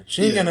man.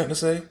 She ain't got nothing to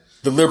say.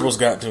 The liberals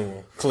got to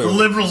him. Clearly. The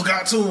liberals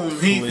got to him.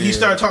 He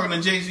started talking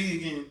to Jay-Z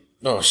again.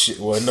 Oh shit!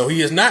 Well, no,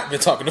 he has not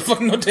been talking to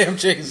fucking no damn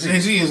Jay-Z.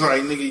 Jay-Z is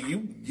like, nigga,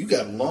 you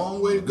got a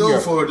long way to go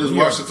for this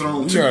Watch the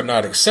Throne. We are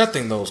not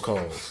accepting those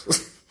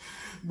calls.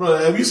 Bro,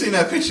 have you seen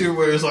that picture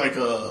where it's like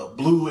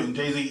Blue and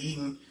Jay-Z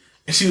eating?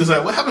 And she was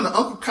like, what happened to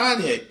Uncle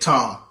Kanye?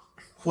 Tom.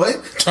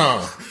 What?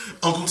 Tom.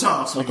 Uncle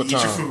Tom. So Uncle Tom.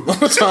 Eat your food.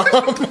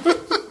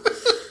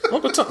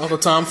 Uncle Tom. Uncle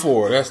Tom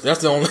Ford. That's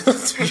the only.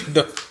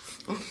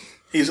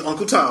 He's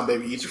Uncle Tom,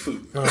 baby. Eat your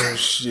food. Oh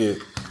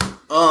shit.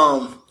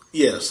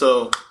 Yeah.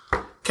 So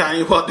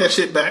Kanye walked that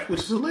shit back, which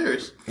is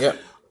hilarious. Yeah.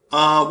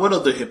 What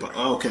other hip hop?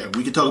 Okay,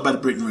 we can talk about the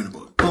Brittany Renner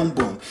book. Boom,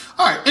 boom.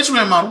 All right,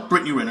 Instagram model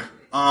Brittany Renner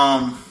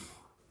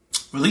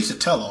released a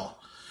tell-all,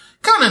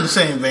 kind of in the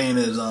same vein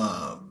as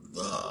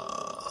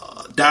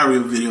Diary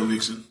of a Video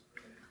Vixen,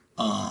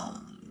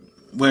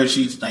 where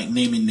she's like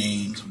naming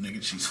names of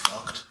niggas she's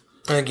fucked.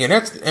 And again,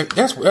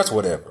 that's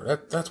whatever.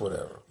 That's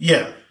whatever.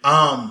 Yeah.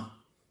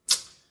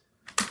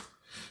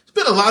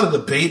 There's been a lot of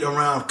debate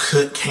around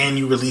can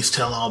you release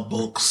tell-all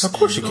books? Of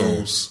course you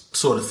can.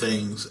 Sort of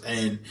things.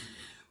 And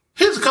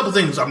here's a couple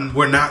things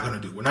we're not going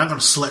to do. We're not going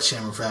to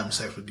sledgehammer for having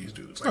sex with these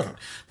dudes. Like,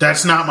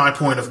 that's not my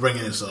point of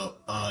bringing this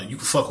up. You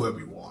can fuck whoever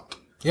you want.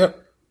 Yep.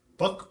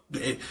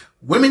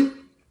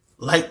 Women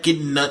like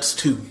getting nuts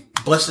too.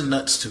 Busting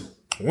nuts too.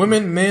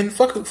 Women, men,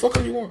 fuck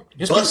who you want.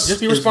 Just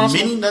be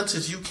responsible. As many nuts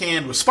as you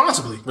can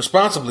responsibly.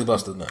 Responsibly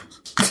bust the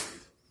nuts.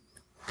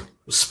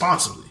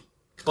 Responsibly.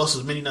 Bust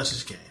as many nuts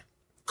as you can.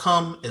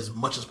 Come as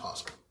much as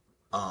possible.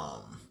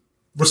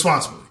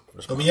 Responsibly.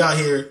 Don't be out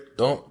here.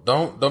 Don't be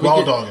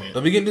dogging it.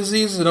 Don't be getting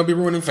diseases and don't be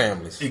ruining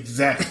families.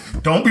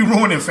 Exactly. Don't be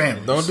ruining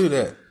families. Don't do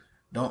that.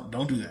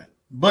 Don't do that.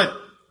 But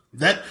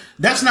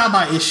that's not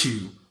my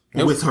issue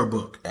with her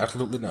book.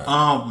 Absolutely not.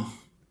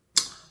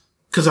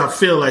 because I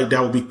feel like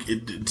that would be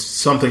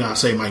something I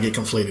say might get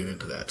conflated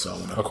into that. So I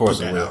want to of course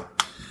put it that will.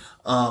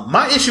 out.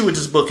 My issue with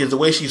this book is the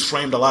way she's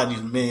framed a lot of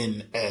these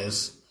men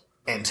as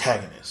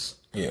antagonists.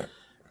 Yeah.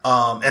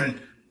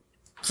 And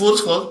full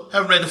disclosure,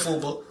 haven't read the full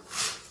book.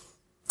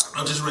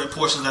 I've just read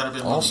portions out of it.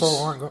 I'm not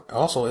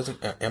going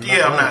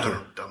to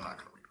read the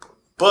book.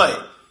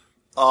 But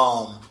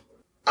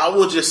I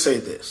will just say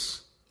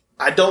this.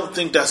 I don't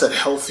think that's a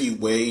healthy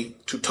way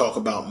to talk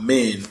about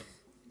men.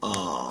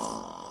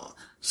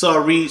 So I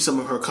read some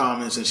of her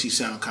comments and she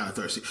sounds kind of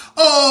thirsty.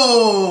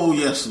 Oh,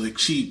 yes, like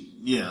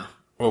yeah.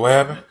 Well, what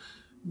happened?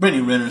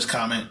 Brittany Renner's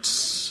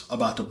comments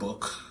about the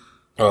book.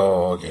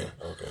 Oh, okay.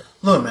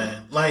 Look,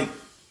 man, like,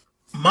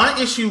 my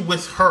issue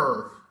with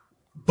her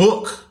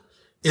book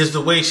is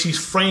the way she's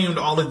framed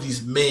all of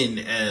these men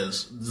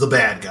as the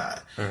bad guy.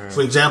 Mm-hmm.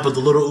 For example, the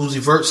little Uzi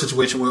Vert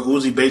situation where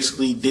Uzi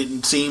basically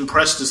didn't seem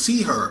pressed to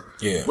see her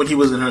when he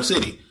was in her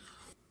city.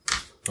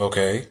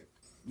 Okay.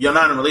 You're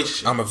not in a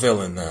relationship. I'm a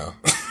villain now.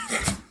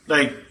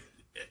 Like,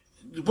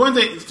 one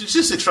thing,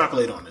 just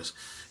extrapolate on this.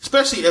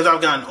 Especially as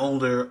I've gotten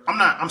older.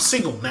 I'm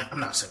single now. I'm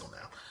not single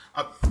now.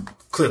 I'm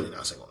clearly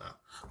not single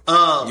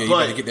now. You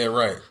gotta get that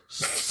right.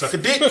 Suck a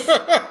dick.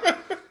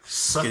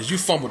 Because you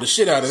fumbled the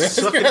shit out of that.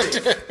 Suck a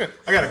dick.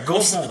 I gotta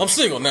go home. I'm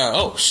single now.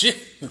 Oh, shit.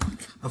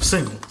 I'm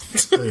single.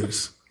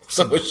 Please.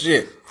 So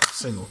shit.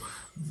 Single.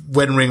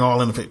 Wedding ring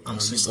all in the face. I'm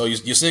single. So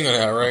you're single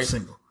now, right? I'm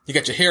single. You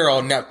got your hair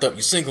all napped up.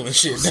 You're single and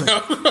shit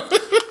now.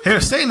 Hair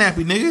stay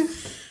nappy, nigga.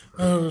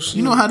 Oh, shit.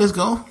 You know how this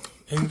go?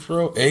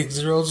 Info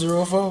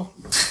 8004.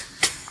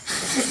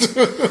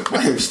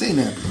 My hair stay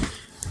nappy.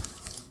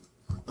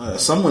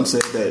 Someone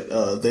said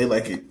that they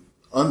like it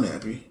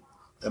unnappy.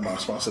 Am I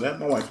responsible to that?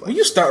 My wife likes it. When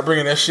you start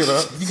bringing that shit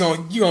up,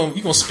 you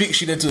gonna speak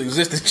shit into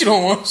existence. You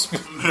don't want to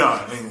speak.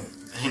 No,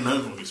 ain't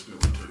nothing gonna get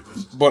spilled into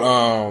existence.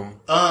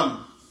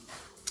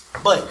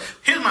 But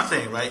here's my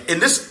thing, right?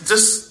 And this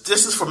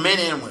is for men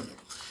and women,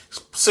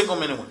 single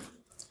men and women.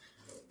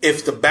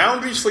 If the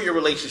boundaries for your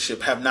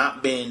relationship have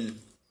not been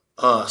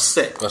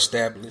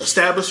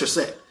established or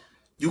set,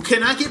 you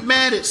cannot get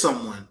mad at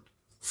someone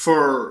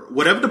for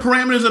whatever the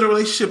parameters of the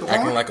relationship are.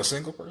 Acting like a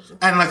single person.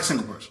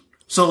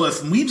 So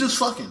if we just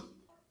fucking,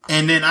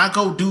 and then I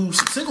go do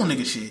some single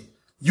nigga shit,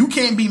 you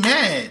can't be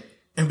mad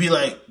and be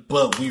like,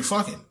 but we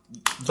fucking.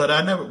 But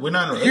we're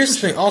not in a relationship. Here's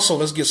the thing. Also,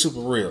 let's get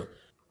super real.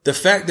 The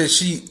fact that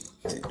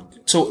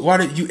so why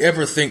did you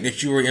ever think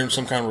that you were in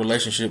some kind of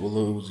relationship with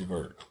Lil Uzi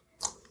Vert?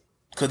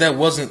 Because that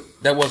wasn't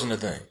a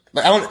thing.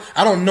 Like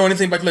I don't know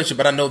anything about the relationship,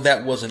 but I know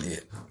that wasn't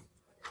it.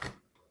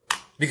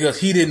 Because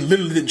he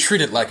literally didn't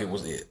treat it like it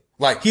was it.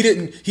 Like he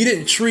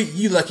didn't treat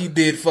you like he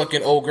did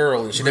fucking old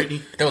girl and shit.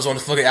 That was on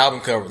the fucking album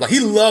cover. Like he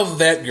loved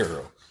that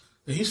girl.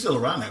 He's still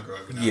around that girl.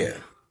 Yeah.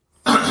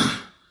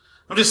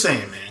 I'm just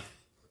saying, man.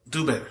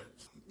 Do better.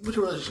 What's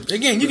your relationship?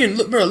 Again, you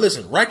can bro.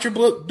 Listen, write your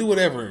book, do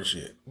whatever and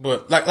shit.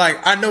 But like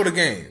I know the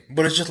game,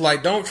 but it's just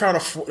like don't try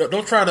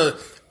to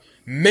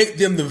make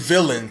them the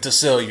villain to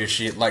sell your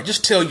shit. Like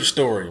just tell your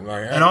story.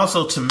 Like, and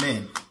also to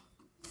men,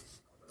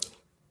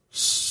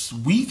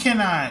 we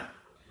cannot.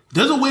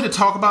 There's a way to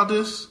talk about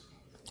this.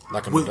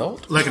 Like an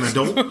adult? Like an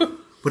adult?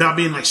 Without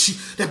being like,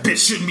 that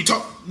bitch shouldn't be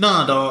talking.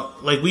 Nah,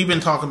 dog. Like, we've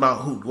been talking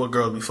about what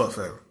girls we fuck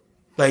forever.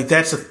 Like,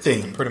 that's a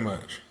thing. Pretty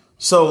much.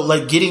 So,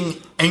 like,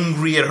 getting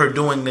angry at her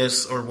doing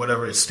this or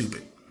whatever is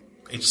stupid.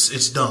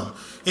 It's dumb.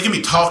 It can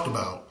be talked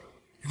about.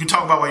 You can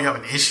talk about why you have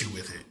an issue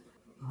with it.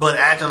 But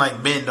acting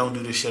like men don't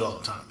do this shit all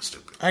the time is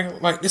stupid.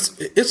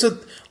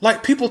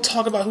 Like, people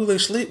talk about who they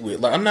sleep with.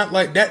 Like, I'm not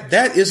like,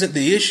 that isn't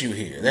the issue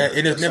here.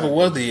 It never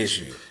was the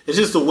issue. It's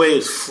just the way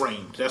it's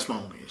framed. That's my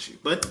only issue.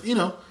 But,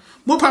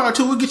 more power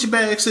to it. Get your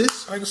bag,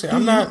 sis. Like I said,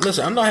 I'm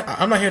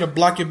not here to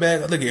block your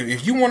bag. Look,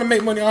 if you want to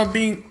make money on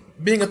being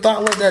a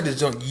thought like that,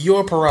 it's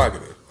your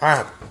prerogative.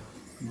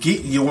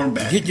 Get your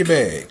bag. Get your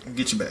bag.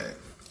 Get your bag.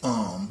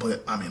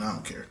 But I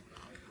don't care.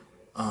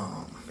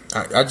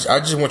 I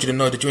just want you to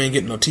know that you ain't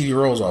getting no TV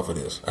roles off of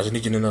this. I just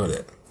need you to know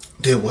that.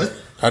 Did what?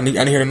 I need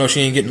her to know she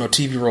ain't getting no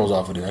TV roles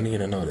off of this. I need her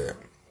to know that.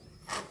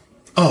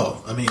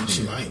 Oh,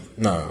 she might.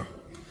 No.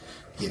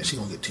 Yeah, she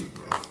gonna get TV,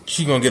 bro.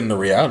 She gonna get in the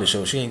reality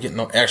show. She ain't getting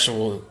no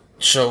actual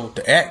show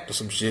to act or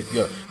some shit.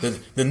 Yeah,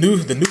 the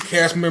new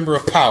cast member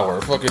of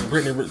Power, fucking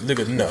Brittany,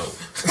 nigga, no.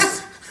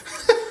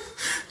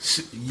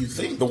 You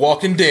think The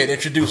Walking Dead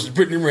introduces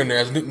Brittany Renner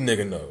as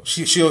nigga, no.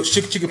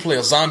 She could play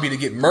a zombie to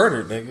get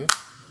murdered, nigga.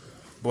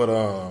 But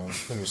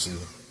let me see.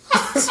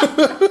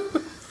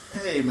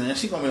 Hey man,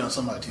 she gonna be on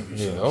somebody's TV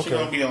show. Yeah, okay. She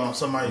gonna be on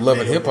somebody's Love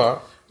and Hip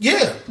Hop.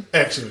 Yeah,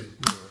 actually.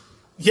 Yeah.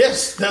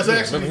 Yes, that's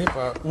actually. Love and Hip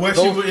Hop.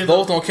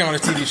 Those don't count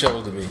as TV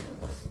shows to me.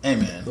 Hey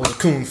man, those are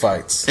coon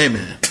fights. Hey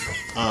man,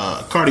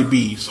 Cardi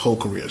B's whole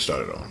career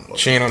started on.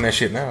 She ain't on that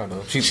shit now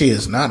though. She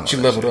is not. She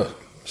leveled up.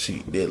 She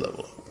did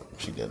level up.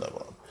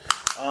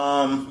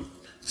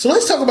 So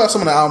let's talk about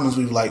some of the albums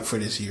we've liked for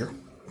this year.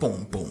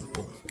 Boom, boom,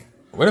 boom.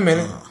 Wait a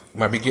minute.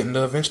 Might be getting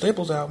the Vince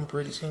Staples album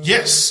pretty soon.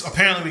 Yes,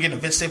 apparently we're getting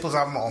the Vince Staples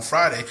album on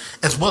Friday,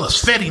 as well as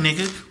Fetty,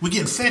 nigga. We're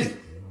getting Fetty.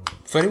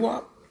 Fetty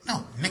Wap?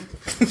 No,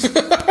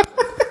 nigga.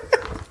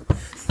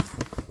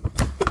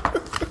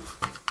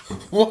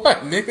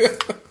 What,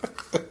 nigga?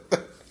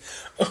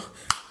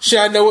 Should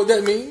I know what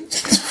that means?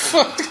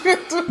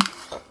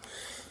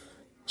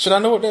 Should I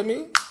know what that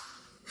means?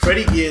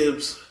 Freddie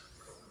Gibbs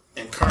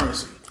and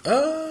Currency.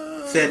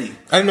 Fetty.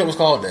 I didn't know it was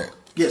called that.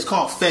 Yeah, it's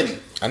called Fetty.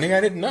 I think I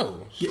didn't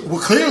know. Yeah,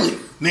 well, clearly,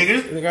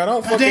 nigga. Nigga, I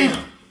don't fucking...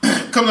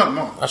 Damn. Coming out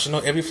tomorrow. I should know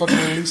every fucking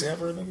release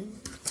ever, nigga.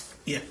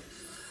 Yeah.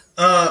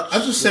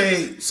 I just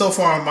say, so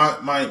far,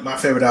 my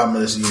favorite album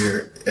of this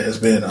year has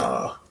been, and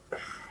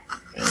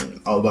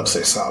I was about to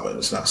say Saba.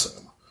 It's not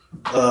Saba.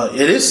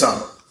 It is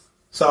Saba.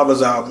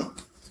 Saba's album.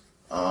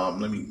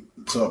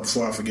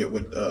 Before I forget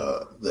what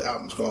the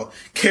album's called,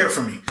 Care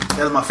For Me.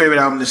 That's my favorite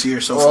album this year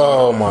so far.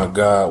 Oh my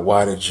God,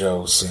 why did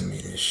Joe send me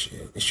this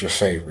shit? It's your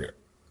favorite.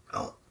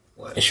 Oh,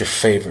 what? It's your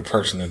favorite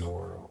person in the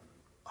world.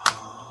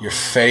 Your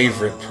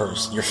favorite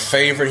person. Your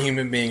favorite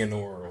human being in the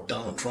world.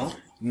 Donald Trump?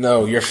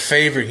 No, your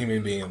favorite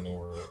human being in the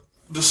world.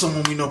 Just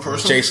someone we know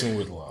personally? Jason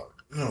Whitlock.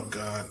 Oh,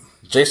 God.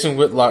 Jason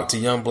Whitlock to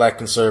young black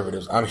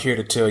conservatives. I'm here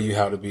to tell you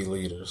how to be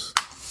leaders.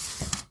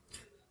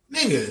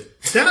 Nigga,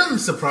 that doesn't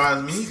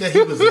surprise me that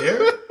he was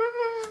there.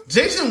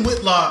 Jason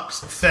Whitlock's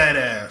fat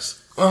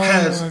ass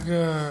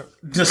has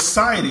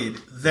decided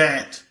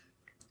that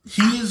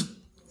he is...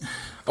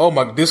 Oh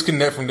my,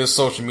 disconnect from this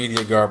social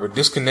media garbage.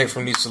 Disconnect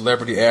from these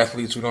celebrity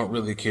athletes who don't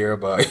really care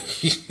about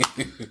you.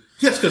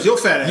 Yes, because your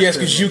fat ass... Yes,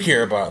 because you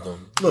care about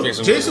them. Look,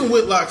 Jason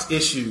Whitlock's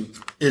issue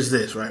is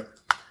this, right?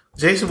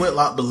 Jason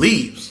Whitlock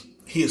believes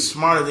he is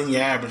smarter than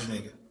your average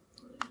nigga.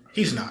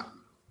 He's not.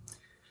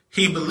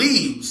 He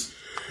believes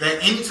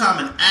that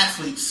anytime an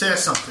athlete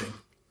says something,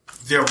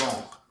 they're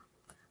wrong.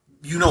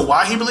 You know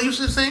why he believes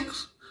these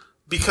things?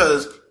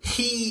 Because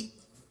he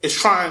is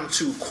trying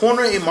to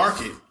corner a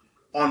market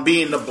on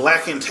being the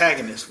black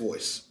antagonist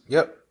voice.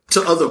 Yep.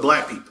 To other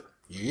black people.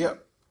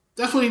 Yep.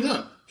 That's what he's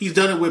done. He's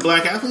done it with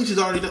black athletes. He's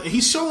already done.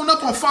 He's showing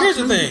up on Fox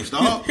News,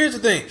 dog. Here's the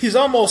thing. He's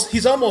almost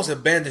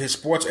abandoned his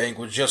sports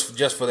angle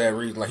just for that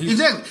reason. Like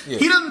exactly. Yeah.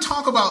 He doesn't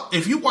talk about.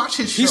 If you watch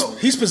his show,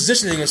 he's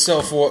positioning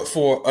himself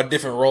for a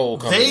different role.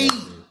 They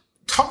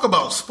talk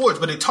about sports,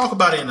 but they talk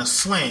about it in a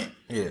slant.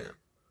 Yeah.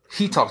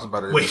 He talks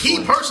about it. Well,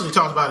 he personally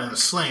talks about it in a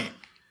slant.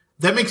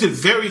 That makes it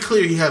very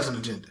clear he has an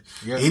agenda.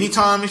 Yep.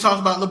 Anytime he talks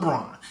about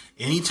LeBron,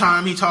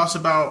 anytime he talks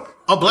about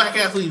a black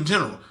athlete in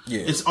general,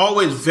 it's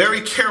always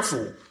very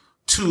careful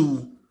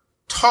to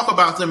talk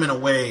about them in a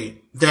way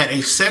that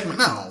a segment,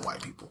 not all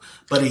white people,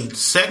 but a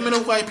segment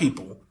of white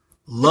people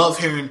love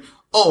hearing,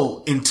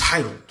 oh,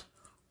 entitled.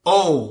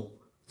 Oh,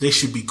 they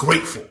should be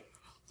grateful.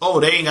 Oh,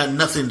 they ain't got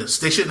nothing they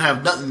shouldn't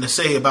have nothing to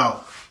say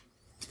about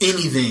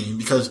anything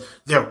because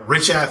they're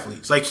rich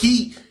athletes. Like,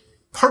 he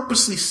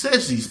purposely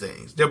says these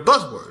things. They're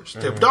buzzwords.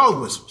 They're dog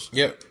whistles.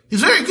 Yep.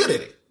 He's very good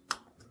at it.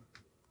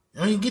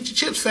 I mean, get your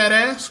chips, fat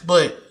ass,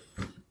 but,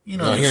 you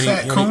know,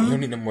 fat coon. He don't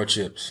need no more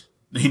chips.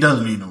 He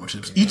doesn't need no more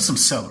chips. Eat some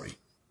celery.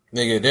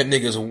 Nigga, that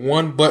nigga's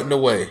one button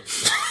away.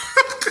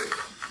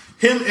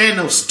 Him and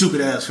those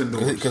stupid ass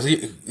fedoras. Because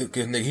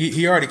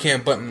he already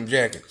can't button them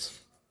jackets.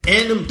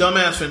 And them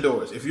dumbass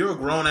fedoras. If you're a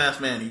grown ass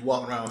man, you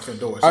walk around with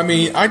fedoras. I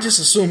mean, I just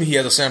assume he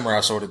has a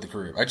samurai sword at the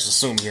crib. I just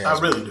assume he has.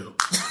 I really do.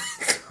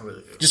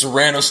 Just a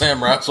random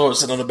samurai sword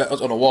sitting on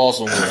the wall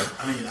somewhere.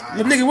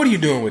 Nigga, what are you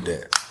doing with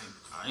that?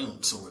 I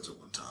own swords at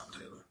one time,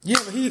 Taylor. Yeah,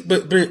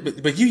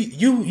 but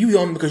you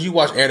own them because you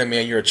watch anime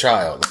and you're a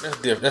child. That's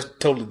different. That's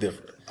totally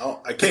different. Oh,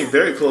 I came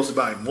very close to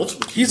buying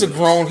multiple. He's a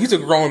grown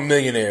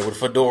millionaire with a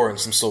fedora and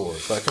some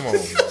swords. Like, come on,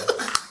 man.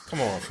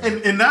 Come on,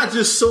 fam. And not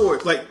just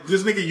swords. Like,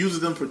 this nigga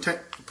uses them to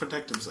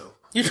protect himself.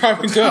 He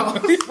probably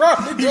does. He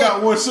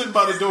got one sitting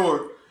by the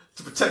door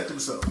to protect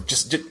himself.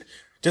 Just in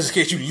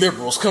case you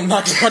liberals come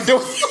knocking my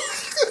door.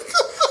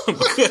 I'm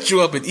gonna cut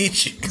you up and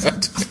eat you.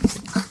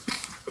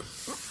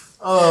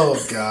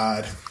 Oh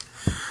God.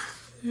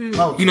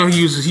 Oh, you know,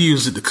 he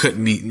uses it to cut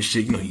meat and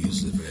shit. You know, he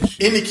uses it for that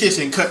shit. In the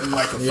kitchen, cutting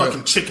like a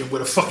fucking chicken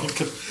with a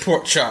fucking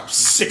pork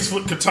chops,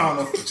 6-foot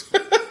katana.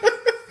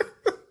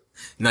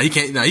 No, he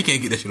can't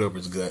get that shit over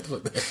his gut.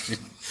 Fuck that shit.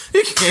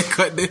 He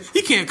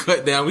can't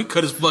cut down. We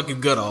cut his fucking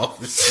gut off.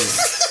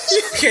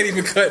 He can't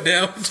even cut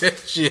down with that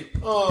shit.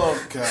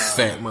 Oh God,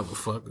 fat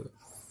motherfucker.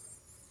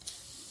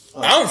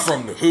 I'm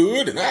from the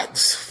hood, and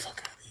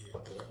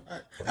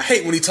I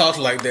hate when he talks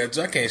like that.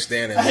 I can't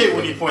stand it. I hate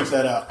when he points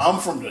that out. I'm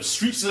from the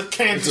streets of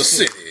Kansas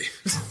City.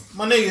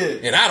 My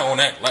nigga. And I don't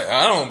act like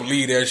I don't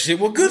believe that shit.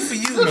 Well, good for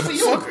you, good for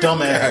you,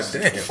 dumbass.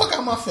 God damn. Fuck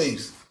out my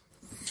face.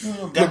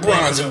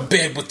 LeBron's in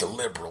bed with the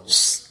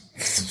liberals.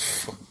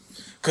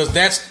 Cause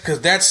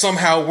that's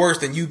somehow worse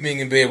than you being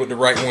in bed with the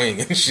right wing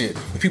and shit.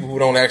 The people who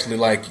don't actually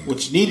like you.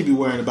 What you need to be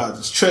worrying about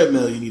is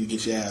treadmill you need to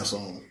get your ass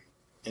on.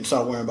 And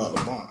start worrying about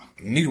LeBron.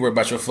 You need to worry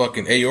about your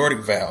fucking aortic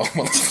valve,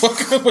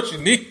 motherfucker. What you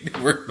need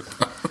to worry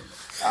about.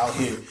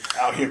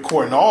 Out here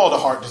courting all the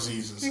heart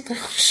diseases.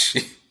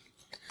 Shit.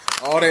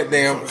 All that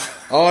damn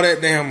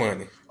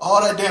money.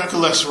 All that damn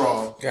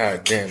cholesterol.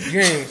 God damn.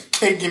 You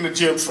can't get in the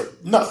gym for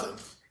nothing.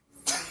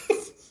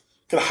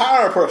 Can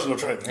hire a personal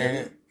trainer.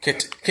 Man.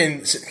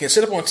 Can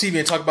sit up on TV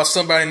and talk about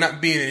somebody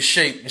not being in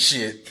shape and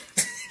shit.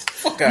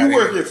 Fuck out of here. You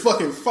work at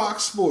fucking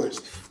Fox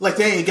Sports. Like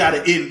they ain't got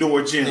an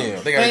indoor gym. Yeah,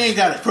 they ain't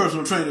got a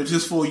personal trainer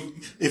just for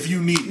if you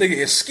need. Nigga,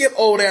 if Skip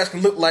old ass can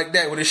look like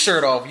that with his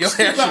shirt off, your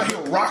Skip out here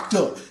rocked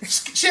up.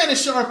 Shannon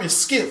Sharp and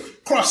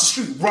Skip cross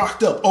the street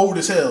rocked up, old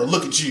as hell.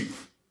 Look at you,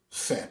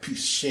 fat piece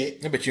of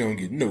shit. I bet you don't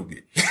get no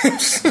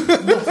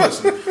bitch. No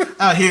person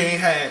out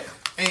here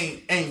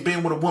ain't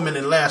been with a woman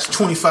in the last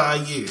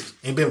 25 years.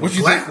 Ain't been with a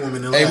black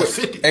woman in the last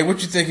 50. Hey,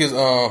 what you think his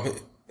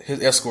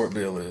escort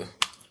bill is?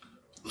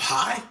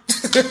 High.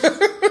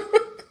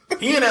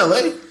 He in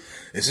LA.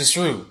 This is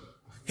true.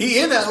 He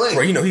in LA.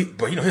 Bro,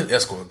 his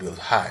escort bill is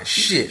high as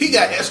shit. He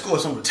got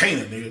escorts on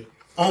retainer, nigga.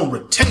 On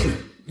retainer.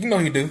 You know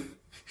he do.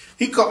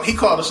 He called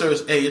the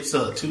service. Hey, it's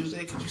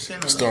Tuesday. Could you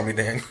send Stormy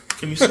Daniels?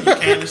 Can you send your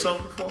Candace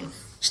over for me?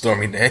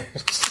 Stormy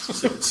Daniels.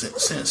 Send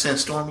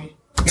Stormy.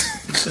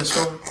 Send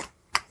Stormy.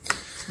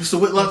 Mr.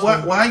 Whitlock,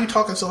 why are you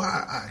talking so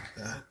high?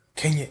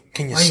 Can you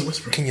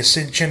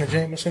send Jenna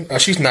Jameson?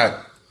 She's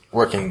not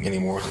working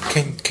anymore.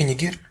 Can you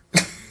get her?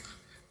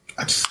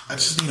 I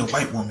just need a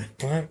white woman.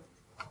 Right.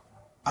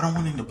 I don't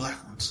want any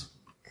black ones.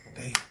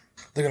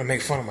 They're gonna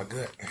make fun of my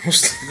gut.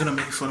 They're gonna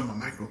make fun of my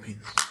micro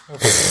penis.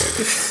 Okay.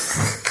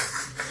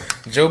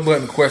 Joe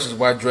Budden questions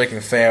why Drake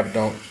and Fab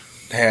don't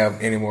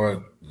have any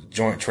more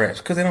joint tracks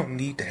because they don't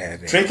need to have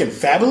any. Drake and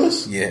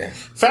Fabulous? Yeah.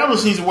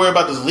 Fabulous needs to worry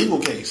about this legal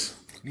case.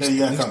 He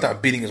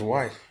stopped beating his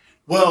wife.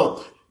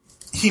 Well,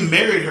 he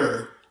married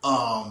her.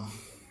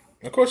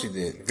 Of course he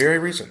did. Very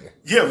recently.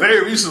 Yeah,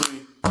 very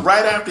recently.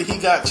 Right after he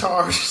got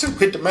charged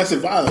with domestic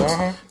violence.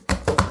 Uh-huh.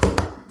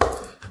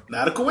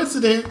 Not a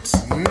coincidence.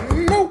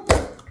 Nope.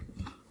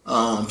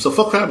 So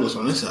fuck Fabulous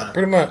on this side.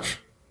 Pretty much.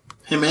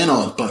 Him and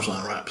all his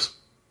punchline raps.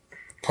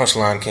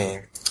 Punchline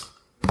king.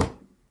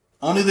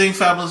 Only thing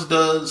Fabulous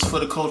does for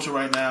the culture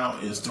right now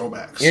is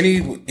throwbacks.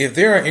 If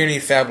there are any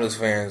Fabulous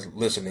fans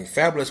listening,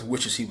 Fabulous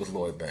wishes he was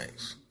Lloyd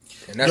Banks.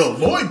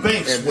 Lloyd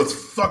Banks was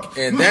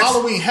fucking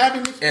Halloween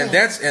Happiness.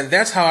 And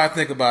that's how I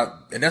think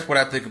about, and that's what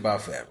I think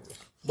about Fabulous.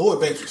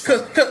 Lloyd Banks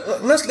was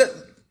because let's let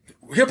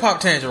hip hop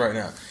tangent right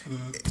now.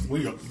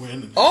 We're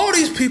in all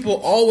these people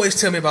always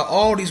tell me about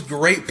all these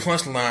great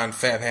punchline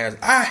Fab has.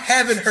 I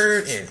haven't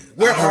heard any.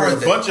 Where are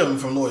they? A bunch of them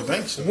from Lloyd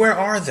Banks. So. Where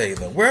are they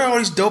though? Where are all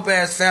these dope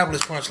ass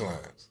Fabulous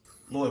punchlines?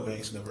 Lloyd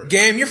Banks never.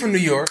 Game, you're from New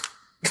York.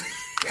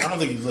 I don't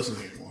think he's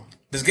listening anymore.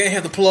 Does Game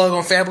have the plug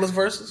on Fabulous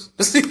Verses?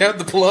 Does he have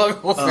the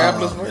plug on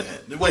Fabulous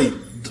Verses? Wait,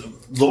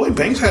 Lloyd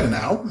Banks had an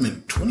album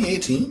in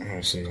 2018? Let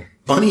me see.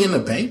 Bunny in the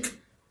Bank?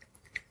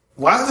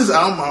 Why does this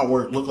album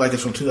artwork look like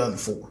it's from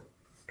 2004?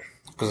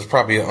 Because it's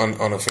probably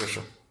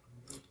unofficial.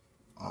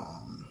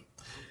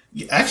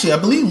 Actually, I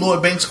believe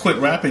Lloyd Banks quit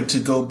rapping to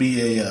go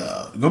be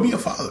a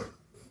father.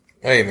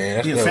 Hey man,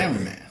 that's be a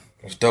family man.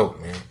 That's dope,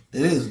 man.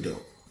 It is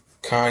dope.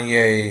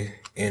 Kanye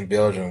in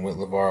Belgium with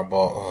LeVar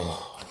Ball.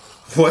 Oh.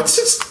 What?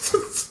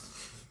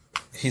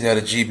 He's at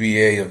a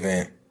GBA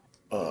event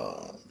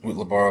with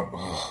LeVar.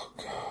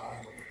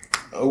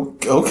 Oh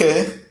God.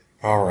 Okay.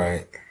 All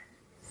right.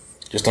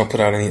 Just don't put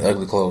out any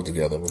ugly clothes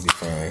together. We'll be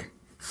fine.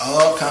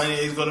 Oh,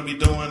 Kanye's gonna be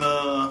doing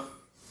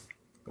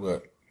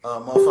what?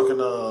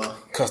 Motherfucking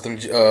custom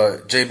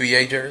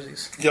JBA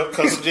jerseys. Yep,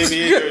 custom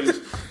JBA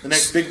jerseys. The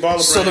next big baller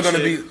brand.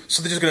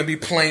 So they're just gonna be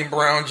plain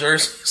brown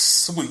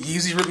jerseys with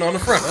Yeezy written on the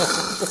front.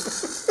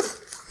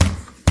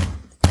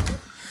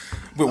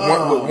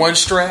 with one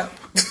strap.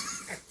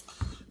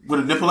 With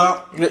a nipple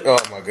out. Oh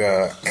my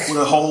god. With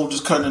a hole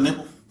just cutting a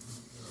nipple.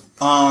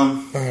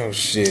 Oh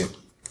shit.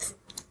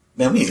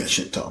 Man, we ain't got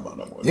shit to talk about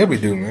no more. Yeah, we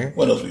do, man.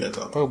 What else we got to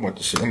talk about? A whole bunch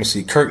of shit. Let me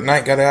see. Kirk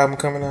Knight got an album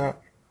coming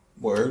out.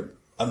 Word.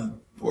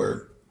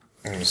 Word.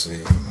 Let me see.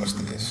 What's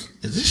this?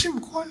 Is this shit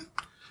recording?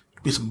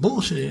 Be some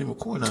bullshit in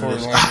recording on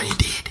this. You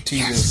did.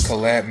 Teaser's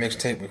collab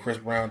mixtape with Chris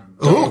Brown.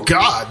 Oh,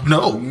 God.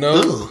 No.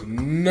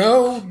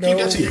 No. Keep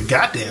that to your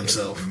goddamn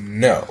self.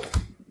 No.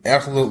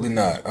 Absolutely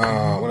not.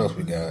 What else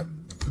we got?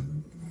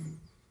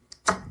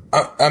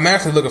 I'm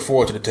actually looking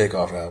forward to the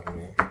Takeoff album,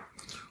 man.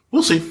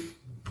 We'll see.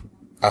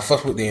 I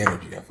fuck with the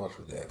energy. I fuck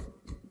with that.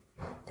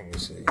 Let me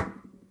see.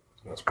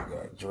 What else we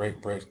got?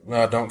 Drake breaks.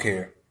 No, I don't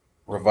care.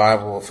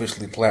 Revival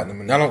officially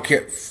platinum. And I don't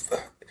care.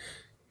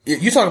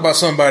 You talk about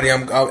somebody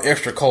I'm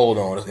extra cold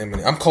on. It's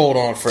Eminem. I'm cold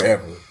on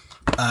forever.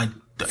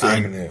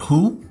 Eminem.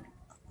 Who?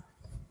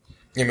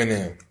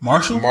 Eminem.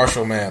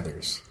 Marshall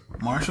Mathers.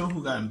 Marshall,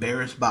 who got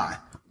embarrassed by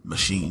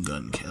Machine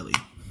Gun Kelly.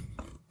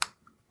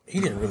 He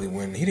didn't really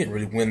win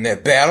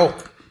that battle.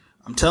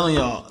 I'm telling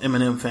y'all,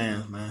 Eminem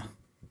fans, man.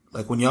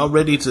 Like when y'all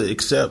ready to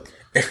accept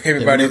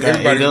everybody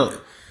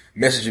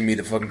messaging me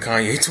the fucking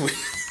Kanye tweet.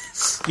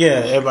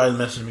 Yeah, everybody's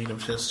messaging me them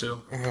shits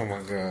too. Oh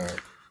my god.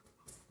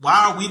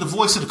 Why are we the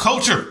voice of the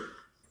culture?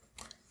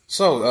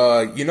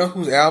 So, you know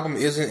whose album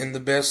isn't in the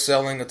best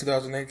selling of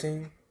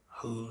 2018?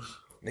 Whose?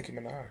 Nicki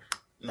Minaj.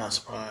 Not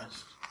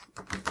surprised.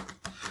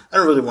 I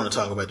don't really want to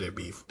talk about their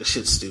beef. The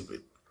shit's stupid.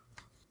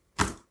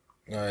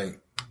 Like,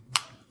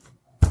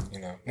 you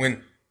know,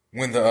 when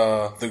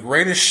the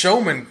Greatest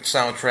Showman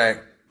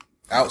soundtrack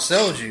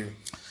outsells you.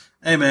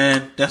 Hey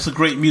man, that's a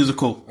great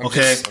musical. I'm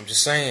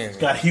just saying. It's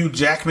got Hugh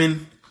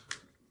Jackman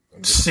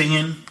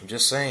singing. I'm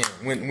just saying.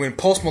 When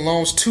Post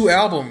Malone's two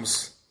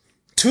albums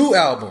 2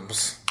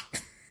 albums.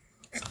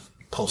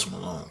 Post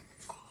Malone.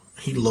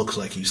 He looks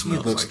like he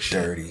smells like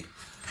dirty. Shit.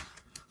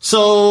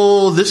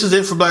 So this is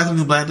it for Black and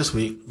New Black this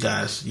week,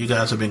 guys. You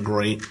guys have been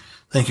great.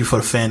 Thank you for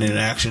the fan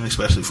interaction,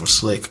 especially for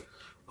Slick,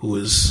 who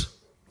is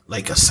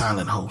like a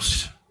silent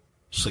host.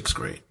 Slick's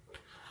great.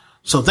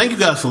 So thank you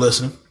guys for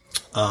listening.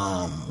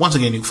 Once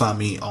again, you can find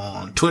me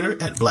on Twitter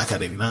at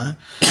Blackout89.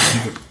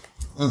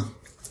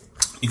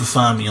 You can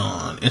find me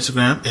on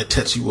Instagram at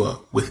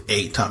Tetsuya with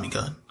a Tommy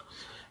gun.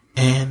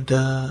 And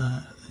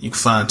you can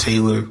find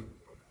Taylor.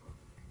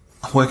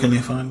 Where can they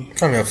find you?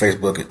 Find me on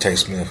Facebook at Tay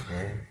Smith,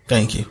 man.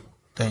 Thank you.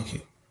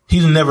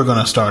 He's never going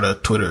to start a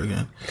Twitter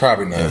again.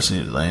 Probably not.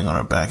 She's laying on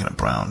her back in a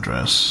brown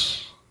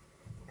dress.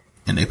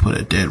 And they put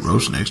a dead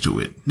roach next to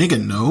it.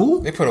 Nigga, no.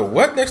 They put a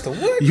what next to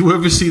what? You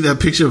ever see that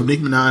picture of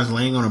Nicki Minaj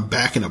laying on her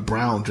back in a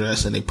brown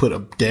dress and they put a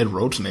dead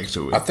roach next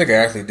to it? I think I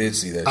actually did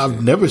see that.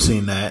 I've never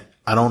seen that.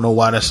 I don't know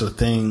why that's a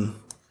thing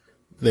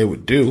they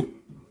would do.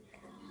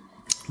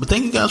 But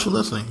thank you guys for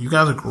listening. You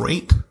guys are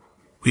great.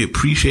 We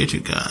appreciate you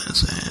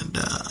guys. And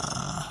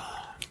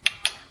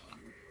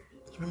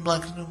it's been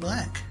Black is New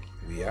Black.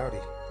 We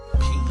outie.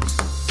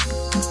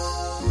 Peace.